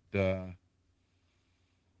 But let's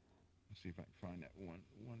see if I can find that one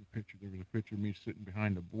picture. There was a picture of me sitting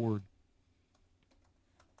behind the board.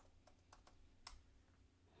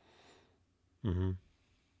 Mm-hmm.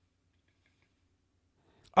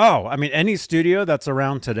 Oh, I mean, any studio that's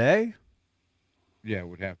around today, yeah, it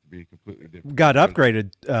would have to be completely different. Got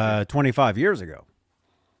upgraded 25 years ago,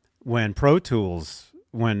 when Pro Tools,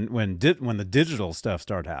 when the digital stuff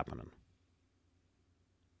started happening.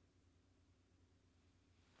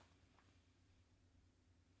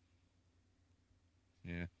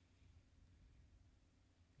 Yeah.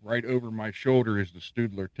 Right over my shoulder is the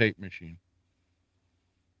Studler tape machine.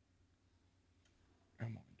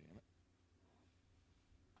 Come on, damn it.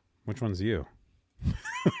 Which one's you?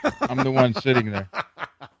 I'm the one sitting there.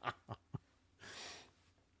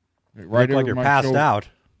 Right Look like you're passed shoulder. out.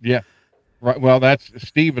 Yeah. Right. Well, that's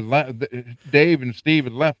Steve had left. Dave and Steve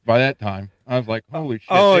had left by that time. I was like, holy shit.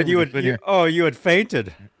 Oh, you had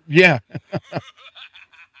fainted. Yeah.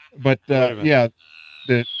 But yeah,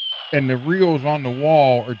 the reels on the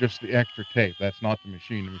wall are just the extra tape. That's not the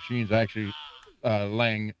machine. The machine's actually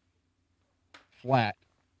laying flat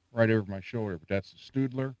right over my shoulder. But that's the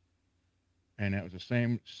Studler, and that was the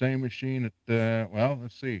same machine at well,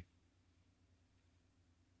 let's see.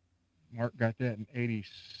 Mark got that in 80.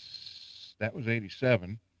 That was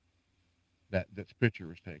 87. That picture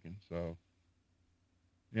was taken. So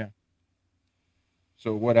yeah.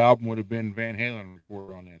 So what album would have been Van Halen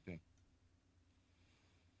recorded on that then?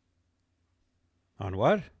 On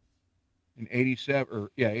what? In 87,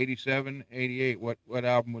 87, 88. What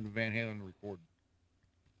album would Van Halen recorded?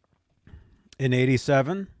 In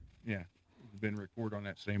 87? Yeah, it's been recorded on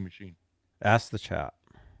that same machine. Ask the chat.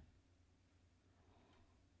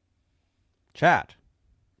 Chat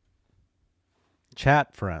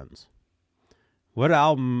friends. What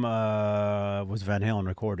album was Van Halen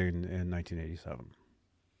recording in 1987?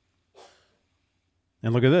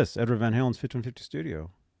 And look at this, Edward Van Halen's 5150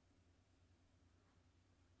 studio.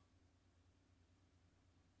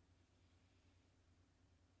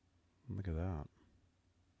 Look at that.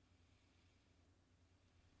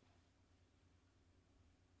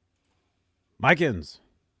 Mikins.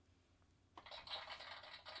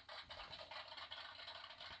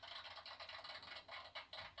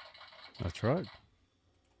 That's right.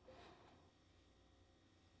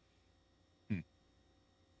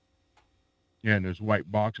 Yeah, and those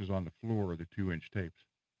white boxes on the floor are the 2-inch tapes.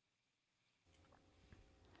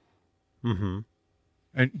 Mm-hmm.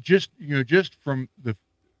 And just from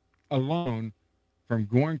alone, from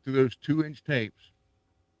going through those 2-inch tapes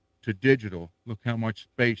to digital, look how much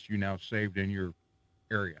space you now saved in your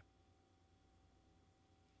area.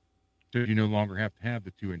 So you no longer have to have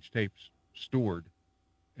the 2-inch tapes stored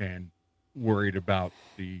and worried about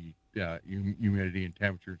the humidity and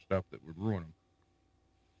temperature and stuff that would ruin them.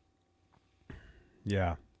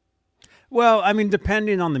 Yeah. Well, I mean,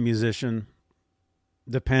 depending on the musician,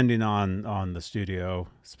 depending on the studio,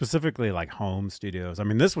 specifically like home studios. I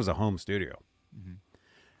mean, this was a home studio. Mm-hmm.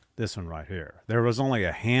 This one right here. There was only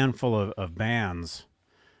a handful of bands,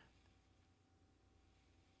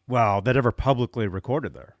 well, that ever publicly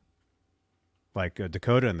recorded there. Like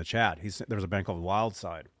Dakota in the chat. There was a band called Wild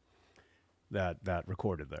Side that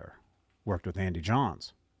recorded there. Worked with Andy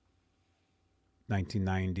Johns.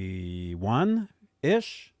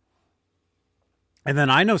 1991-ish. And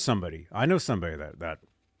then I know somebody that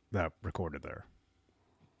recorded there.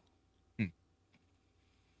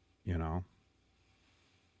 You know,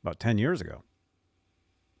 about 10 years ago.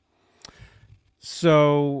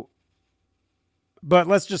 So, but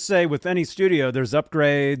let's just say with any studio, there's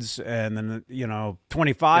upgrades, and then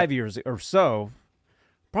 25 years or so,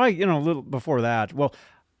 probably a little before that. Well,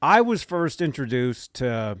 I was first introduced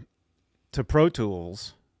to Pro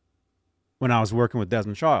Tools when I was working with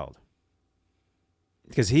Desmond Child,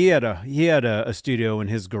 because he had a studio in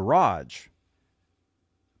his garage,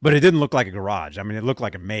 but it didn't look like a garage. I mean, it looked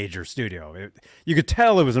like a major studio. You could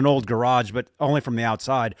tell it was an old garage, but only from the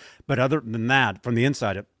outside. But other than that, from the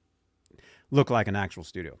inside, it looked like an actual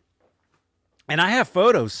studio. And I have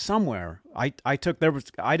photos somewhere. I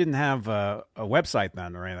didn't have a website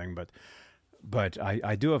then or anything, but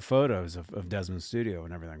I do have photos of Desmond's studio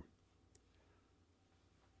and everything.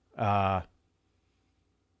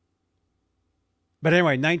 But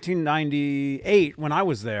anyway, 1998, when I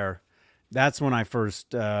was there, that's when I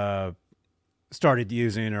first started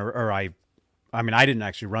using, or I didn't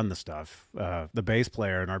actually run the stuff. The bass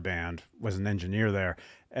player in our band was an engineer there,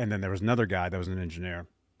 and then there was another guy that was an engineer.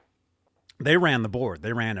 They ran the board.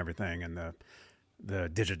 They ran everything, and the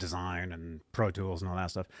digit design and Pro Tools and all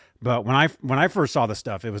that stuff. But when I first saw the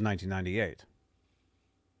stuff, it was 1998.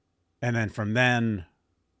 And then from then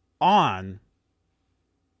on,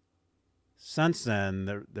 since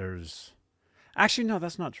then, there's... Actually, no,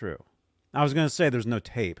 that's not true. I was going to say there's no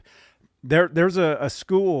tape. There's a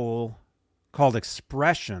school called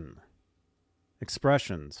Expressions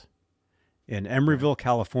in Emeryville,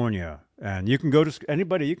 California. And you can go to...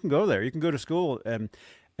 Anybody, you can go there. You can go to school and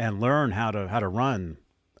learn how to run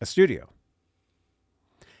a studio.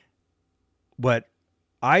 What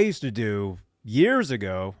I used to do years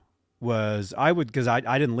ago was because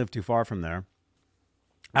I didn't live too far from there.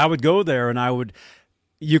 I would go there and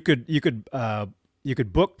you could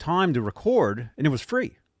book time to record, and it was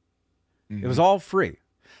free. Mm-hmm. It was all free.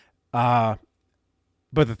 But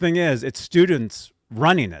the thing is, it's students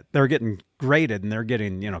running it. They're getting graded and they're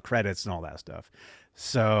getting, credits and all that stuff.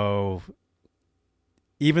 So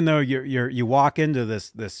even though you walk into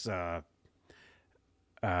this $1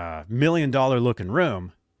 million looking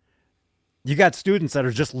room, you got students that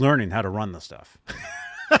are just learning how to run the stuff.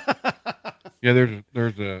 Yeah,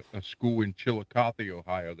 there's a school in Chillicothe,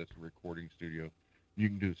 Ohio that's a recording studio. You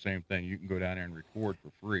can do the same thing. You can go down there and record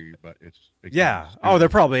for free, but yeah. Oh, they're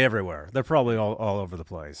probably everywhere. They're probably all over the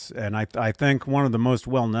place. And I think one of the most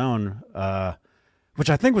well known,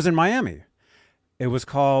 which I think was in Miami, it was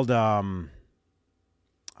called what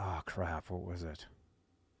was it?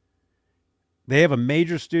 They have a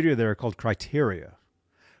major studio there called Criteria,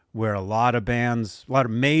 where a lot of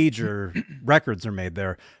major records are made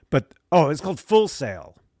there. But, it's called Full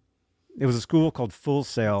Sail. It was a school called Full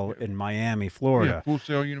Sail in Miami, Florida. Yeah, Full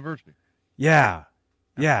Sail University. Yeah.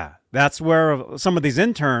 Yeah. That's where some of these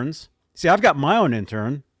interns... See, I've got my own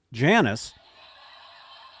intern, Janice.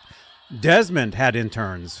 Desmond had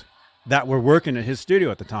interns that were working at his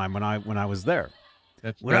studio at the time when I was there.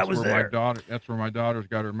 That's where my daughter's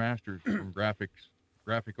got her master's from graphic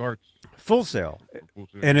arts. Full Sail.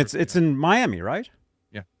 And it's in Miami, right?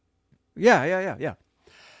 Yeah. Yeah.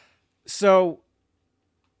 So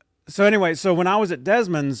anyway, when I was at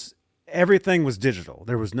Desmond's, everything was digital.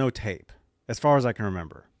 There was no tape, as far as I can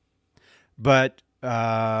remember. But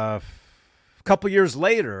a couple years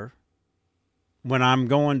later, when I'm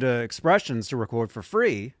going to Expressions to record for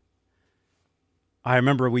free, I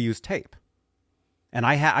remember we used tape. And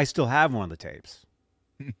I still have one of the tapes.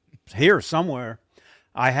 Here somewhere.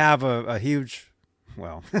 I have a huge,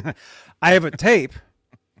 I have a tape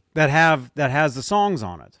that has the songs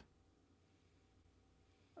on it.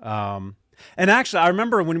 And actually, I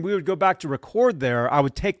remember when we would go back to record there, I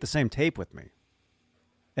would take the same tape with me,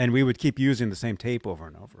 and we would keep using the same tape over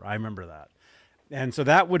and over. I remember that. And so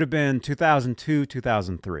that would have been 2002,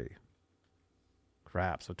 2003.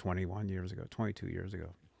 Crap, so 22 years ago.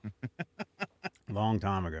 Long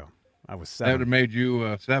time ago. I was 7. That would have made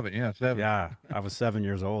you 7. Yeah, 7. Yeah, I was 7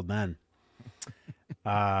 years old then.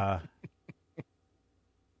 But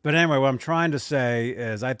anyway, what I'm trying to say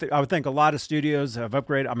is I would think a lot of studios have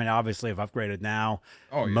upgraded. I mean, obviously have upgraded now.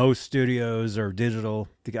 Oh, yeah. Most studios are digital.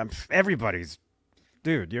 Everybody's...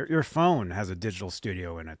 Dude, your phone has a digital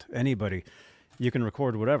studio in it. Anybody, you can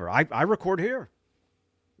record whatever. I record here.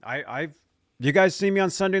 You guys see me on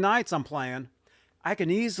Sunday nights, I'm playing. I can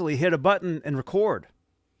easily hit a button and record.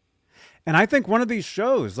 And I think one of these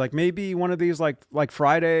shows, like maybe one of these like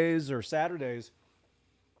Fridays or Saturdays,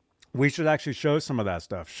 we should actually show some of that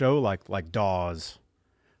stuff. Show like DAWs,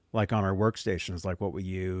 like on our workstations, like what we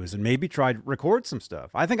use, and maybe try to record some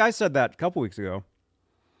stuff. I think I said that a couple weeks ago.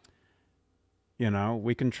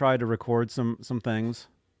 We can try to record some things,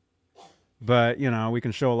 but we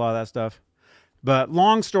can show a lot of that stuff. But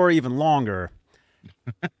long story, even longer.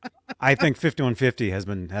 I think 5150 has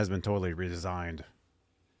been totally redesigned.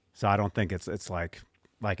 So I don't think it's like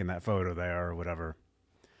in that photo there or whatever.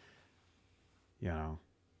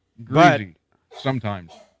 Greasy.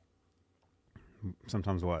 Sometimes.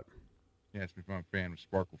 Sometimes what? Yes, if I'm a fan of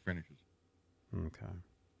sparkle finishes. Okay.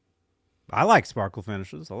 I like sparkle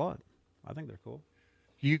finishes a lot. I think they're cool.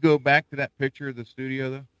 Can you go back to that picture of the studio,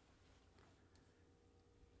 though?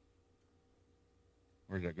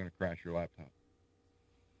 Or is that going to crash your laptop?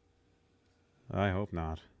 I hope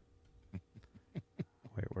not.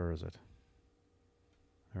 Wait, where is it?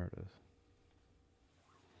 There it is.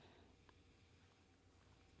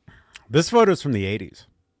 This photo is from the 80s.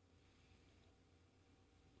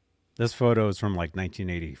 This photo is from like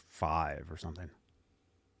 1985 or something.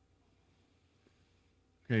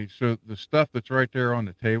 Okay, so the stuff that's right there on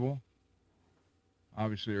the table,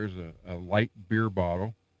 obviously there's a light beer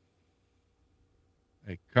bottle,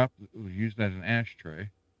 a cup that was used as an ashtray,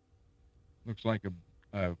 looks like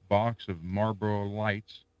a box of Marlboro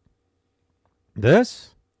Lights.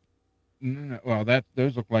 This? No, well,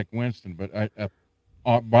 those look like Winston, but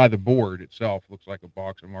by the board itself looks like a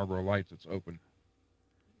box of Marlboro Lights that's open.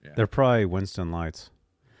 Yeah. They're probably Winston lights.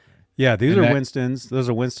 Yeah, these are Winston's. Those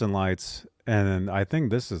are Winston lights. And then I think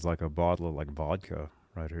this is like a bottle of like vodka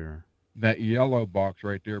right here. That yellow box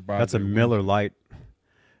right there by That's a Miller Winston. Lite.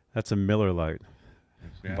 That's a Miller Lite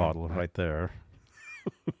Yeah, bottle right there.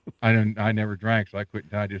 I never drank, so I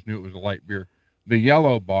couldn't. I just knew it was a light beer. The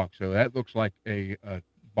yellow box, though, that looks like a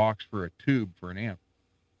box for a tube for an amp.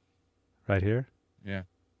 Right here? Yeah.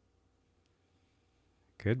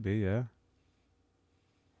 Could be, yeah.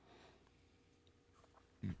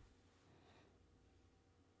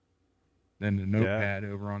 Then the notepad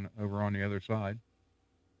over on the other side.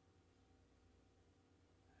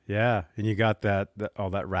 Yeah, and you got all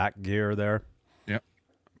that rack gear there. Yep.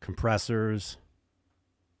 Compressors.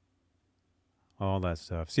 All that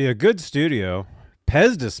stuff. See, a good studio.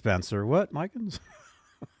 Pez dispenser. What, Mikens?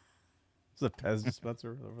 It's a Pez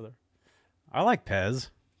dispenser over there. I like Pez.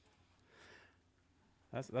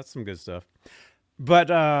 That's some good stuff. But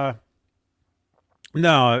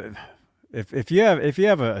no, if you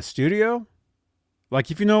have a studio, like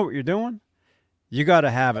if you know what you're doing, you got to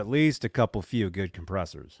have at least a few good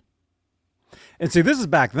compressors. And see, this is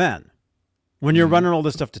back then when you're running all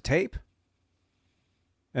this stuff to tape.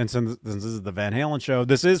 And since this is the Van Halen show,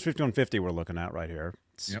 this is 5150 we're looking at right here.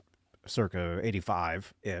 It's circa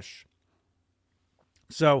 85-ish.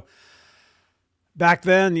 So back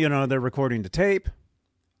then, they're recording to tape,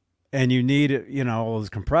 and you need, all those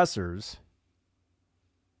compressors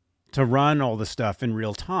to run all the stuff in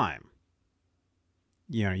real time.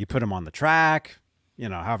 You put them on the track,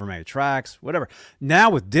 however many tracks, whatever. Now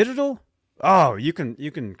with digital, you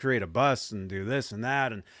can create a bus and do this and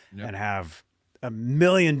that and have a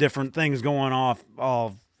million different things going off.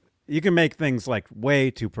 You can make things like way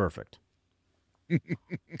too perfect.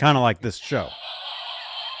 Kind of like this show.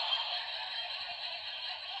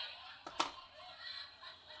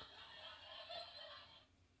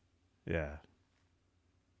 Yeah.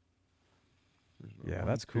 Yeah,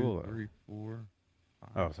 that's cool. 2, 3, 4,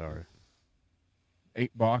 5, oh, sorry.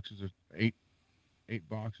 8 boxes of 8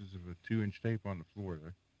 boxes of a 2-inch tape on the floor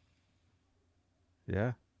there.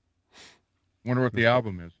 Yeah. Wonder what the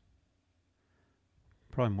album is.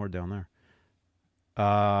 Probably more down there.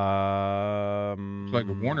 It's like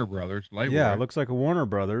a Warner Brothers label. Yeah, right? it looks like a Warner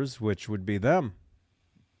Brothers, which would be them.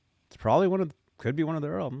 It's probably could be one of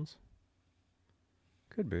their albums.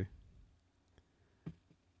 Could be.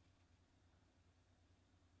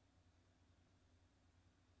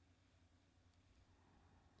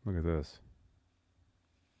 Look at this.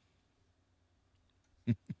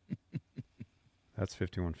 That's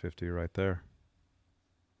 5150 right there.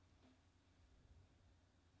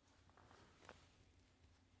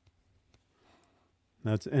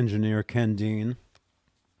 That's engineer Ken Dean.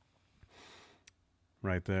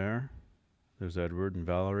 Right there. There's Edward and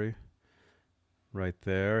Valerie. Right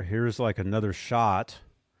there. Here's like another shot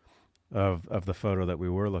of the photo that we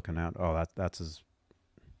were looking at. Oh, that's as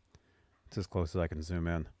close as I can zoom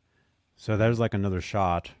in. So there's like another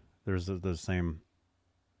shot. There's the same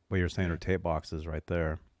way you're saying are tape boxes right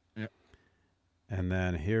there. Yep. And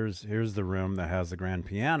then here's the room that has the grand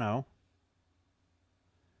piano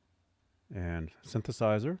and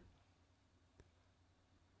synthesizer.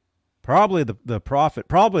 Probably the Prophet,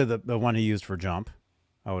 probably the one he used for Jump,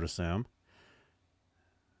 I would assume.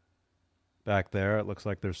 Back there, it looks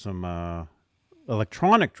like there's some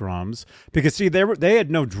electronic drums, because see they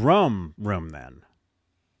had no drum room then.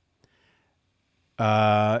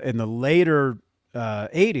 In the later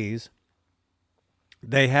 80s,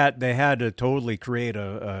 they had to totally create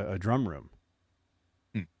a drum room.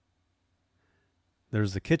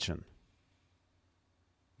 There's the kitchen.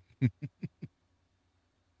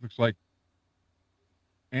 Looks like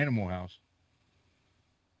Animal House.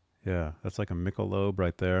 Yeah, that's like a Michelob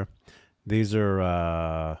right there. These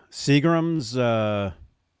are Seagram's,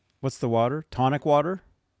 what's the water? Tonic water?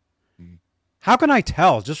 Hmm. How can I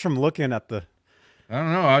tell just from looking at the... I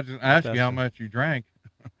don't know. I just asked you how much you drank.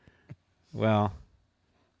 Well,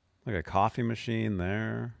 like a coffee machine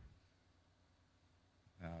there.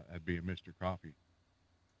 That'd be a Mr. Coffee.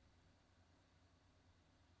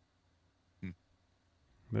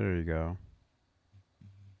 There you go.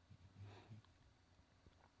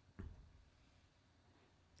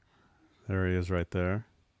 There he is right there.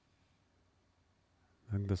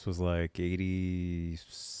 I think this was like 87.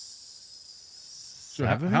 So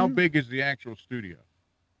how big is the actual studio?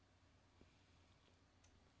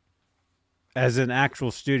 As an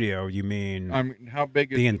actual studio, you mean? I mean, how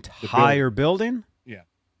big is the entire building? Yeah.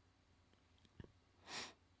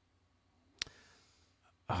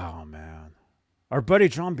 Oh man, our buddy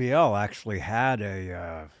John Biel actually had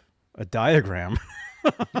a diagram.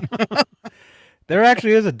 There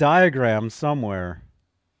actually is a diagram somewhere.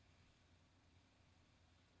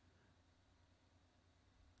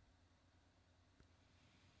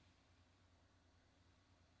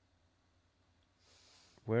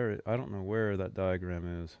 Where, I don't know where that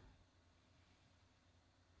diagram is.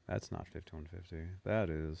 That's not 5150. That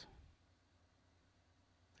is.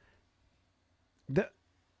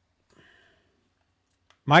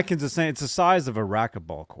 Mike is saying it's the size of a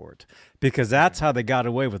racquetball court because that's how they got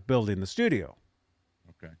away with building the studio.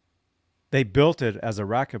 Okay. They built it as a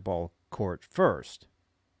racquetball court first,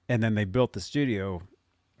 and then they built the studio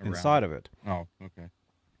inside of it. Oh, okay.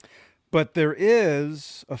 But there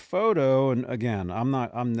is a photo, and again,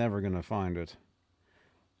 I'm never going to find it.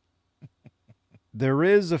 There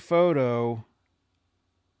is a photo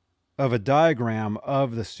of a diagram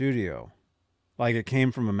of the studio. Like it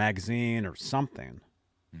came from a magazine or something.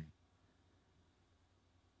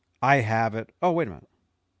 I have it. Oh, wait a minute.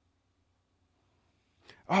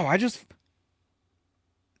 Oh, did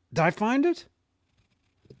I find it?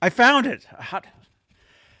 I found it.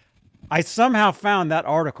 I somehow found that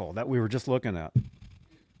article that we were just looking at.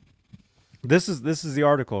 This is the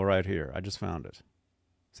article right here. I just found it.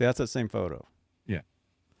 See, that's that same photo. Yeah.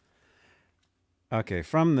 Okay,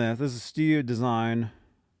 from this is studio design,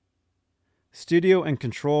 studio and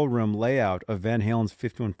control room layout of Van Halen's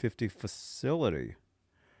 5150 facility.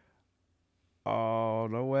 Oh,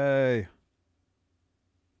 no way.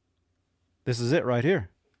 This is it right here.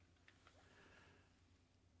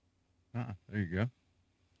 There you go.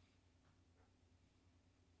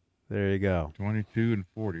 There you go. 22 and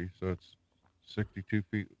 40, so it's 62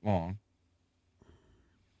 feet long.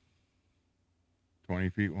 20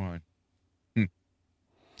 feet wide.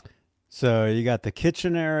 So you got the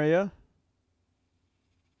kitchen area,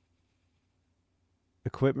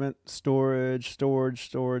 equipment, storage,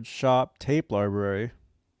 shop, tape library.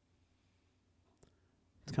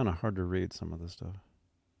 It's kind of hard to read some of this stuff.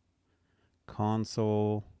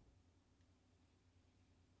 Console.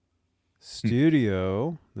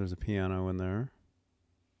 Studio. There's a piano in there.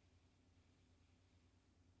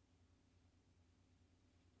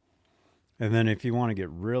 And then if you want to get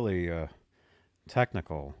really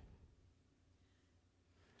technical,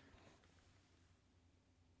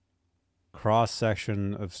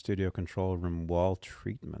 cross-section of studio control room wall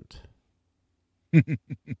treatment.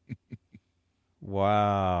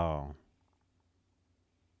 Wow.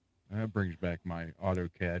 That brings back my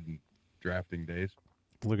AutoCAD and drafting days.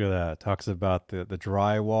 Look at that. Talks about the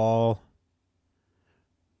drywall,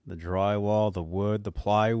 the wood, the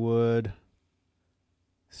plywood,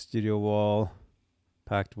 studio wall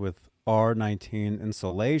packed with R19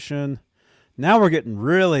 insulation. Now we're getting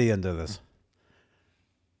really into this.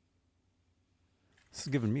 This is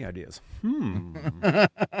giving me ideas. You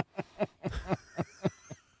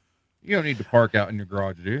don't need to park out in your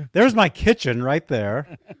garage, do you? There's my kitchen right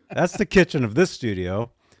there. That's the kitchen of this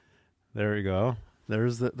studio. There you go.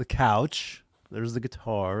 There's the couch. There's the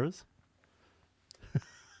guitars.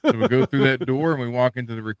 So we go through that door and we walk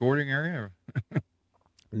into the recording area?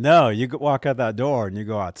 No, you walk out that door and you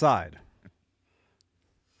go outside.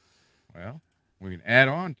 Well, we can add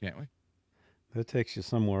on, can't we? That takes you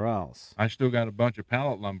somewhere else. I still got a bunch of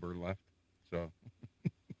pallet lumber left, so.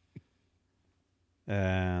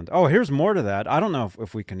 And here's more to that. I don't know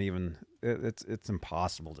if we can even. It's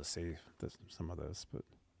impossible to see some of this, but.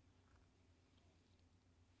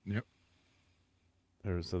 Yep.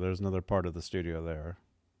 There's another part of the studio there.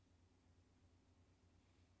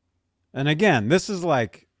 And again, this is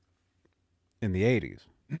like in the 80s.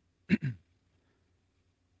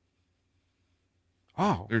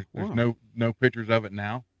 Oh, there's wow. no pictures of it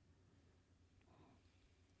now.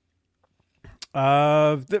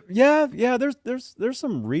 Yeah. There's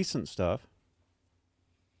some recent stuff.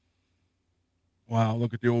 Wow,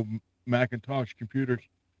 look at the old Macintosh computers.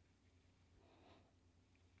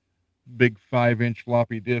 Big 5-inch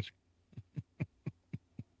floppy disk.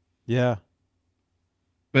 Yeah,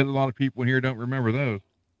 Bet a lot of people here don't remember those.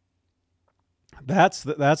 that's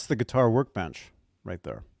the guitar workbench right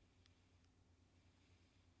there.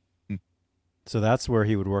 Hmm. So that's where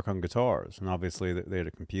he would work on guitars, and obviously they had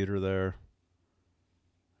a computer there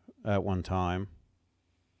at one time.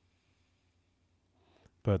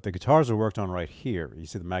 But the guitars are worked on right here. You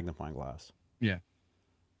see the magnifying glass. Yeah.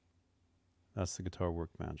 That's the guitar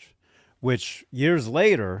workbench, which years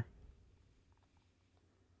later,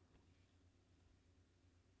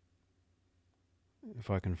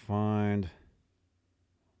 if I can find,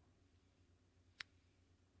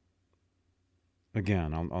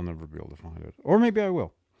 again, I'll never be able to find it, or maybe I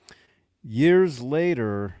will. Years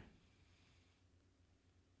later,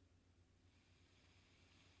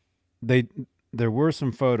 there were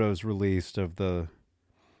some photos released of the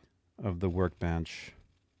workbench.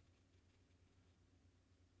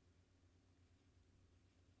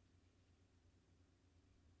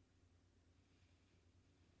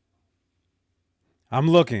 I'm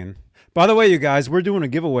looking. By the way, you guys, we're doing a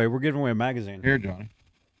giveaway. We're giving away a magazine Here, Johnny.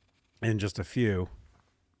 in just a few.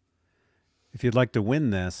 If you'd like to win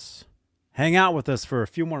this, hang out with us for a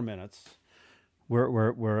few more minutes.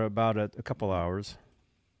 We're about a couple hours.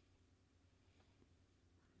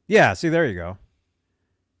 Yeah, see, there you go.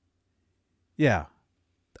 Yeah.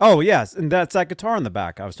 Oh, yes, and that's that guitar in the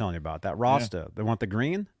back I was telling you about, that Rasta. They want the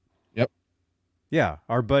green? Yep. Yeah,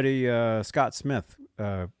 our buddy Scott Smith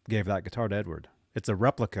gave that guitar to Edward. It's a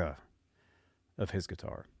replica of his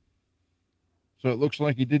guitar. So it looks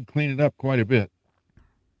like he did clean it up quite a bit.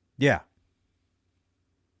 Yeah.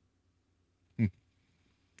 Hmm.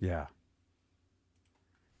 Yeah.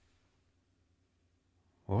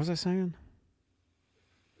 What was I saying?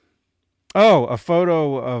 Oh, a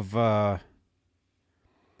photo of...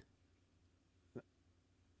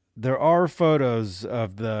 there are photos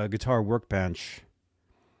of the guitar workbench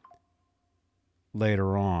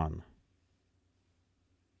later on.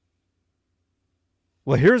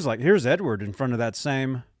 Well, here's Edward in front of that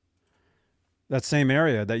same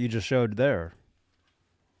area that you just showed there.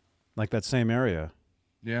 Like that same area.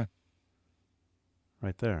 Yeah.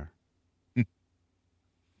 Right there. In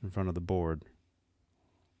front of the board.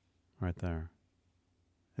 Right there.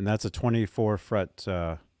 And that's a 24 fret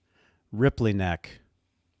Ripley neck.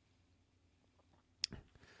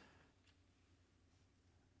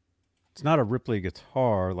 It's not a Ripley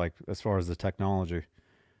guitar, like as far as the technology.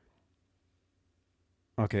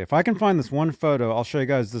 Okay, if I can find this one photo, I'll show you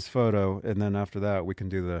guys this photo, and then after that we can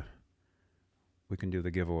do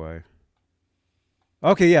the giveaway.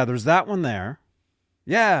 Okay, yeah, there's that one there.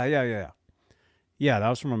 Yeah. Yeah, that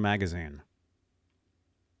was from a magazine.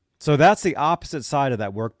 So that's the opposite side of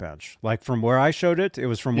that workbench. Like from where I showed it, it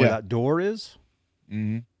was from where that door is.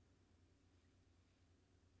 Mm-hmm.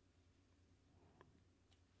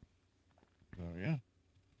 So yeah.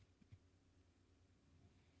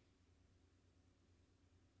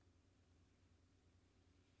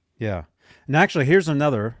 Yeah. And actually here's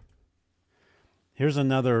another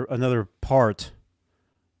part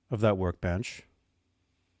of that workbench.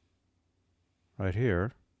 Right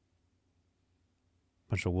here.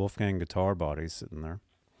 Bunch of Wolfgang guitar bodies sitting there.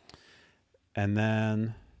 And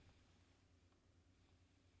then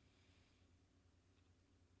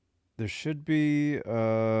there should be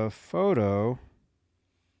a photo.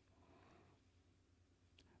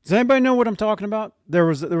 Does anybody know what I'm talking about? There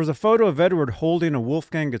was a photo of Edward holding a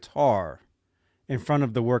Wolfgang guitar in front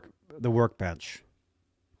of the workbench.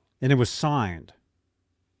 And it was signed.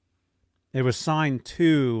 It was signed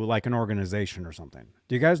to like an organization or something.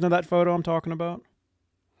 Do you guys know that photo I'm talking about?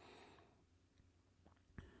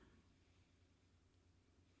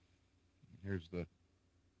 Here's the...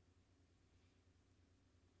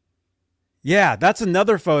 Yeah, that's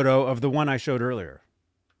another photo of the one I showed earlier.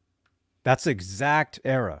 That's the exact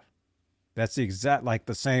era. That's the exact, like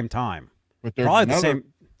the same time. But there's probably another, the same.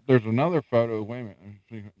 There's another photo. Wait a minute. Let me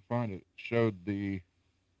see if I can find it. It showed the...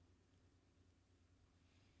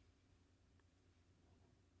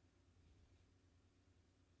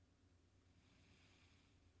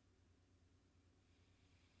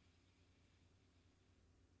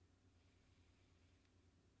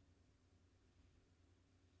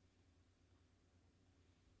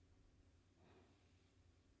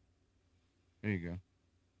 There you go.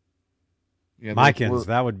 Yeah, Mikins,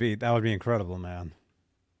 that would be incredible, man.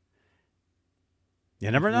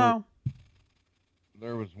 You never know.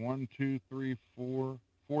 There was 1, 2, 3, 4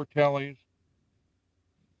 tellys,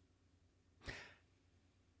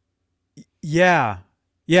 Yeah.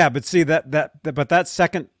 Yeah, but see but that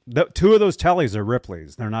second, two of those tellies are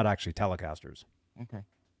Ripley's. They're not actually Telecasters. Okay.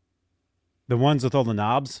 The ones with all the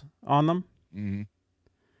knobs on them? Mm-hmm.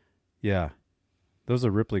 Yeah. Those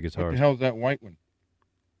are Ripley What guitars. the hell's that white one?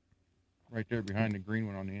 Right there behind the green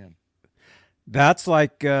one on the end. That's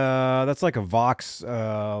like a Vox,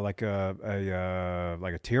 like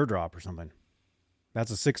a teardrop or something.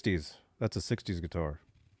 That's a 60s. That's a 60s guitar.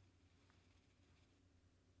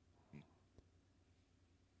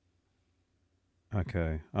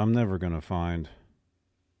 Okay, I'm never going to find.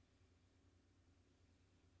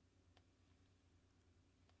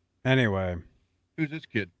 Anyway. Who's this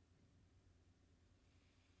kid?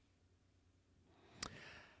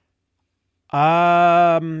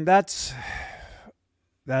 That's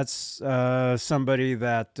somebody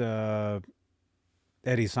that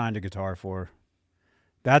Eddie signed a guitar for.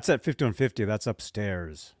 That's at 5150. That's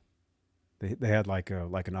upstairs. They had like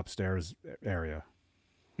an upstairs area.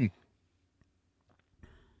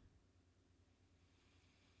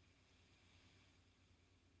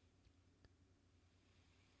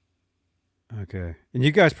 Okay. And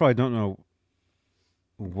you guys probably don't know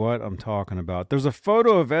what I'm talking about. There's a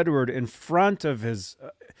photo of Edward in front of his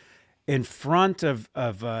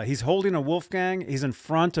he's holding a Wolfgang. He's in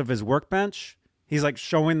front of his workbench. He's like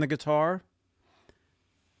showing the guitar.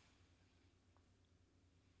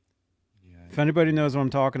 Yeah. If anybody knows what I'm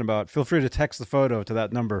talking about, feel free to text the photo to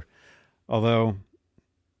that number. Although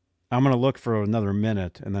I'm going to look for another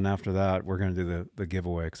minute, and then after that, we're going to do the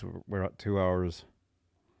giveaway because we're at 2 hours.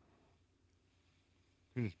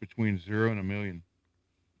 It's between 0 and 1 million.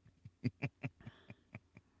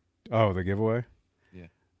 Oh, the giveaway? Yeah.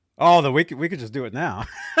 Oh, we could just do it now.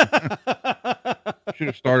 Should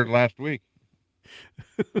have started last week.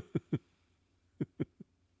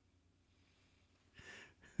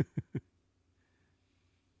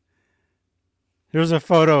 Here's a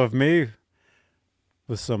photo of me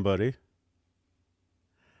with somebody.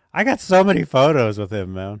 I got so many photos with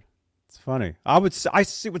him, man. It's funny. I would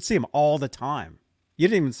see him all the time. You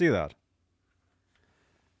didn't even see that.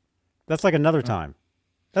 That's like another time.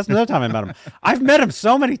 That's another time I met him. I've met him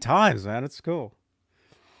so many times, man. It's cool.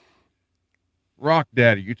 Rock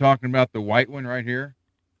Daddy, you talking about the white one right here?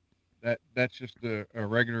 That's just a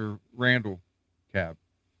regular Randall cab.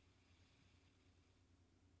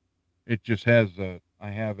 It just has I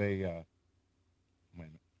have a wait a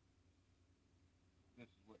minute. This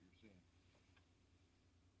is what you're seeing.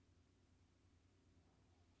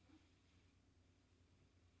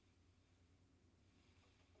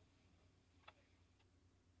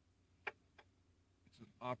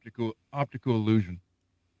 It's an optical illusion.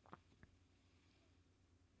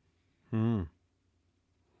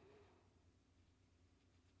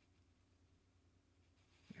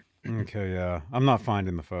 Okay, yeah. I'm not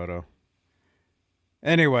finding the photo.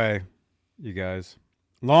 Anyway, you guys.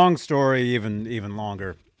 Long story, even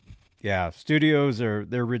longer. Yeah, studios they're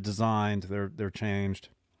redesigned, they're changed.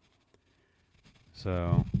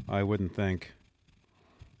 So I wouldn't think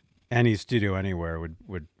any studio anywhere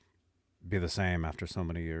would be the same after so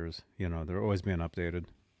many years. You know, they're always being updated.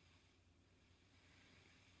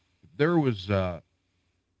 There was I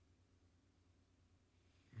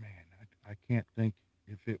can't think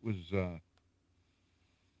if it was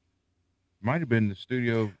might have been the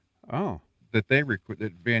studio that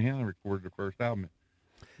that Van Halen recorded the first album.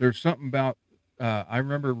 There's something about I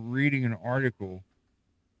remember reading an article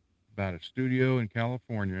about a studio in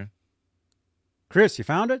California. Chris, you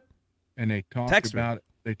found it? And they talked about it.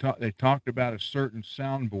 They talked about a certain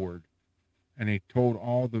soundboard, and they told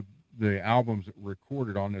all the albums that were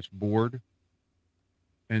recorded on this board.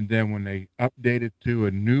 And then when they updated to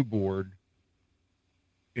a new board,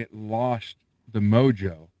 it lost the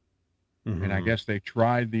mojo. Mm-hmm. And I guess they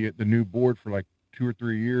tried the new board for like 2 or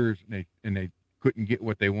 3 years, and they couldn't get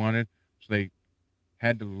what they wanted, so they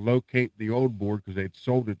had to locate the old board because they'd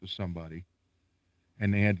sold it to somebody,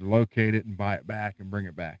 and they had to locate it and buy it back and bring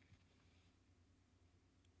it back.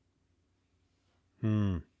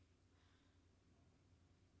 Oh.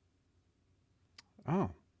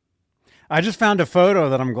 I just found a photo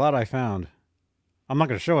that I'm glad I found. I'm not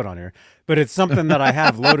going to show it on here, but it's something that I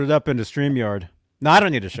have loaded up into StreamYard. No, I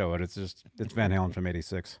don't need to show it. It's Van Halen from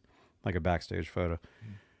 '86, like a backstage photo.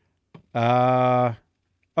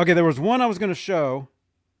 Okay, there was one I was going to show,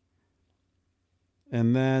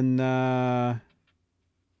 and then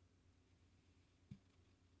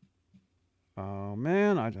oh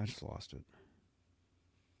man, I just lost it.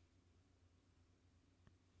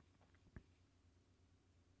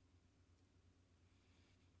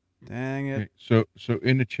 Dang it. Okay, so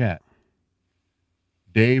in the chat,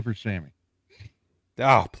 Dave or Sammy?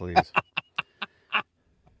 Oh, please.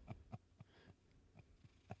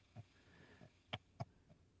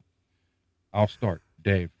 I'll start,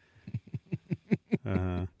 Dave.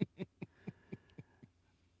 Uh-huh.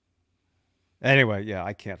 Anyway, yeah,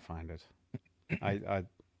 I can't find it.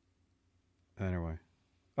 Anyway.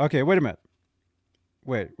 Okay, wait a minute.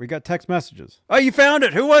 Wait, we got text messages. Oh, you found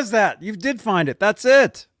it. Who was that? You did find it. That's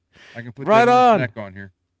it. I can put right that on. neck on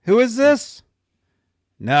here. Who is this?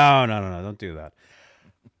 No, don't do that.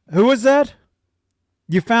 Who was that?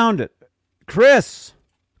 You found it. Chris,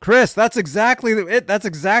 that's exactly it. That's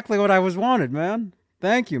exactly what I was wanted, man.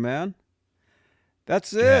 Thank you, man.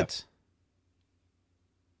 That's it.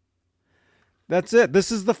 That's it.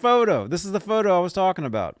 This is the photo. This is the photo I was talking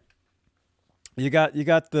about. You got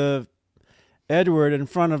the Edward in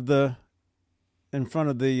front of the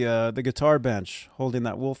guitar bench holding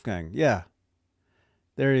that Wolfgang. Yeah.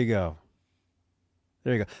 There you go.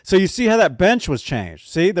 There you go. So you see how that bench was changed.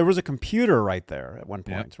 See, there was a computer right there at one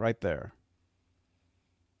point, right there.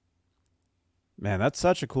 Man, that's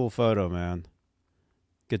such a cool photo, man.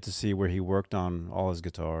 Get to see where he worked on all his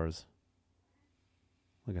guitars.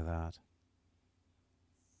 Look at that.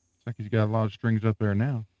 It's like he's got a lot of strings up there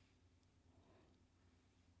now.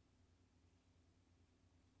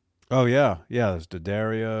 Oh, yeah. Yeah, there's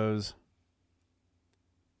D'Addario's.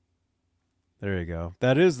 There you go.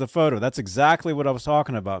 That is the photo. That's exactly what I was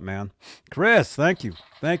talking about, man. Chris, thank you.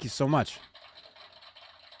 Thank you so much.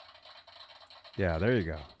 Yeah, there you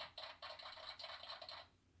go.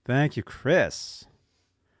 Thank you, Chris.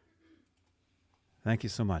 Thank you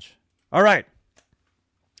so much. All right.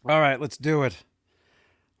 Let's do it.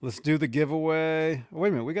 Let's do the giveaway. Oh, wait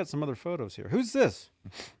a minute. We got some other photos here. Who's this?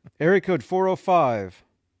 Area code 405.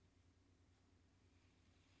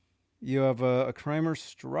 You have a Kramer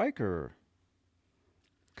Striker.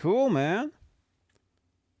 Cool, man.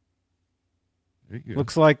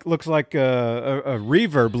 Looks like a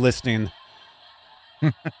reverb listening.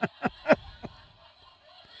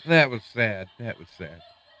 That was sad.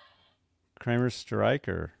 Kramer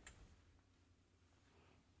Striker.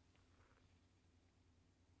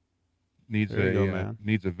 Needs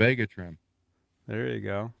a Vega trim. There you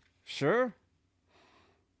go. Sure.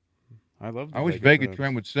 I wish Vega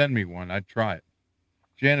trim would send me one. I'd try it.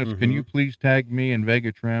 Janice, can you please tag me in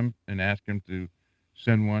Vega trim and ask him to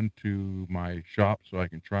send one to my shop so I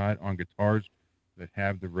can try it on guitars that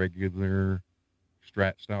have the regular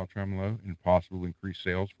Strat style tremolo and possibly increase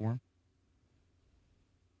sales for him?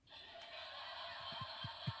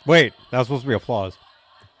 Wait, that was supposed to be applause.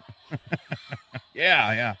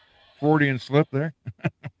 Yeah. Freudian slip there.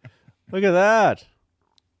 Look at that.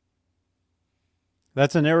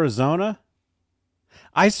 That's in Arizona?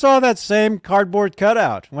 I saw that same cardboard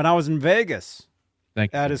cutout when I was in Vegas.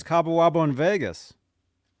 Thank you. At his Cabo Wabo in Vegas.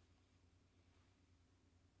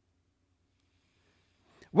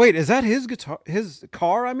 Wait, is that his guitar? His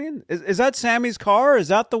car? I mean, is that Sammy's car? Is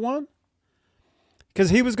that the one? Because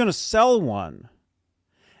he was going to sell one,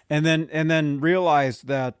 and then realized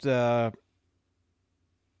that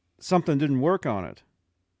something didn't work on it.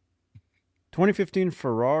 2015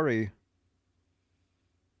 Ferrari.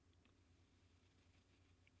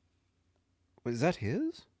 Was that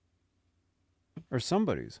his? Or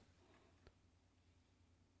somebody's?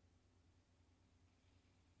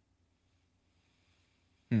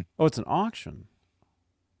 Oh, it's an auction.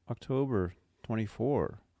 October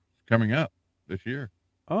 24. It's coming up this year.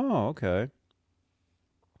 Oh, okay.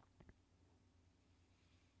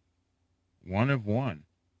 One of one.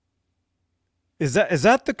 Is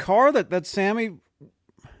that the car that Sammy?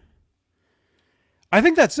 I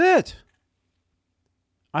think that's it.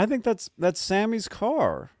 I think that's Sammy's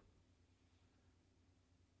car.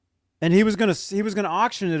 And he was gonna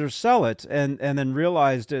auction it or sell it, and then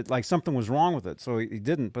realized it like something was wrong with it, so he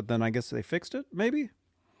didn't. But then I guess they fixed it, maybe.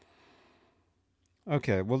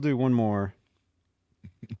 Okay, we'll do one more.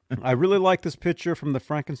 I really like this picture from the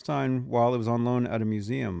Frankenstein while it was on loan at a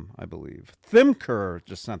museum, I believe. Thimker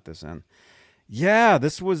just sent this in. Yeah,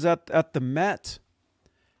 this was at the Met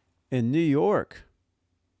in New York.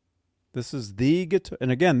 This is the guitar,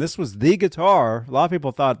 and again, this was the guitar. A lot of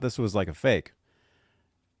people thought this was like a fake.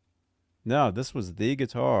 No, this was the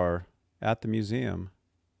guitar at the museum.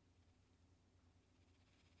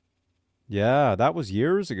 Yeah, that was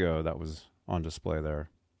years ago that was on display there.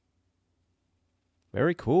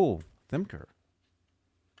 Very cool. Thimker.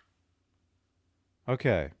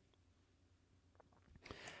 Okay.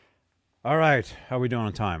 All right. How are we doing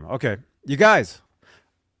on time? Okay. You guys,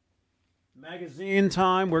 magazine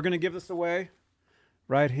time. We're going to give this away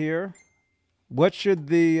right here. What should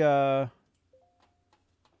the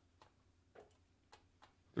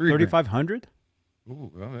 3,500?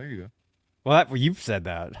 Ooh, well, there you go. Well, you said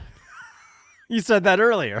that. You said that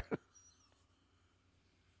earlier.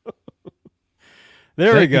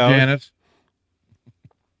 There we Thank you, go. Janice.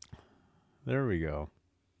 There we go.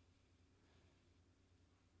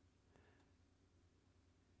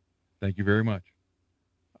 Thank you very much.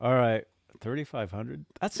 All right. 3,500.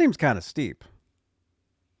 That seems kind of steep.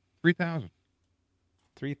 3,000.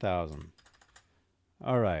 3,000.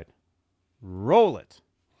 All right. Roll it.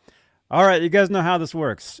 All right. You guys know how this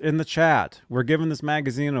works. In the chat, we're giving this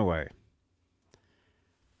magazine away.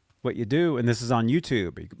 What you do, and this is on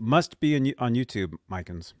YouTube. It must be on YouTube,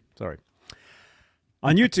 Mikens. Sorry.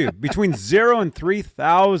 On YouTube, between 0 and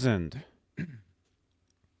 3,000.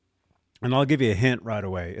 And I'll give you a hint right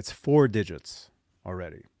away. It's 4 digits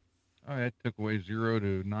already. Oh, that took away 0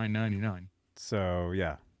 to 999. So,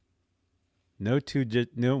 yeah. No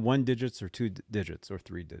 1 digits or 2 digits or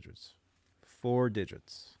 3 digits. 4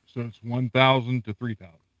 digits. So it's 1,000 to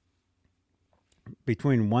 3,000.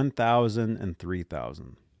 Between 1,000 and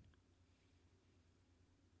 3,000.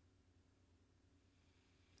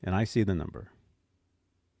 And I see the number.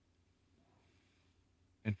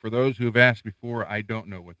 And for those who have asked before, I don't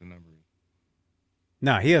know what the number is.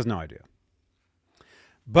 No, he has no idea.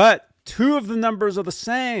 But 2 of the numbers are the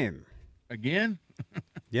same. Again?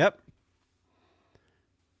 Yep.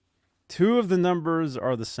 2 of the numbers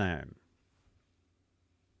are the same.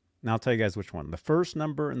 Now I'll tell you guys which one. The first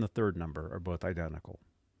number and the third number are both identical.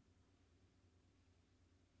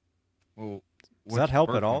 Well, does that help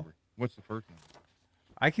at all? Number? What's the first number?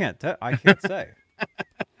 I can't say.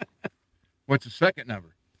 What's the second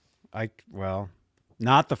number?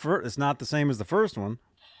 Not the first. It's not the same as the first one.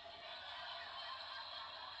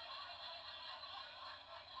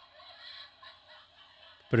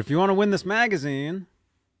 But if you want to win this magazine,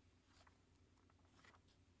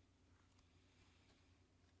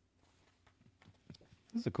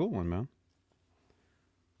 this is a cool one, man.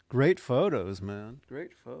 Great photos, man.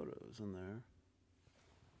 Great photos in there.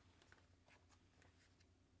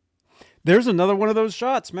 There's another one of those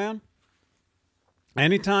shots, man.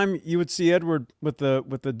 Anytime you would see Edward with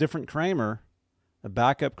the different Kramer, a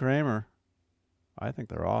backup Kramer, I think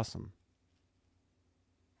they're awesome.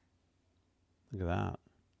 Look at that.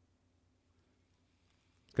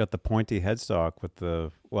 It's got the pointy headstock with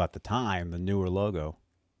at the time, the newer logo.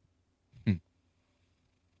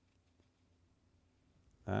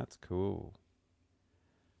 That's cool.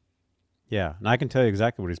 Yeah, and I can tell you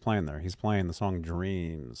exactly what he's playing there. He's playing the song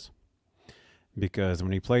Dreams. Because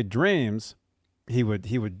when he played Dreams, he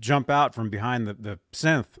would jump out from behind the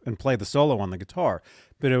synth and play the solo on the guitar.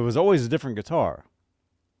 But it was always a different guitar.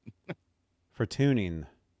 For tuning.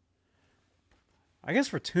 I guess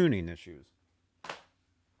for tuning issues.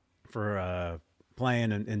 For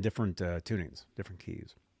playing in different tunings, different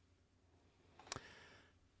keys.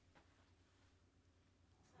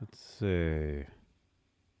 Let's see.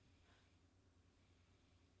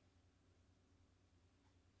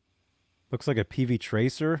 Looks like a PV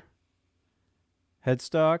Tracer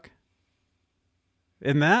headstock.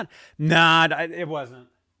 Isn't that? Nah, it wasn't.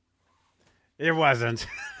 It wasn't.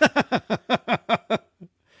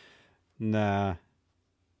 Nah.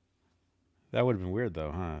 That would have been weird,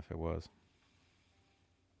 though, huh, if it was.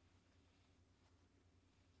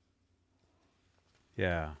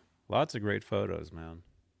 Yeah. Lots of great photos, man.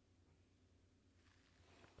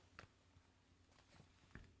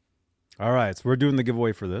 All right, so we're doing the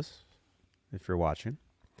giveaway for this, if you're watching.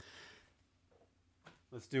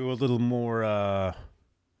 Let's do a little more...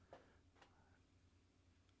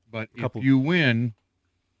 But if you win,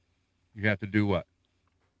 you have to do what?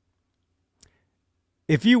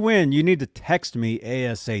 If you win, you need to text me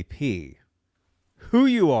ASAP who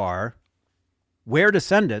you are, where to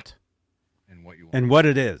send it, and what you want. and what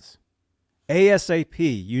it is.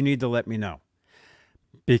 ASAP, you need to let me know.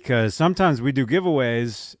 Because sometimes we do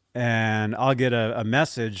giveaways and I'll get a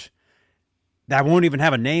message that won't even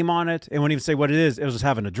have a name on it. It won't even say what it is. It'll just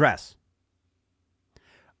have an address.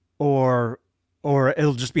 Or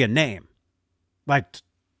it'll just be a name.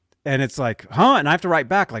 And it's like, huh? And I have to write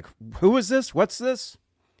back like, who is this? What's this?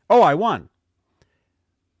 Oh, I won.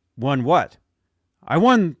 Won what? I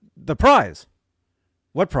won the prize.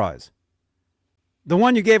 What prize? The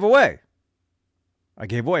one you gave away. I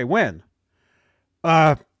gave away when?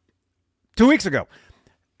 2 weeks ago.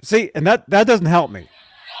 See, and that doesn't help me.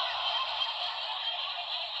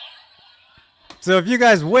 So if you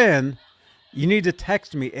guys win, you need to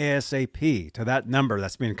text me ASAP to that number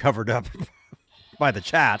that's being covered up by the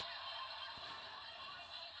chat.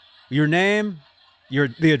 Your name,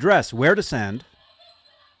 the address, where to send,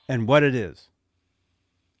 and what it is.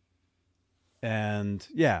 And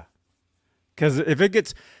yeah, because if it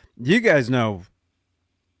gets, you guys know.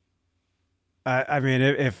 I mean,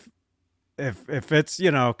 if it's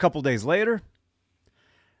a couple days later,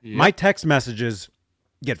 Yep. My text messages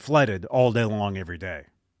get flooded all day long every day.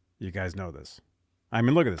 You guys know this. I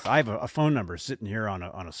mean, look at this. I have a phone number sitting here on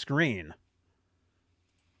a screen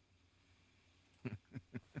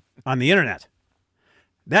on the internet.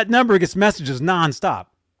 That number gets messages nonstop.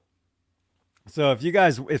 So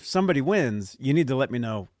if somebody wins, you need to let me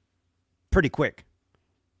know pretty quick.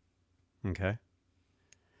 Okay.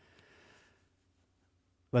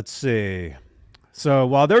 Let's see. So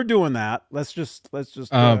while they're doing that, let's just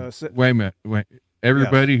sit. Wait a minute. Wait.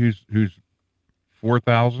 Everybody who's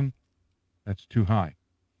 4,000, that's too high.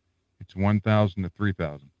 It's 1,000 to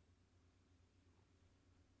 3,000.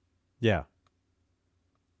 Yeah.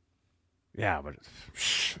 Yeah, but it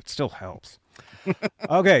still helps.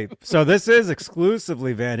 Okay, so this is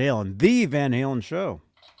exclusively Van Halen, the Van Halen Show,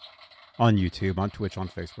 on YouTube, on Twitch, on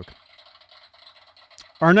Facebook.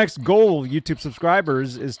 Our next goal, YouTube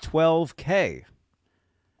subscribers, is 12K.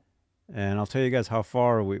 And I'll tell you guys how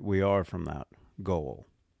far we are from that goal.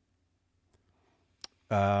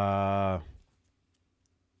 We're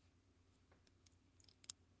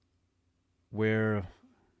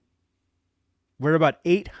about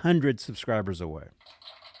 800 subscribers away.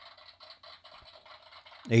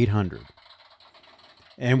 800.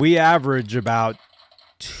 And we average about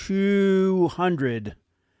 200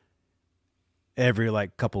 every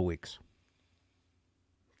couple weeks.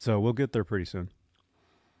 So we'll get there pretty soon.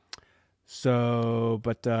 So,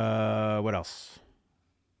 but what else?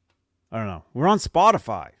 I don't know. We're on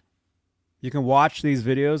Spotify. You can watch these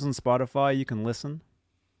videos on Spotify. You can listen.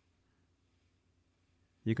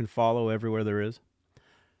 You can follow everywhere there is.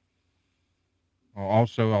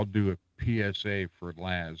 Also, I'll do a PSA for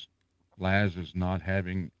Laz. Laz is not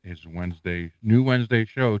having his new Wednesday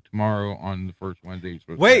show tomorrow on the first Wednesday.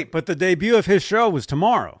 Wait, but the debut of his show was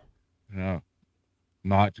tomorrow. No,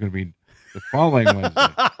 it's going to be the following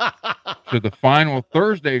Wednesday. So the final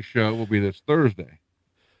Thursday show will be this Thursday.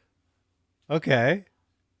 Okay.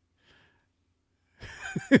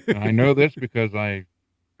 And I know this because I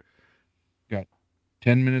got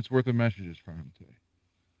 10 minutes worth of messages from him today.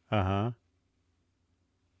 Uh-huh.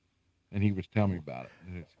 And he was telling me about it.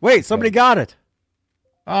 Wait, somebody got it.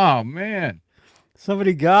 Oh, man.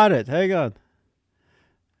 Somebody got it. Hang on.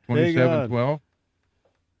 2712?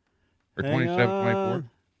 Or 2724?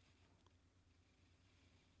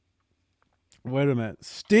 Wait a minute.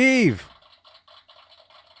 Steve.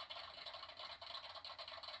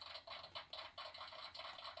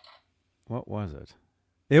 What was it?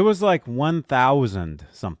 It was like 1,000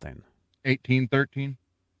 something. 1813?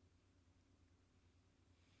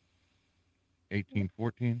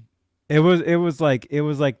 1814? It was like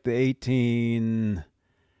the 18.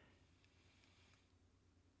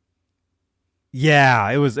 Yeah,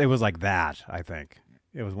 it was like that, I think.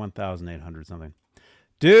 It was 1,800 something.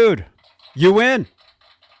 Dude, you win.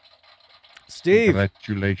 Steve.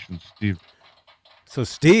 Congratulations, Steve. So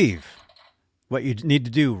Steve, what you need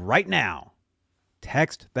to do right now,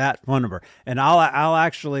 text that phone number. And I'll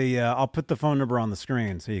actually I'll put the phone number on the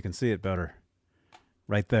screen so you can see it better.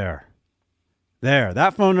 Right there. There,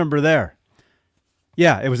 that phone number there.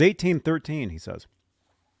 Yeah, it was 1813, he says.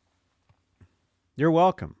 You're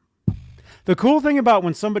welcome. The cool thing about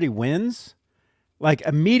when somebody wins,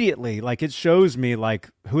 immediately, it shows me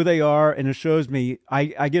who they are, and it shows me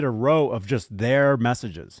I get a row of just their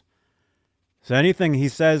messages. So anything he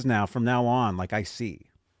says now from now on, I see.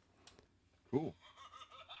 Cool.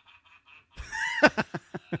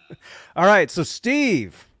 All right, so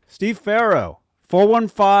Steve Farrow,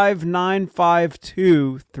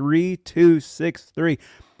 415-952-3263.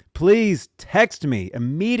 Please text me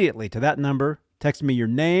immediately to that number. Text me your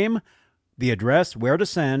name, the address, where to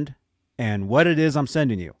send, and what it is I'm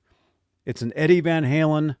sending you. It's an Eddie Van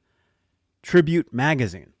Halen tribute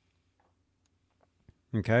magazine.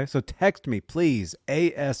 Okay, so text me, please,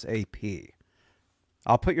 ASAP.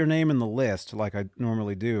 I'll put your name in the list like I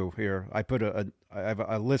normally do here. I have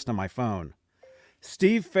a list on my phone.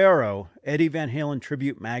 Steve Farrow, Eddie Van Halen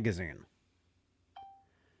Tribute Magazine.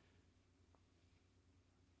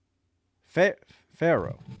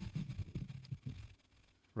 Farrow.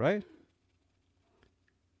 Right?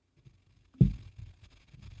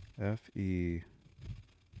 Ferro.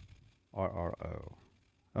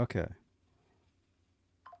 Okay.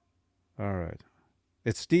 All right.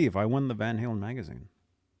 It's Steve. I won the Van Halen magazine.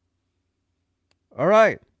 All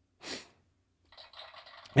right.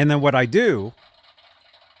 And then what I do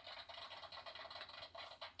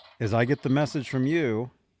is I get the message from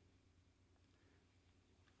you.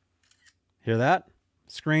 Hear that?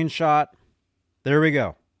 Screenshot. There we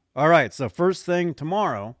go. All right. So first thing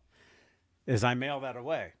tomorrow is I mail that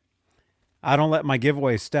away. I don't let my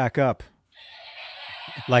giveaways stack up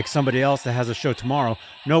like somebody else that has a show tomorrow.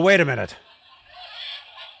 No, wait a minute.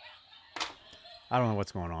 I don't know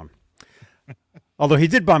what's going on. Although he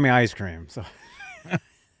did buy me ice cream, so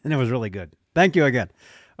and it was really good. Thank you again.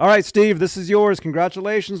 All right, Steve, this is yours.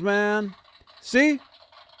 Congratulations, man. See?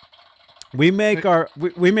 We make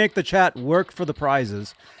we make the chat work for the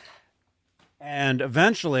prizes. And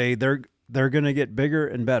eventually they're going to get bigger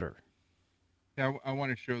and better. Yeah, I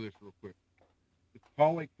want to show this real quick. The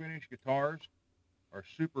poly finish guitars are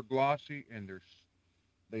super glossy and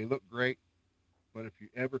they look great. But if you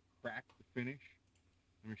ever crack the finish,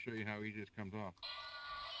 let me show you how easy this comes off.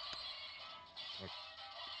 Look.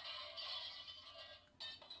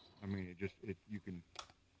 I mean, you can.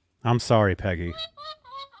 I'm sorry, Peggy.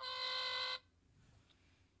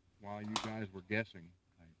 While you guys were guessing.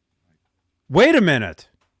 Wait a minute.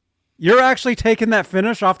 You're actually taking that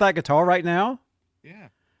finish off that guitar right now? Yeah.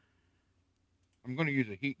 I'm going to use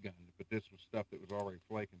a heat gun, but this was stuff that was already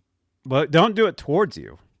flaking. But don't do it towards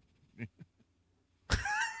you.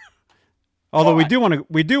 Although we do want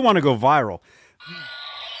to go viral.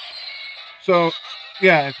 So,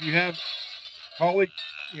 yeah, if you have poly,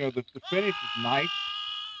 the finish is nice.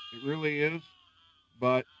 It really is.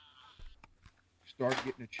 But start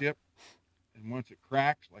getting a chip, and once it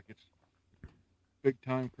cracks, like it's big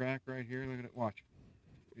time crack right here. Look at it. Watch.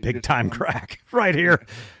 Big time crack right here.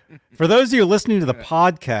 For those of you listening to the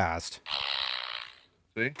podcast.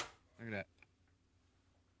 See? Look at that.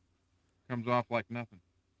 Comes off like nothing.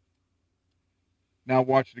 Now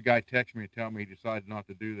watch the guy text me and tell me he decided not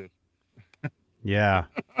to do this. Yeah.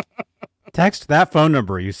 Text that phone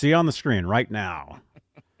number you see on the screen right now.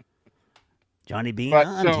 Johnny Bean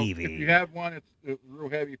on TV. If you have one, it's a real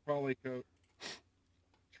heavy poly coat.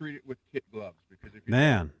 Treat it with kit gloves because if you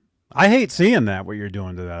man, I hate seeing that what you're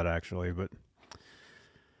doing to that actually, but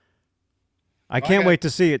I can't wait to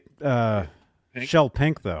see it shell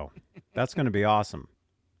pink though. That's going to be awesome.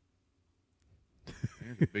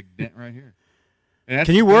 There's a big dent right here.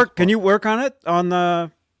 Can you work? Can you work on it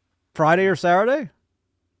on Friday or Saturday?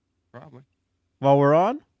 Probably. While we're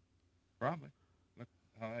on. Probably. Look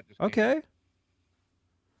how that just okay.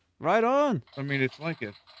 Right on. I mean, it's like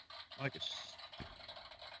a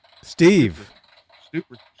Steve.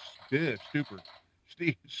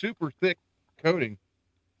 Super thick coating,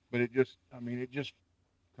 but it just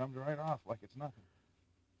comes right off like it's nothing.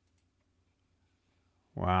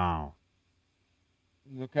 Wow.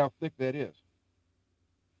 Look how thick that is.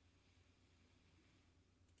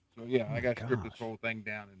 So yeah, I got to strip this whole thing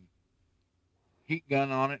down and heat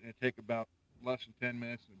gun on it, and it'll take about less than 10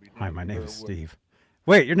 minutes. And it'll be done. Hi, my name is Steve.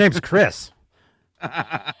 Wait, your name's Chris.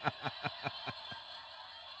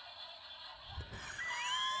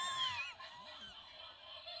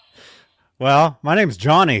 Well, my name's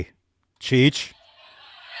Johnny Cheech.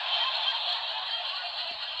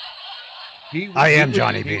 I am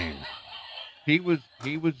Johnny Bean. He was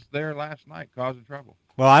there last night causing trouble.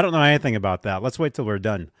 Well, I don't know anything about that. Let's wait till we're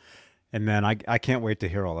done. And then I can't wait to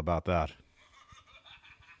hear all about that.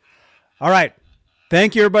 All right.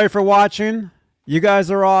 Thank you, everybody, for watching. You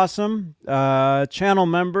guys are awesome. Channel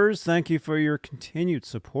members, thank you for your continued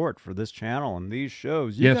support for this channel and these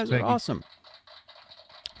shows. You guys are awesome.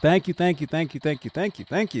 Thank you, thank you, thank you, thank you, thank you,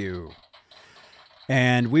 thank you.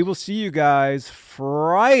 And we will see you guys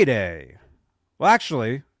Friday. Well,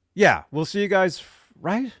 actually, yeah, we'll see you guys,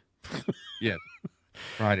 right? Yes,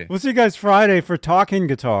 Friday. We'll see you guys Friday for Talking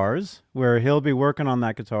Guitars, where he'll be working on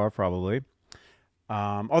that guitar probably.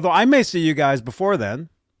 Although I may see you guys before then.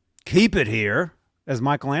 Keep it here, as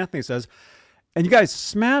Michael Anthony says. And you guys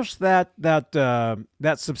smash that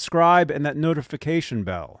subscribe and that notification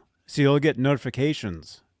bell, so you'll get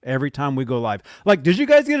notifications every time we go live. Like, did you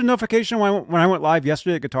guys get a notification when I went live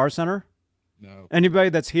yesterday at Guitar Center? No. Anybody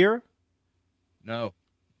that's here? No,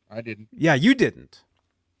 I didn't. Yeah, you didn't.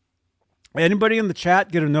 Anybody in the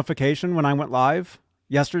chat get a notification when I went live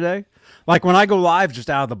yesterday? Like when I go live just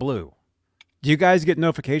out of the blue. Do you guys get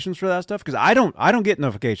notifications for that stuff? Because I don't get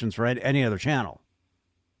notifications for any other channel.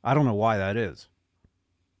 I don't know why that is.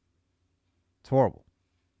 It's horrible.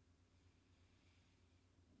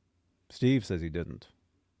 Steve says he didn't.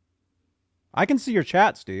 I can see your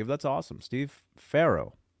chat, Steve. That's awesome. Steve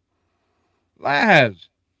Farrow. Laz.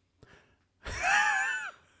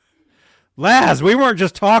 Laz, we weren't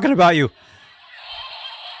just talking about you.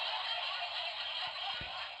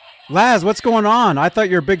 Laz, what's going on? I thought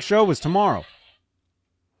your big show was tomorrow.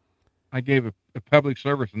 I gave a public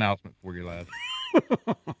service announcement for you, Laz.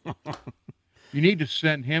 You need to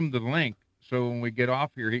send him the link so when we get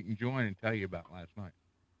off here, he can join and tell you about last night.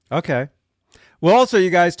 Okay. Well, also, you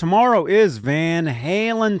guys, tomorrow is Van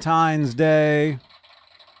Halentine's Day.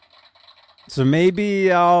 So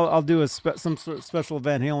maybe I'll do some sort of special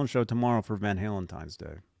Van Halen show tomorrow for Van Halentine's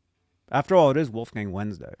Day. After all, it is Wolfgang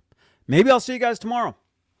Wednesday. Maybe I'll see you guys tomorrow.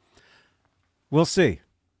 We'll see.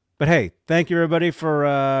 But hey, thank you everybody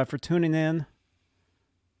for tuning in.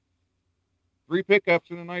 3 pickups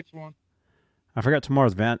in a night's one. I forgot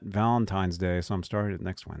tomorrow's Valentine's Day, so I'm starting it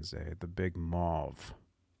next Wednesday. The Big Mauve.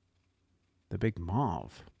 The Big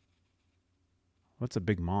Mauve. What's a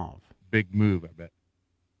Big Mauve? Big move, I bet.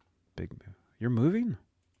 Big move. You're moving?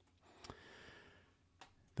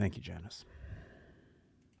 Thank you, Janice.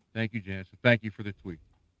 Thank you, Janice. Thank you for the tweet.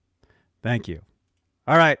 Thank you.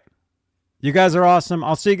 All right. You guys are awesome.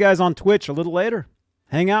 I'll see you guys on Twitch a little later.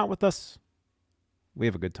 Hang out with us. We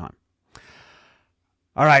have a good time.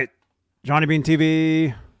 All right. Johnny Bean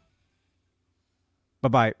TV.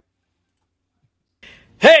 Bye-bye.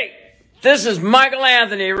 Hey, this is Michael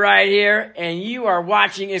Anthony right here, and you are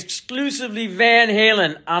watching exclusively Van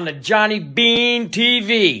Halen on the Johnny Bean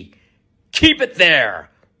TV. Keep it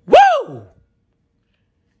there. Woo!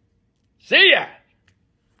 See ya!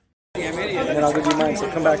 And then I'll give you mine, so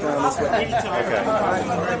come back around this way.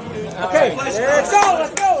 Okay, let's go.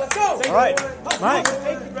 All right, Mike,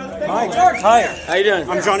 hi. How you doing?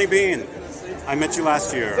 I'm Johnny Bean. I met you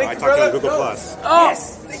last year. I talked to you on Google Plus. Oh,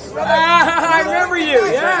 yes. I remember you.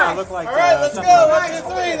 Yeah. Look like, all right, let's go. 1, 2,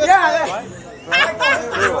 3. Yeah. All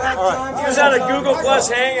right. He was at a Google Plus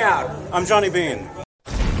hangout. I'm Johnny Bean.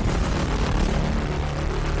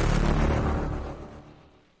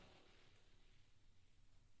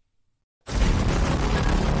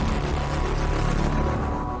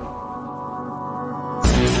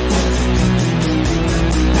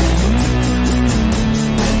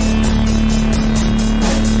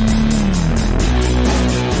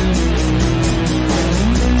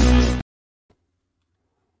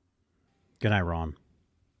 Good night, Ron.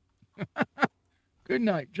 Good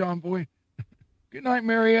night, John Boy. Good night,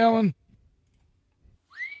 Mary Ellen.